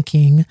was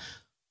thinking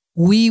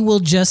we will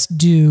just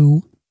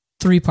do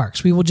 3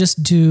 parks. We will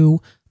just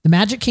do the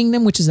Magic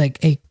Kingdom, which is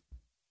like a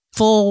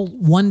full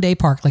 1-day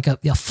park, like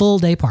a full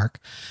day park.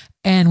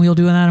 And we'll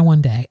do that on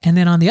one day. And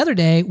then on the other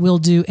day, we'll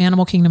do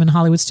Animal Kingdom and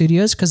Hollywood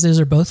Studios because those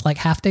are both like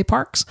half-day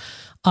parks.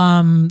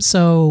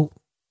 So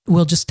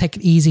we'll just take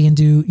it easy and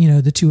do,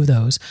 the 2 of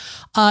those.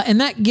 And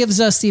that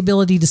gives us the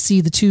ability to see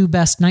the 2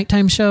 best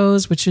nighttime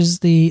shows, which is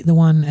the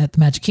one at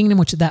the Magic Kingdom,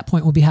 which at that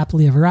point will be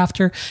Happily Ever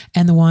After,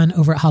 and the one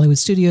over at Hollywood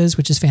Studios,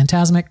 which is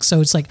Fantasmic. So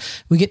it's like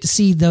we get to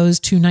see those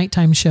 2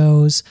 nighttime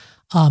shows.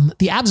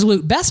 The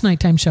absolute best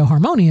nighttime show,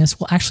 Harmonious,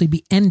 will actually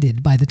be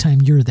ended by the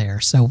time you're there.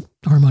 So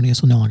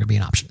Harmonious will no longer be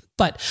an option.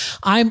 But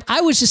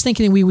I was just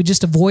thinking we would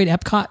just avoid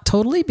Epcot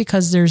totally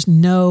because there's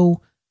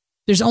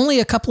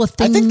only a couple of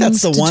things. I think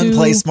that's the one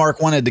place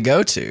Mark wanted to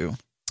go to.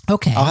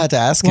 Okay. I'll have to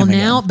ask him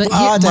again. I'll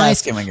have to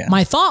ask him again.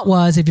 My thought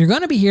was if you're going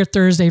to be here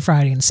Thursday,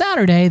 Friday, and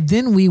Saturday,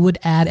 then we would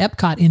add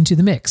Epcot into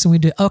the mix. And we'll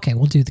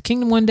do the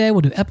Kingdom one day,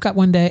 we'll do Epcot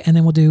one day, and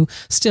then we'll do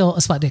still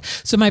a spot day.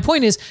 So my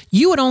point is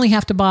you would only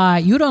have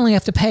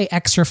to pay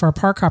extra for a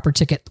park hopper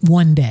ticket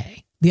one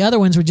day. The other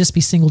ones would just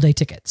be single day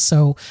tickets.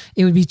 So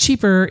it would be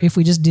cheaper if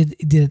we just did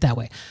it that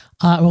way.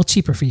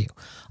 Cheaper for you.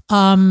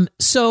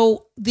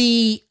 So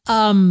the,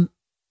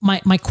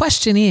 my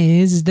question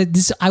is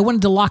that I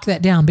wanted to lock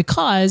that down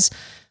because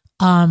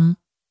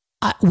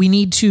we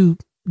need to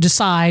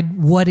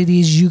decide what it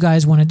is you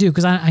guys want to do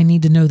because I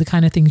need to know the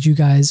kind of things you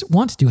guys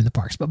want to do in the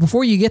parks. But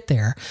before you get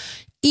there,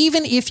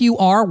 even if you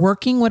are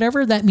working,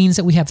 whatever, that means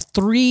that we have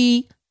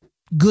 3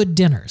 good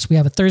dinners. We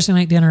have a Thursday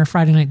night dinner, a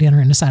Friday night dinner,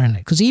 and a Saturday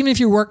night. Because even if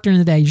you work during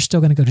the day, you're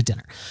still going to go to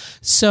dinner.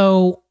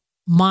 So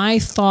my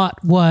thought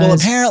was, well,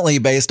 apparently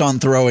based on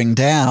throwing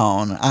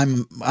down,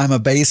 I'm a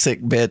basic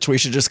bitch. We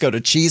should just go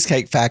to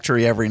Cheesecake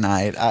Factory every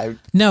night.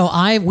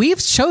 We've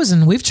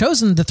chosen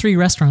the 3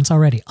 restaurants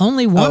already.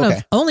 Only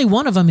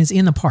one of them is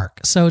in the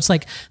park. So it's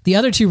like the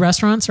other 2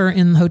 restaurants are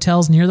in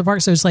hotels near the park.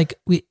 So it's like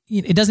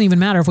it doesn't even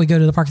matter if we go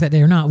to the park that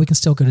day or not. We can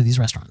still go to these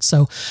restaurants.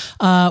 So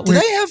do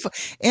they have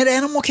at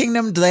Animal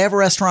Kingdom? Do they have a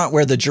restaurant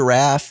where the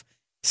giraffe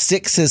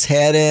sticks his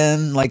head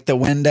in like the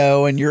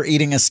window and you're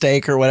eating a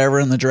steak or whatever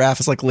and the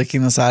giraffe is like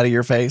licking the side of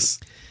your face?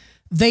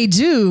 They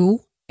do.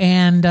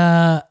 And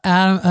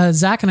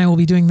Zach and I will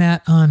be doing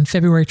that on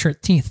February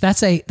 13th.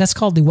 That's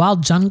called the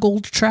Wild Jungle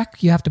Trek.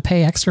 You have to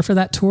pay extra for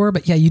that tour,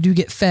 but yeah, you do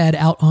get fed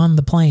out on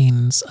the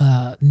plains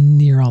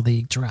near all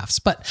the giraffes.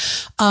 But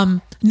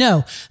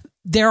no,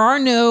 there are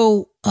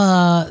no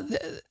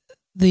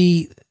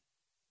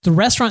the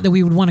restaurant that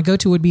we would want to go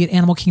to would be at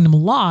Animal Kingdom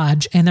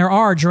Lodge, and there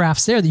are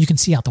giraffes there that you can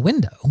see out the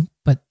window.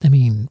 But I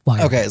mean,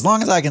 why? Okay, as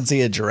long as I can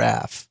see a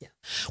giraffe. Yeah.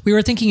 We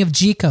were thinking of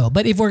Jico,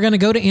 but if we're going to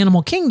go to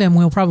Animal Kingdom,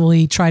 we'll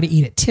probably try to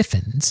eat at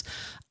Tiffin's.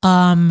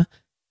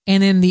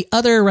 And then the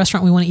other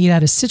restaurant we want to eat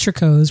at is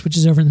Citrico's, which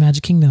is over in the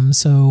Magic Kingdom.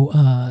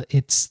 So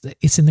it's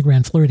in the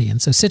Grand Floridian.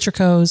 So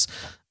Citrico's,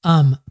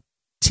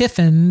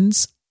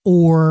 Tiffin's,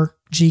 or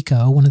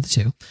Jico, one of the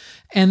two.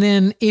 And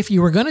then if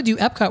you were going to do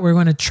Epcot, we're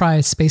going to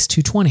try Space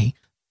 220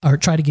 or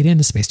try to get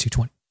into Space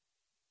 220.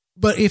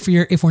 But if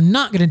we're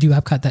not going to do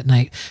Epcot that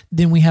night,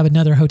 then we have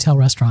another hotel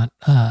restaurant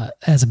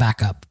as a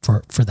backup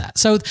for that.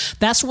 So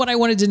that's what I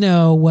wanted to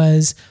know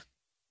was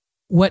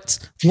what's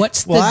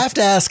well, I have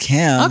to ask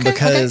him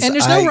because and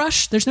there's no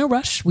rush. There's no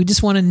rush. We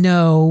just want to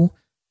know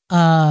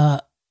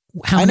how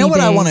I know what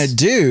I want to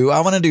do.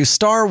 I want to do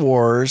Star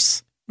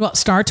Wars. Well,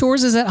 Star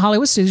Tours is at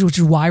Hollywood Studios, which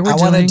is why we're doing.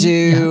 I want to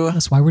do.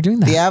 That's why we're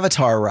doing that. The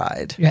Avatar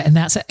ride. Yeah, and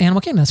that's at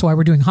Animal Kingdom. That's why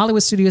we're doing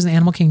Hollywood Studios and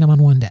Animal Kingdom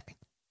on one day.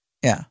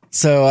 Yeah.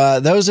 So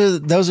those are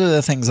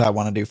the things I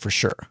want to do for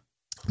sure.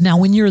 Now,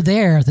 when you're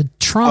there, the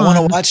Tron. I want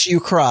to watch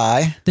you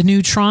cry. The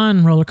new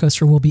Tron roller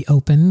coaster will be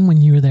open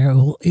when you're there. It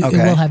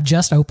will have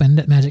just opened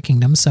at Magic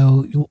Kingdom,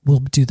 so we'll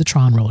do the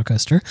Tron roller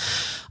coaster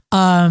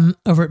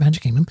over at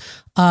Magic Kingdom.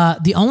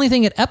 The only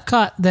thing at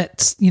Epcot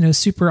that's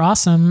super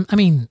awesome. I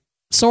mean,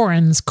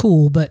 Soarin's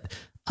cool, but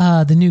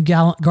the new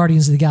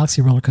Guardians of the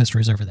Galaxy roller coaster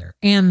is over there,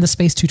 and the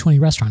Space 220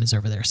 restaurant is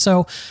over there.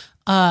 So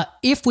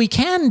if we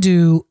can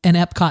do an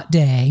Epcot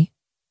day,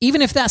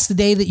 even if that's the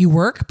day that you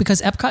work,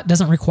 because Epcot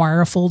doesn't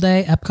require a full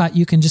day. Epcot,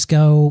 you can just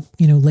go,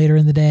 later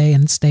in the day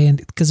and stay in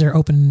because they're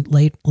open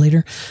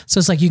later. So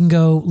it's like you can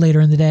go later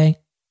in the day.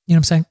 You know what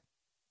I'm saying?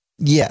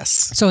 Yes.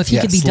 So if he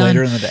could be done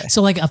later in the day.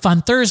 So like if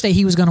on Thursday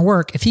he was going to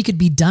work, if he could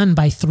be done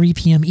by 3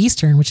 p.m.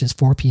 Eastern, which is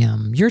 4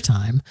 p.m. your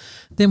time,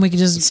 then we could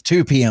just. It's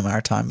 2 p.m. our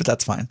time, but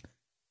that's fine.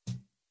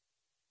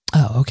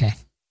 Oh, okay.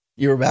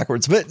 You were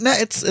backwards, but no,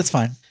 it's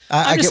fine.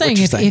 I'm just saying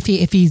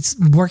if he's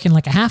working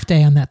like a half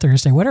day on that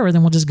Thursday, whatever,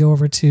 then we'll just go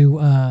over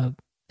to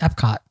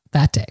Epcot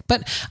that day.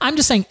 But I'm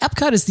just saying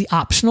Epcot is the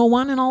optional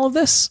one in all of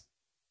this.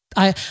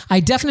 I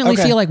definitely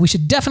feel like we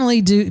should definitely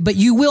do, but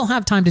you will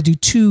have time to do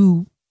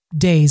 2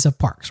 days of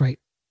parks, right?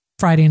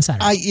 Friday and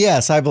Saturday.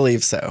 Yes, I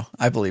believe so.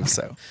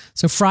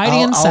 So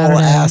Friday and Saturday.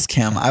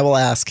 I will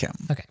ask him.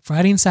 Okay.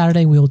 Friday and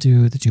Saturday, we'll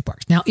do the 2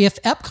 parks. Now,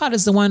 if Epcot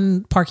is the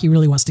one park he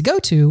really wants to go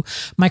to,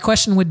 my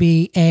question would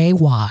be A,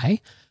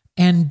 why?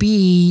 And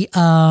B,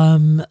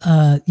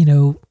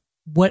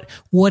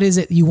 what is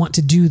it you want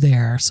to do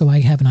there? So I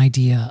have an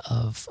idea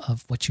of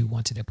what you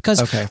want to do. Because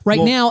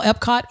now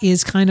Epcot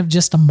is kind of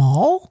just a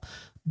mall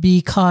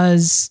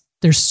because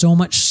there's so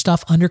much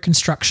stuff under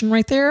construction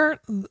right there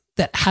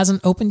that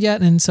hasn't opened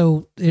yet. And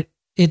so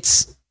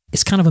it's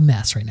kind of a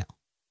mess right now.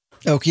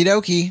 Okie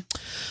dokie.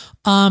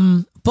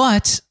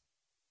 But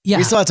yeah,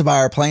 we still have to buy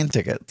our plane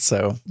tickets.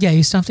 So yeah,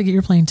 you still have to get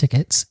your plane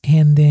tickets,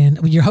 and then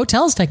your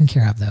hotel is taken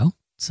care of though.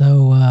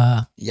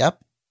 So yep,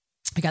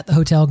 I got the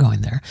hotel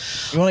going there.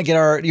 You want to get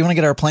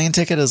our plane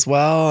ticket as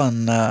well?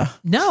 And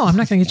no, I'm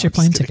not going to get your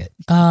plane ticket.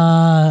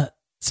 And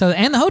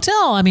the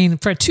hotel, I mean,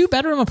 for a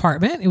 2-bedroom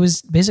apartment, it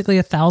was basically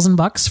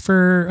 $1,000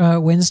 for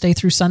Wednesday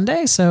through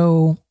Sunday.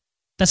 So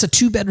that's a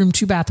 2-bedroom,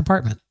 2-bath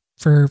apartment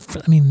for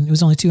it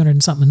was only $200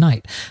 and something a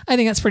night. I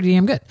think that's pretty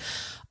damn good.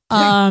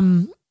 Yeah.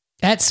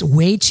 That's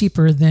way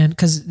cheaper than,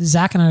 because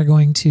Zach and I are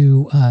going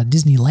to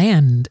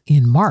Disneyland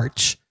in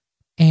March,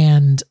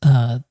 and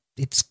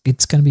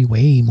it's going to be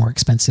way more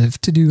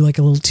expensive to do like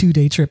a little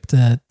 2-day trip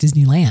to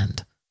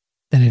Disneyland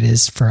than it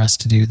is for us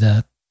to do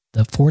the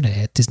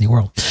 4-day at Disney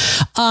World.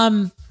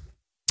 But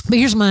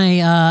here's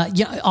my,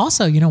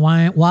 also,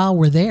 while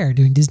we're there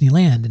doing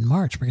Disneyland in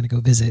March, we're going to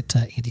go visit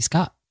Andy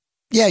Scott.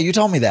 Yeah, you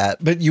told me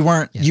that, but you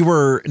weren't. Yeah. You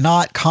were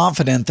not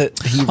confident that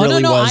he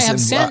really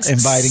was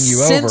inviting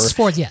you over. Since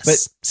 4th, yes.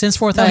 But since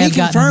 4th, I have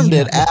confirmed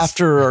it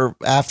after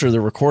the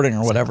recording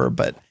or whatever.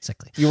 But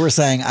you were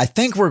saying, I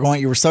think we're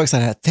going. You were so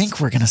excited. I think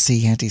we're going to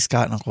see Auntie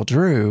Scott and Uncle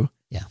Drew.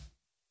 Yeah,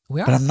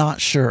 we are. But I'm not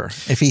sure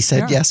if he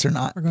said yes or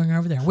not. We're going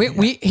over there.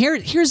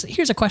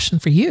 Here's a question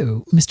for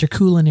you, Mr.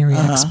 Culinary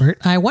expert.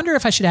 I wonder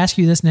if I should ask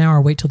you this now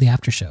or wait till the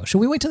after show. Should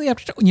we wait till the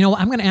after show?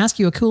 I'm going to ask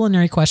you a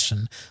culinary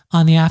question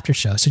on the after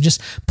show. So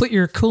just put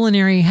your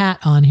culinary hat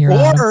on here.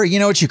 Or you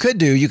know what you could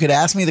do? You could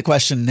ask me the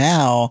question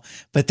now,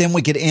 but then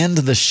we could end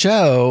the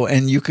show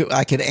and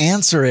I could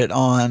answer it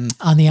on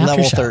the after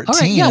level show. 13.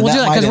 All right, yeah, we'll do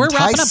that because we're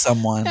wrapping up.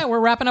 Someone. Yeah,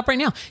 we're wrapping up right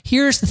now.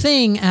 Here's the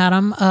thing,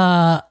 Adam.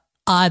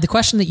 The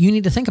question that you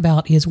need to think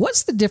about is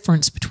what's the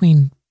difference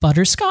between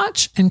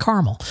butterscotch and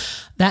caramel?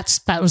 That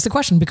was the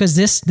question, because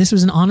this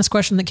was an honest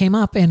question that came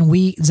up, and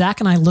Zach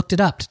and I looked it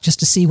up just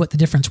to see what the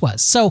difference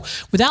was. So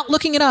without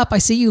looking it up, I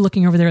see you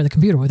looking over there at the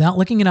computer. Without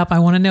looking it up, I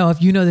want to know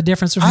if you know the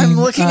difference between I'm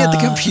looking at the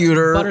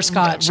computer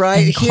butterscotch right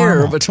and here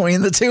caramel.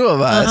 Between the two of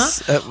us.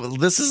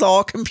 This is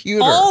all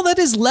computer. All that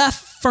is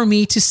left for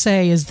me to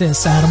say is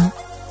this, Adam.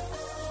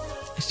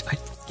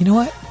 You know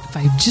what? If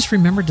I just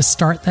remembered to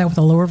start that with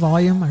a lower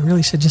volume, I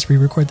really should just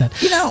re-record that.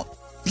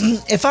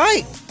 If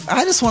I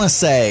just want to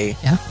say,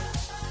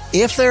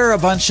 if there are a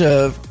bunch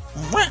of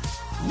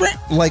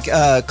like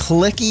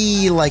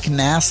clicky, like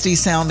nasty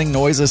sounding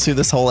noises through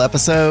this whole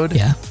episode,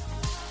 Yeah.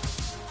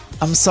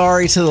 I'm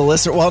sorry to the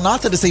listener. Well,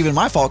 not that it's even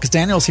my fault because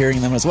Daniel's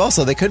hearing them as well,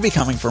 so they could be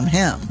coming from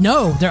him.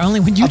 No, they're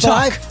only when you But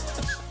talk.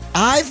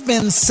 I've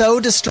been so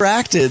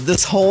distracted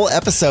this whole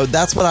episode.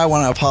 That's what I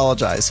want to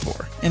apologize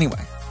for. Anyway.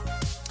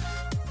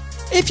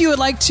 If you would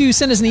like to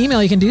send us an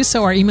email, you can do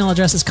so. Our email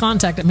address is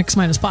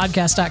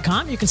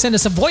contact@mix-podcast.com. You can send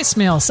us a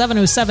voicemail.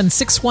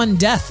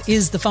 707-61-DEATH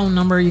is the phone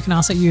number. You can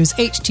also use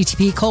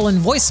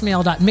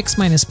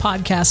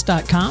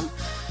http://voicemail.mix-podcast.com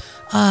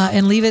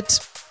and leave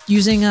it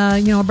using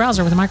a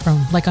browser with a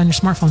microphone, like on your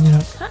smartphone.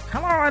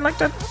 Hello, I'd like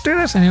to do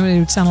this, and it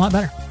would sound a lot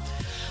better.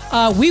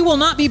 We will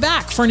not be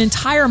back for an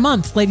entire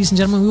month, ladies and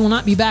gentlemen. We will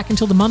not be back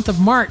until the month of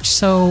March.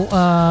 So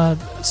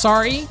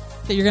sorry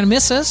that you're going to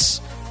miss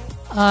us.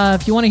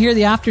 If you want to hear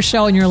the after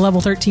show and you're a level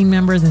 13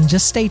 member, then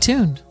just stay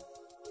tuned.